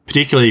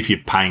 Particularly if you're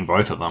paying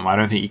both of them. I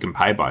don't think you can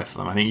pay both of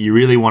them. I think you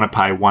really want to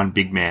pay one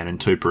big man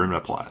and 2 perimeter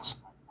players.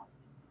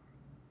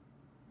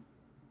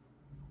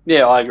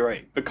 Yeah, I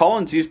agree. But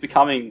Collins is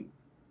becoming...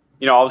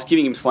 I was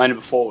giving him slander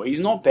before.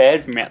 He's not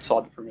bad from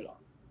outside the perimeter.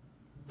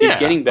 He's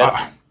getting better.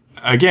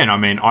 Again, I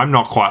mean, I'm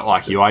not quite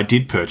like you. I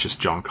did purchase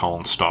John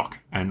Collins stock.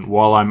 And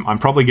while I'm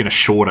probably going to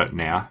short it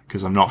now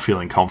because I'm not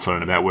feeling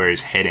confident about where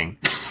he's heading,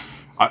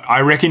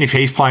 I reckon if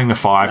he's playing the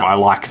 5, I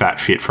like that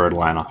fit for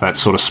Atlanta. That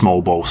sort of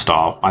small ball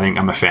style. I think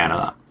I'm a fan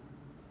of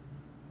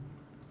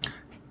that.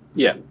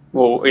 Yeah.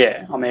 Well,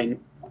 yeah. I mean,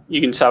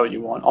 you can say what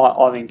you want.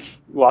 I think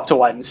we'll have to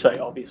wait and see,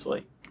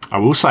 obviously. I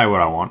will say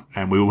what I want,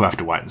 and we will have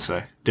to wait and see.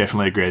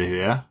 Definitely agree with you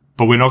there.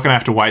 But we're not going to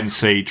have to wait and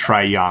see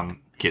Trae Young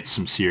get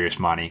some serious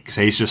money because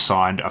he's just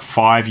signed a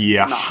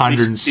 5-year,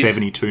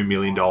 $172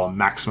 million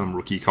maximum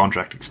rookie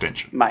contract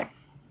extension. Mate,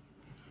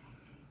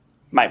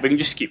 we can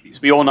just skip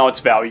this. We all know its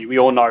value. We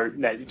all know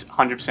that it's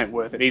 100%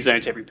 worth it. He's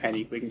earned every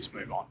penny. We can just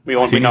move on.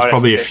 I think there's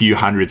probably a few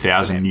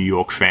 100,000 New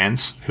York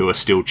fans who are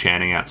still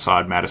chanting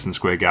outside Madison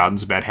Square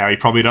Gardens about how he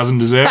probably doesn't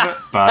deserve it.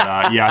 But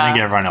I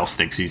think everyone else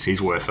thinks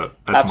he's worth it.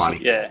 That's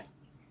money.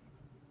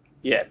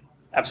 Yeah,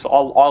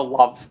 absolutely. I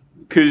love...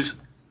 Because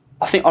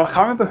I can't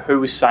remember who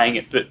was saying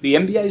it, but the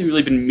NBA has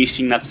really been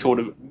missing that sort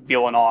of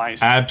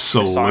villainized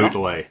Absolutely.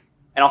 persona.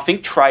 And I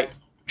think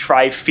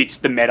Trae fits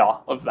the meta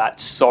of that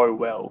so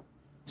well.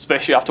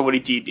 Especially after what he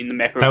did in the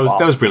Mecca. That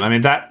was brilliant. I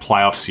mean, that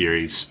playoff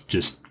series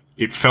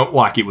it felt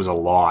like it was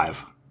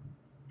alive.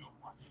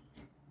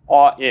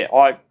 I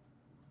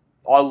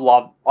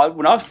love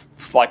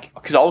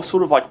because I was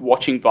sort of like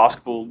watching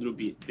basketball a little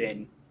bit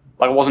then.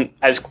 Like I wasn't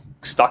as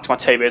stuck to my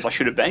TV as I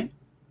should have been.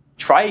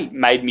 Trae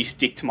made me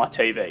stick to my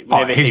TV.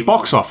 His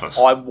box office.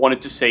 I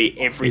wanted to see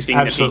everything.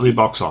 He's absolutely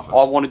box office.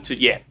 I wanted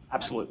to,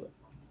 absolutely.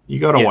 You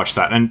got to watch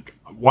that. And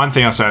one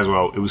thing I say as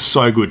well, it was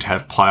so good to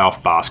have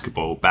playoff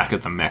basketball back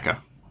at the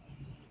Mecca.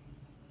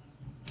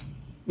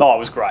 No, it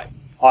was great.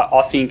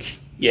 I think,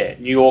 New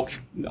York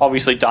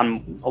obviously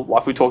done,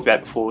 like we talked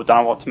about before,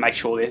 done a lot to make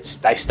sure that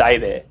they stay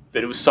there.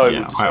 But it was so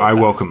good to see. I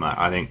welcome that.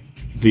 I think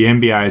the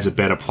NBA is a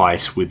better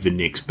place with the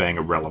Knicks being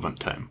a relevant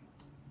team.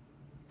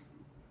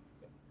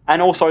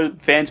 And also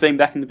fans being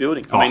back in the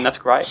building. I mean, that's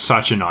great.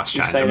 Such a nice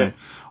change. I mean,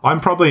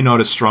 I'm probably not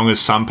as strong as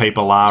some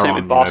people are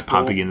on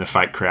pumping in the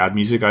fake crowd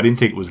music. I didn't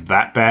think it was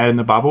that bad in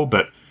the bubble,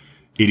 but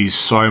it is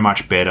so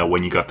much better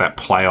when you got that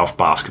playoff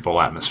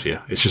basketball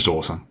atmosphere. It's just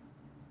awesome.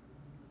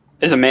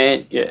 As a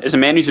man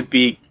who's a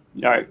big,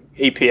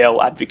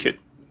 EPL advocate,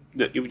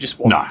 that it just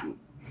wasn't good.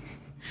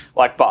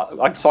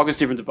 Like soccer's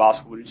different to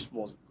basketball, it just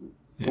wasn't good.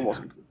 Yeah. It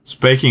wasn't good.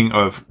 Speaking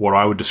of what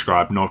I would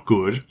describe not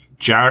good,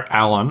 Jarrett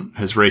Allen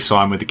has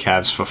re-signed with the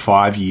Cavs for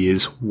 5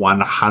 years,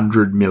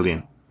 $100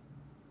 million.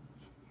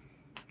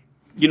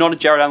 You're not a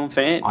Jared Allen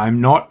fan? I'm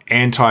not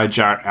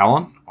anti-Jarrett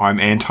Allen. I'm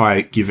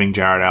anti-giving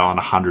Jared Allen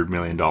 $100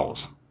 million.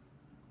 So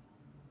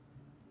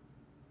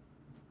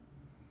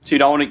you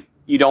don't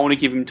want to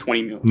give him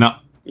 20 mil? No,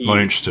 not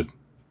interested.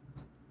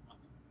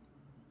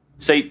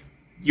 See,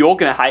 you're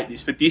going to hate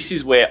this, but this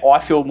is where I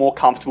feel more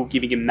comfortable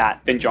giving him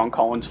that than John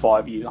Collins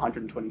 5 years,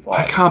 125.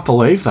 I can't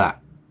believe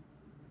that.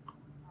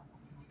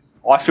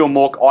 I feel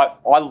more.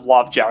 I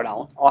love Jared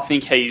Allen. I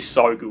think he's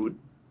so good.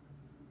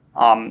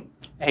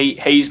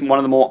 He's one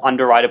of the more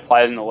underrated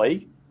players in the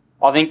league.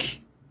 I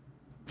think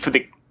for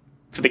the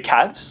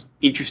Cavs,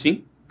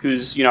 interesting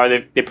because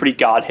they're pretty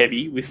guard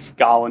heavy with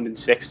Garland and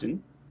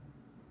Sexton.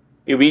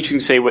 It'll be interesting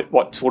to see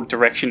what sort of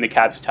direction the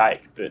Cavs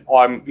take. But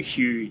I'm a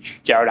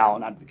huge Jared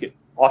Allen advocate.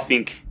 I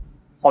think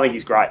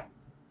he's great.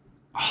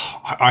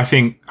 I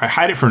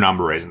hate it for a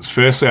number of reasons.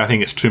 Firstly, I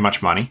think it's too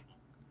much money.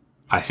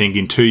 I think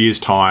in 2 years'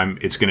 time,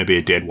 it's going to be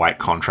a dead weight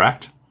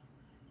contract.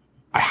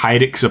 I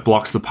hate it because it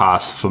blocks the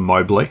path for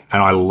Mobley,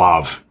 and I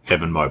love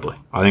Evan Mobley.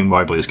 I think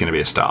Mobley is going to be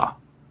a star.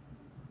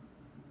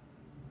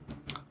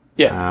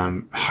 Yeah.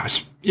 I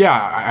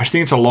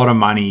think it's a lot of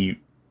money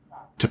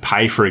to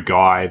pay for a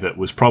guy that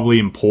was probably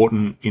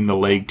important in the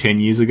league 10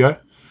 years ago.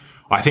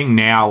 I think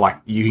now, like,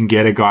 you can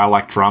get a guy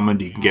like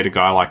Drummond, you can get a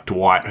guy like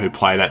Dwight who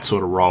play that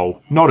sort of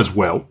role, not as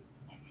well,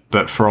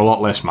 but for a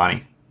lot less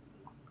money.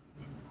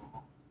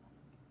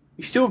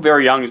 He's still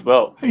very young as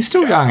well. He's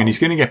still young and he's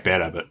going to get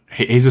better, but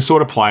he's the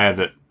sort of player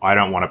that I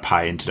don't want to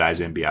pay in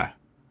today's NBA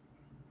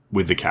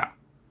with the cap.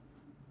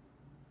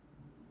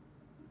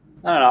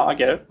 No, I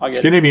get it.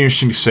 It's going to be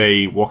interesting to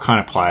see what kind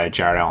of player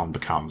Jared Allen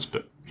becomes,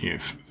 but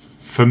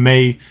for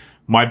me,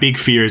 my big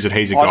fear is that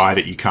he's a guy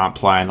that you can't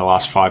play in the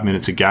last 5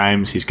 minutes of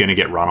games. He's going to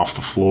get run off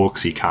the floor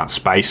because he can't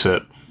space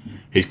it.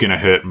 He's going to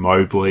hurt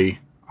Mobley.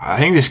 I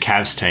think this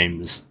Cavs team,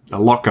 there's a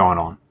lot going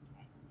on.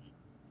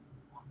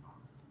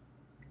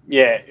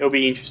 Yeah, it'll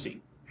be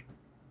interesting.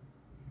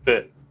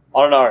 But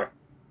I don't know.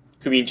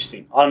 Could be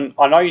interesting.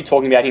 I know you're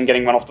talking about him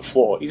getting run off the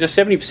floor. He's a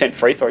 70%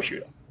 free throw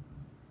shooter.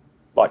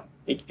 Like,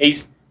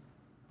 he's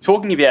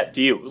talking about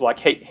deals. Like,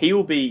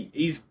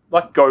 he's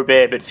like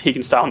Gobert, but he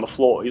can stay on the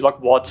floor. He's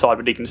like Whiteside,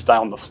 but he can stay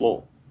on the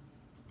floor.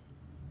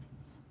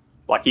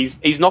 Like,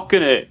 he's not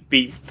going to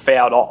be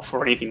fouled off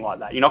or anything like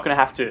that. You're not going to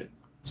have to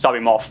sub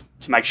him off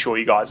to make sure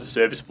you guys are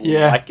serviceable in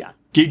that game.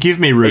 Give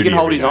me Rudy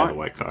every day own. of the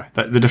week, though.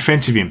 The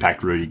defensive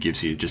impact Rudy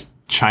gives you just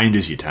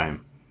changes your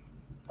team.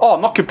 Oh,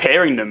 I'm not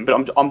comparing them,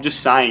 but I'm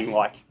just saying,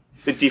 like,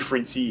 the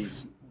difference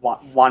is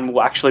one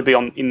will actually be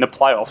in the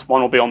playoffs,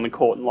 one will be on the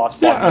court in the last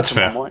 5 minutes.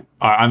 That's fair.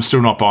 I'm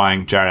still not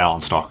buying Jared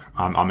Allen stock.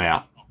 I'm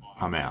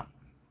out.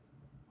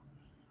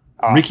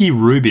 Ricky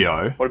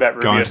Rubio what about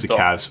Rubio going to the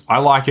Cavs. I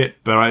like it,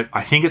 but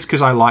I think it's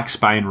because I like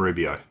Spain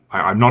Rubio.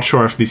 I'm not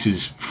sure if this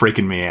is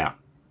freaking me out.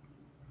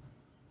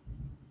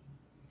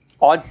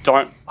 I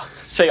don't...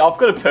 See, I've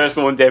got a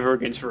personal endeavour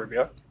against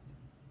Rubio.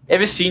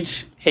 Ever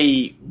since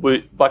he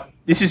was... Like,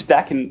 this is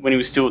back when he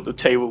was still at the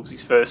T-Wolves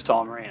his first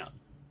time around.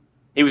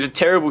 He was a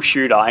terrible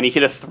shooter, and he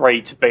hit a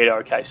 3 to beat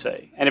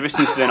OKC. And ever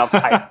since then,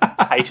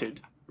 I've hated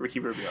Ricky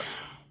Rubio.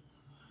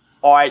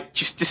 I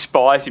just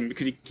despise him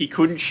because he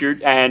couldn't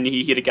shoot, and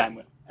he hit a game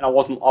winner. And I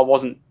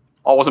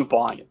wasn't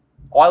buying it.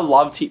 I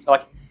loved him...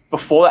 Like,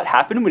 before that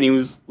happened, when he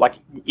was like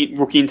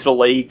rookie into the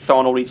league,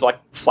 throwing all these like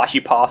flashy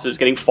passes,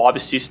 getting 5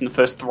 assists in the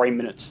first 3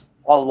 minutes,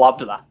 I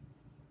loved that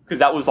because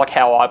that was like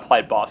how I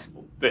played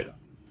basketball. But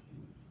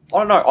I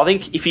don't know. I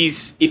think if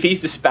he's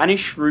the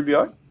Spanish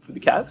Rubio for the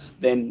Cavs,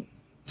 then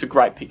it's a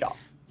great pickup.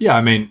 Yeah,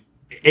 I mean,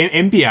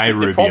 NBA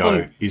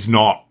Rubio is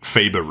not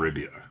FIBA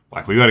Rubio.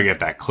 Like, we got to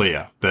get that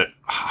clear. But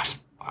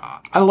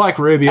I like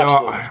Rubio.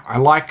 I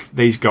like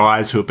these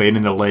guys who have been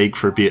in the league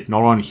for a bit,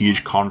 not on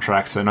huge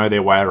contracts. They know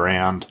their way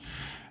around.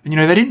 And,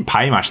 they didn't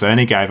pay much. They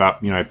only gave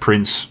up,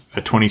 Prince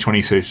a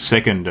 2022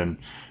 second and,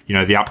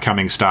 the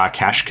upcoming star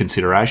cash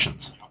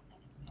considerations.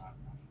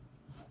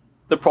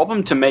 The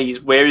problem to me is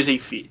where is he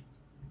fit?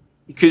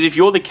 Because if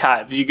you're the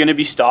Cavs, you're going to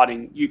be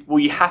starting...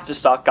 You have to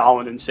start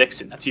Garland and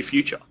Sexton. That's your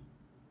future.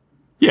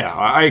 Yeah,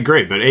 I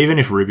agree. But even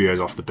if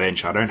Rubio's off the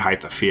bench, I don't hate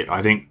the fit.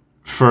 I think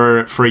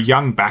for a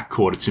young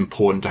backcourt, it's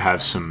important to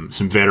have some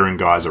veteran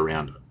guys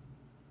around it.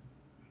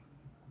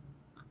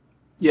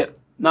 Yeah.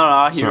 No,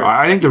 I hear it.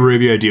 I think the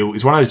Rubio deal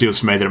is one of those deals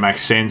for me that it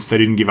makes sense. They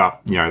didn't give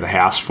up, the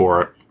house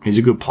for it. He's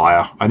a good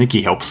player. I think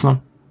he helps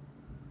them.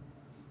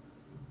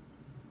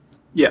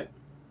 Yeah.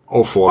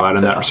 All for that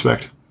in that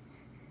respect.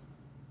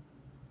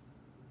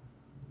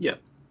 Yeah.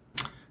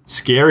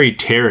 Scary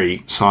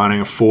Terry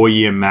signing a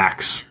 4-year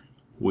max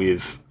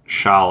with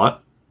Charlotte.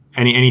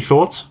 Any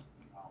thoughts?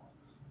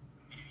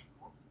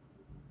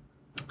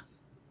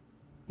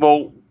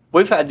 Well,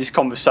 we've had this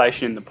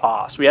conversation in the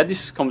past. We had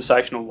this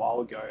conversation a while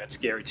ago at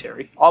Scary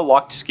Terry. I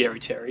liked Scary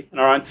Terry, and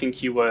I don't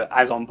think you were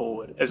as on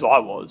board as I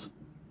was.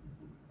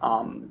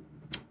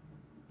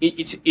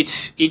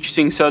 It's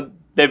interesting. So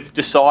they've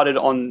decided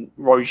on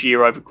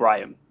Rozier over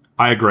Graham.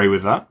 I agree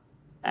with that.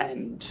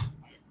 And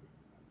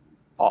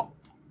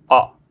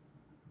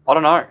I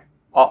don't know.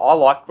 I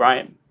like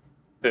Graham,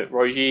 but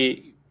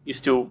Rozier,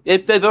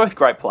 they're both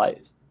great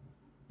players.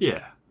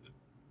 Yeah.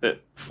 The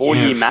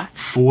 4-year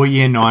max?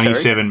 4-year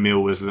 97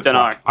 mil was the...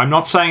 Dunno. I'm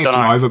not saying it's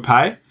an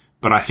overpay,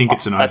 but I think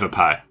it's an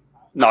overpay.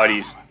 No, it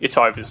is. It's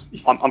overs.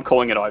 I'm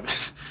calling it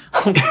overs.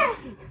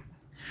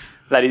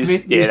 That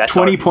is... that's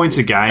 20 overs. points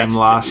a game That's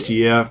last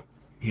year.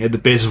 He had the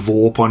best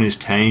VORP on his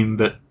team,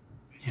 but,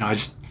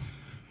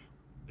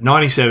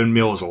 97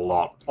 mil is a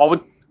lot.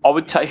 I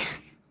would take...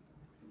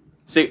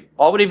 See,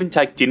 I would even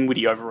take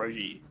Dinwiddie over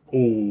Rozier.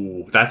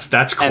 Ooh, that's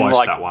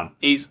close, that one.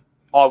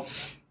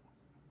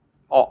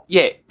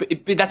 Yeah,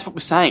 but that's what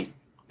we're saying.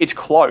 It's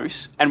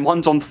close, and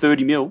one's on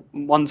 30 mil,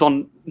 and one's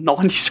on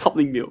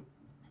 90-something mil.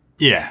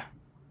 Yeah.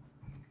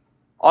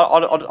 I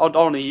don't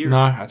want to hear it.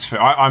 No, that's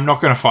fair. I'm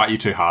not going to fight you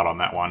too hard on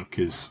that one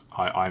because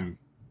I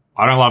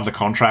don't love the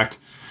contract.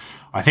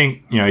 I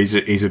think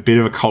he's a bit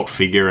of a cult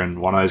figure and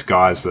one of those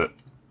guys that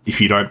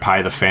if you don't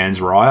pay, the fans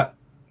riot.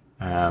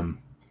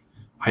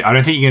 I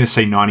don't think you're going to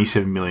see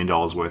 $97 million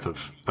worth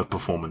of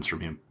performance from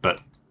him. But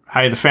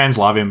hey, the fans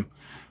love him.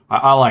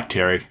 I like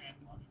Terry.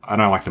 I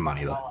don't like the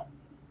money though.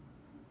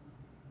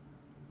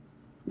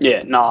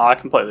 Yeah, no, I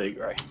completely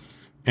agree.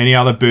 Any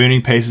other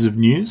burning pieces of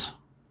news?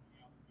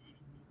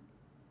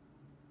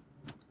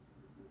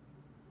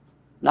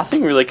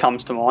 Nothing really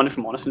comes to mind, if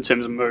I'm honest, in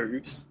terms of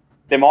moves.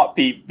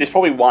 There's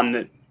probably one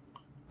that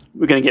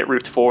we're going to get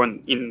ripped for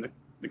in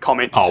the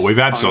comments. Oh, we've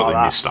absolutely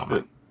missed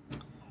something.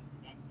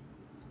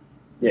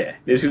 Yeah,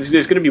 there's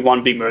going to be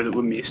one big move that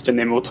we missed, and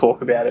then we'll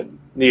talk about it in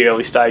the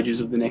early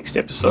stages of the next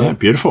episode. Yeah,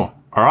 beautiful.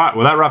 All right,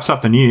 well, that wraps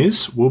up the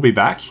news. We'll be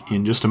back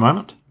in just a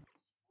moment.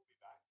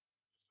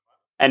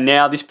 And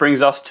now this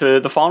brings us to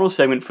the final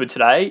segment for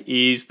today,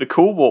 is the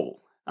cool wall.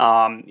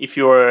 If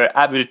you're an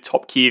avid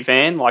Top Gear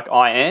fan like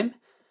I am,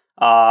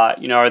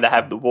 they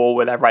have the wall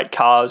where they rate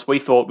cars. We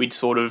thought we'd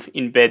sort of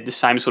embed the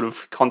same sort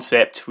of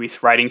concept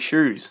with rating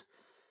shoes.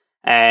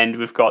 And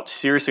we've got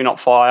Seriously Not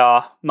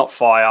Fire,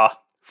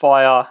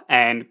 Fire,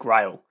 and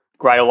Grail.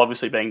 Grail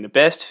obviously being the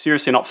best.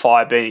 Seriously Not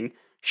Fire being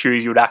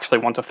shoes you would actually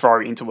want to throw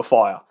into a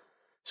fire.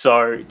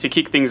 So to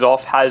kick things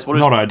off, Haz, what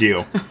is not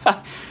ideal?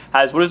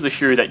 Haz, what is the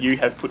shoe that you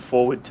have put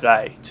forward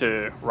today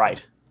to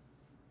rate?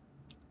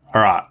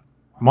 All right.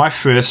 My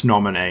first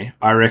nominee,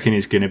 I reckon,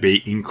 is going to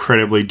be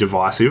incredibly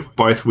divisive,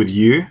 both with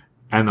you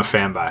and the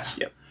fan base.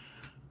 Yep.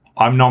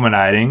 I'm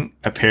nominating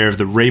a pair of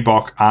the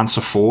Reebok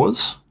Answer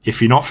 4s.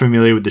 If you're not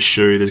familiar with the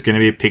shoe, there's going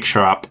to be a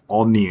picture up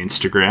on the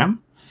Instagram.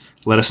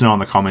 Let us know in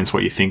the comments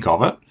what you think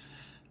of it.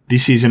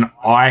 This is an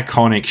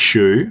iconic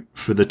shoe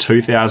for the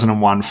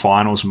 2001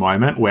 finals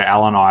moment where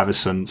Allen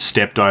Iverson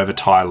stepped over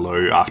Ty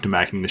Lue after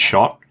making the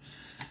shot.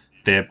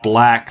 They're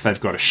black,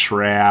 they've got a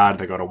shroud,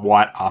 they've got a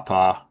white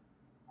upper.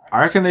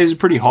 I reckon these are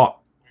pretty hot.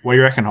 What do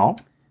you reckon, Hol?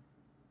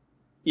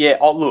 Yeah,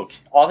 look,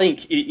 I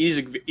think it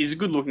is a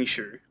good-looking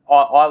shoe.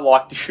 I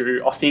like the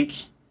shoe. I think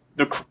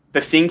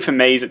the thing for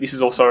me is that this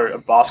is also a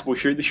basketball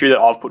shoe. The shoe that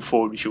I've put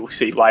forward, which you'll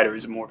see later,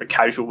 is more of a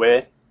casual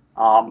wear.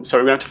 So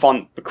we're going to have to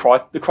find the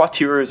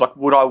criteria is like,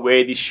 would I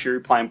wear this shoe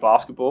playing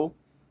basketball?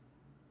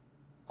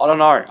 I don't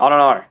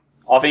know.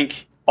 I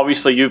think,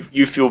 obviously,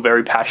 you feel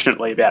very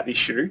passionately about this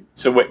shoe.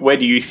 So where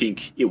do you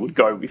think it would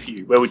go with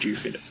you? Where would you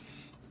fit it?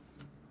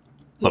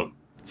 Look,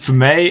 for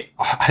me,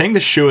 I think the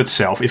shoe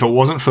itself, if it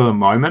wasn't for the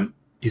moment,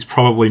 is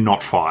probably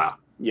not fire.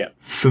 Yeah.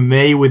 For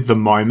me, with the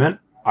moment,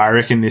 I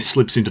reckon this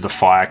slips into the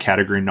fire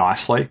category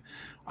nicely.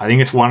 I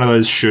think it's one of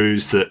those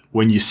shoes that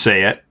when you see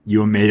it,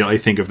 you immediately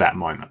think of that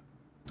moment.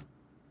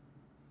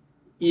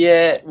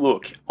 Yeah,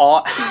 look,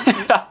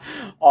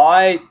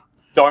 I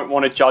don't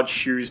want to judge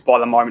shoes by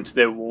the moments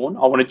they're worn.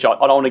 I don't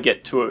want to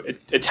get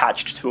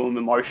attached to them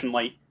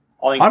emotionally.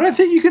 I don't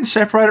think you can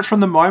separate it from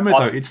the moment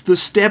though. It's the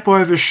step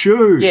over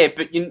shoe. Yeah,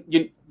 but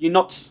you're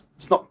not.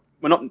 It's not.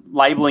 We're not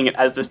labeling it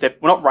as the step.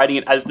 We're not rating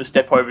it as the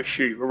step over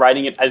shoe. We're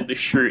rating it as the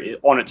shoe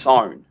on its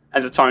own,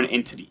 as its own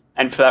entity.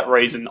 And for that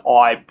reason,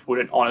 I put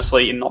it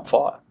honestly in not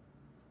fire.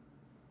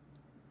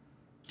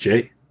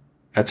 Gee,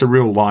 that's a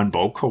real line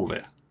ball call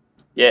there.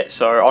 Yeah,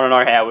 so I don't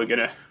know how we're going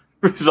to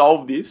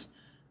resolve this.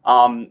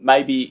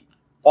 Maybe,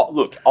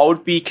 look, I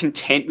would be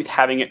content with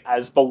having it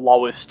as the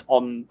lowest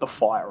on the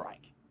fire rank.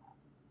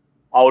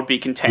 I would be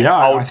content. Yeah,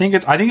 I think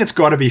it's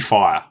got to be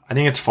fire. I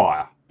think it's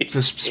fire. It's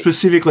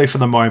specifically for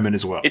the moment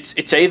as well.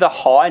 It's either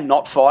high,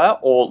 not fire,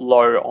 or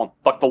low on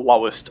like the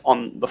lowest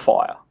on the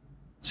fire.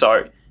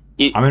 So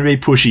I'm going to be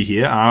pushy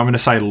here. I'm going to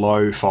say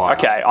low fire.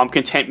 Okay, I'm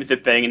content with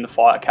it being in the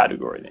fire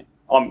category then.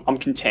 I'm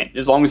content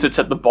as long as it's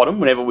at the bottom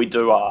whenever we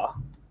do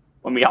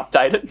when we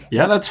update it.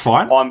 Yeah, that's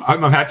fine.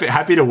 I'm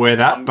happy to wear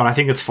that, but I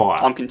think it's fire.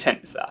 I'm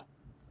content with that.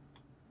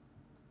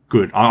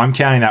 Good. I'm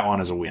counting that one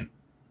as a win.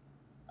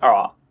 All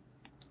right.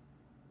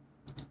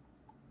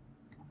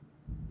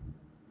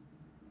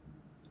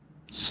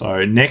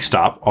 So next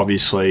up,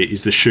 obviously,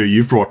 is the shoe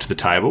you've brought to the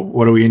table.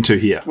 What are we into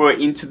here? We're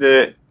into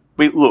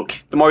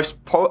arguably the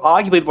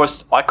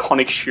most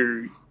iconic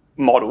shoe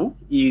model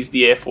is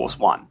the Air Force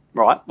One,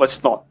 right?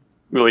 Let's not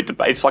really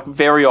debate. It's like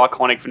very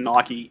iconic for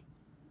Nike.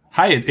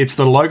 Hey, it's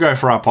the logo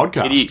for our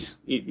podcast. It is.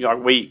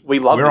 We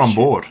love. We're on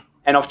board,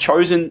 and I've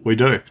chosen. We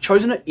do.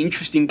 Chosen an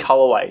interesting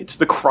colorway. It's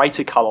the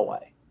Crater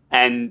colorway,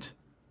 and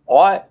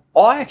I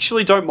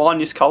actually don't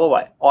mind this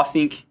colourway. I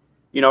think,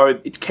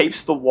 it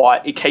keeps the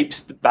white, it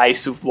keeps the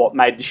base of what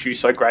made the shoe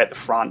so great at the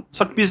front. It's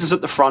like business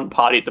at the front,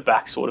 party at the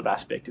back sort of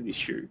aspect of this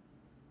shoe.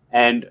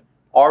 And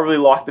I really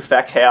like the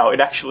fact how it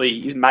actually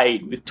is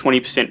made with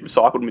 20%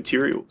 recycled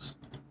materials,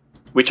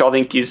 which I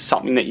think is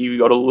something that you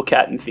got to look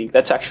at and think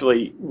that's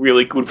actually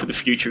really good for the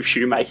future of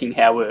shoemaking,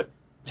 how we're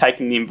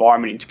taking the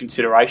environment into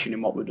consideration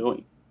in what we're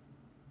doing.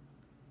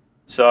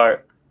 So,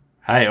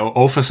 hey,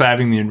 all for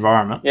saving the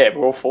environment. Yeah,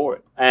 we're all for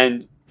it.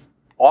 And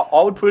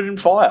I would put it in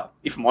fire,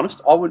 if I'm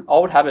honest. I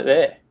would have it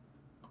there.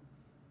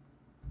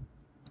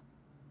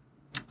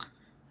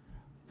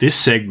 This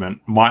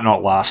segment might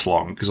not last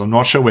long because I'm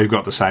not sure we've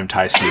got the same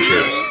taste in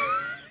shoes.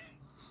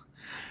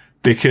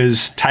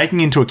 Because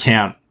taking into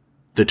account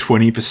the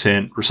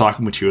 20% recycled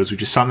materials,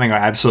 which is something I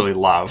absolutely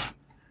love,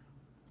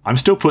 I'm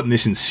still putting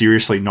this in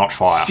seriously not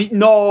fire.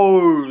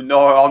 No,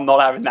 I'm not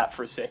having that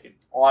for a second.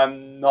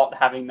 I'm not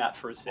having that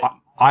for a second.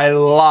 I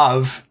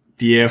love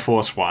the Air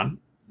Force One.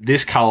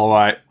 This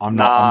colourway, I'm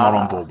not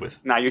on board with.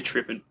 No, you're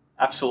tripping.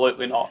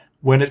 Absolutely not.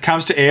 When it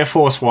comes to Air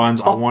Force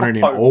Ones, I want it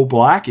in all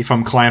black if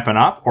I'm clamping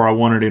up, or I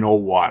want it in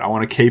all white. I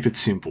want to keep it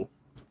simple.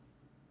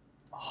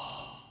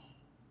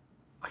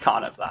 I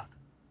can't have that.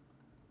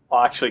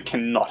 I actually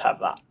cannot have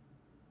that.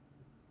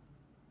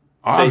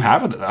 I'm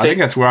having it. I think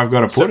that's where I've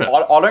got to put it.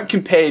 I don't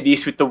compare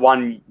this with the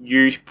one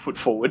you put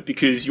forward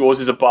because yours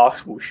is a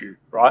basketball shoe,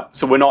 right?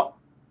 So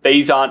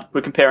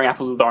we're comparing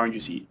apples with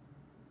oranges here.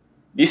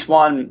 This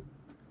one,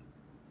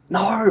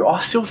 no,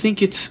 I still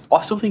think it's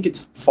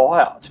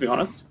fire, to be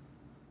honest.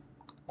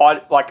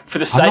 I'm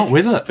not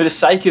with it. For the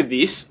sake of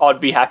this,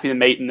 I'd be happy to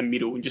meet in the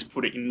middle and just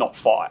put it in not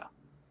fire.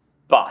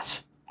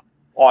 But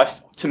I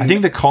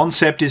think the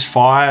concept is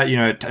fire,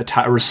 a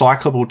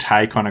recyclable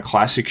take on a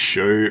classic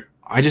shoe.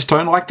 I just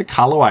don't like the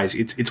colorways.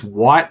 It's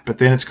white, but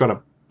then it's got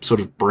a sort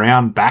of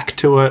brown back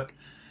to it.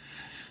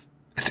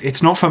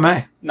 It's not for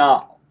me.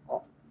 No.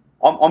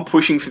 I'm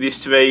pushing for this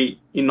to be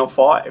in not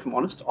fire, if I'm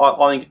honest.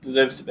 I think it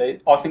deserves to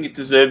be. I think it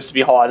deserves to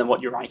be higher than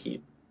what you're ranking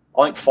it.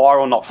 I think fire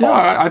or not fire.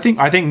 Yeah,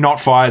 I think not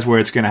fire is where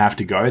it's going to have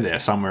to go there,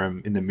 somewhere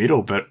in the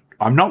middle. But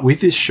I'm not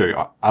with this shoe.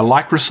 I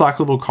like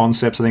recyclable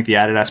concepts. I think the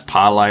Adidas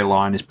Parlay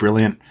line is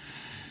brilliant.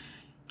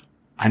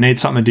 I need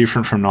something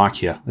different from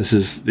Nike here. This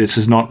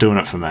is not doing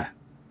it for me.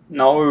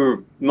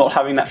 No, not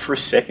having that for a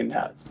second,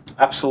 Haz.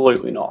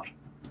 Absolutely not.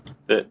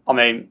 But I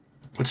mean,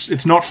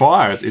 it's not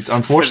fire. It's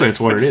unfortunately it's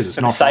what it is. It's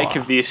not fire. For the sake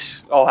of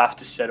this, I'll have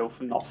to settle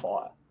for not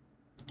fire.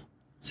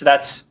 So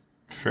that's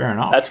fair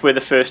enough. That's where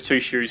the first two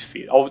shoes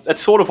fit.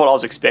 That's sort of what I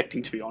was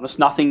expecting, to be honest.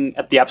 Nothing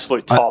at the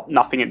absolute top,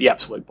 nothing at the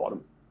absolute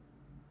bottom.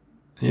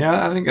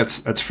 Yeah, I think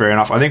that's fair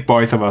enough. I think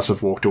both of us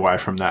have walked away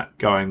from that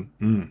going,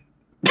 didn't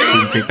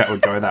think that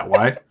would go that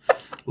way.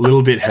 A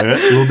little bit hurt,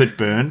 a little bit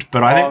burned,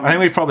 but I think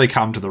we've probably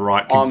come to the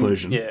right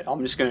conclusion.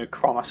 I'm just going to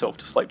cry myself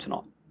to sleep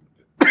tonight.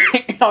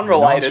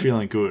 Unrelated. I was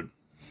feeling good.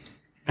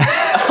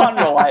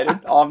 Unrelated.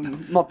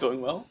 I'm not doing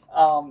well.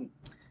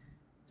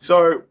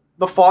 So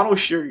the final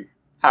shoe,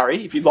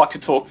 Harry, if you'd like to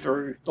talk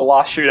through the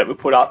last shoe that we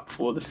put up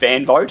for the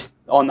fan vote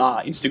on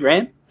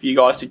Instagram for you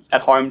guys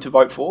at home to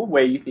vote for,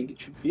 where you think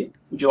it should fit.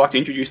 Would you like to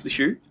introduce the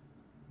shoe?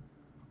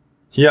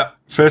 Yeah.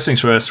 First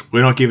things first,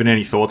 we're not giving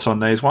any thoughts on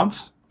these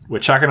ones. We're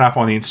chucking it up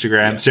on the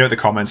Instagram, see what the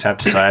comments have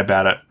to say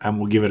about it, and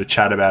we'll give it a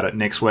chat about it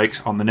next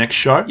week on the next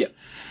show.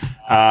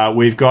 Yep.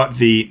 We've got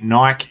the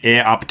Nike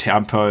Air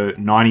Uptempo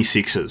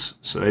 96s.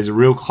 So these are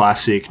real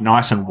classic,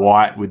 nice and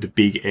white with the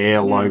big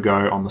Air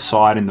logo on the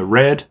side in the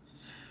red.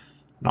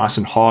 Nice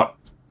and hot.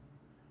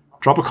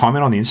 Drop a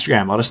comment on the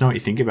Instagram. Let us know what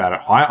you think about it.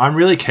 I'm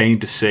really keen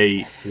to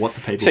see what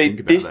the people think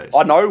about these.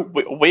 I know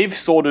we've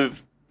sort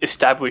of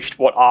established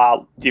what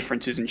our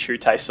differences in shoe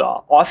tastes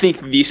are. I think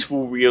this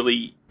will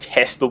really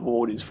test the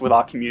waters with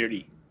our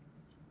community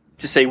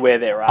to see where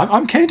they're at.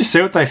 I'm keen to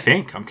see what they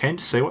think.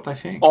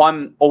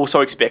 I'm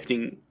also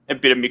expecting a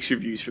bit of mixed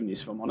reviews from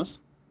this, if I'm honest.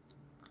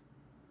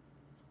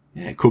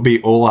 Yeah, it could be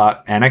all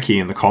anarchy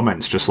in the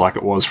comments, just like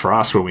it was for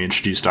us when we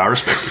introduced our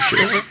respective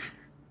shoes.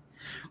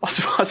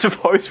 I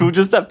suppose we'll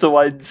just have to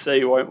wait and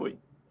see, won't we?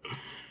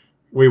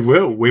 We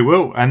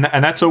will. And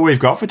that's all we've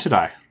got for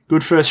today.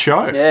 Good first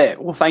show. Yeah,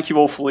 well, thank you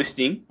all for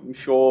listening. I'm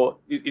sure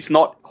it's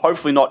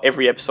hopefully not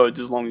every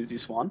episode's as long as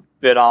this one,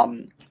 but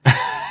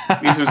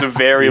this was a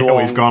very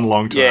long. We've gone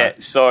long today. Yeah,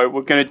 so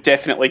we're going to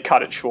definitely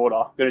cut it shorter.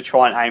 We're going to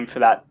try and aim for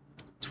that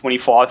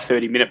 25,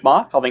 30 minute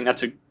mark. I think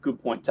that's a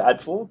good point to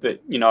add for,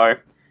 but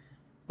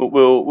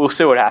we'll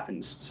see what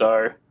happens.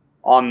 So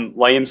I'm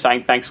Liam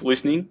saying thanks for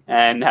listening,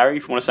 and Harry,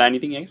 if you want to say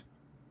anything else.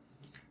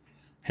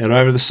 Head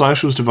over to the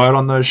socials to vote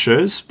on those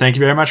shoes. Thank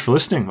you very much for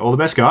listening. All the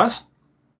best, guys.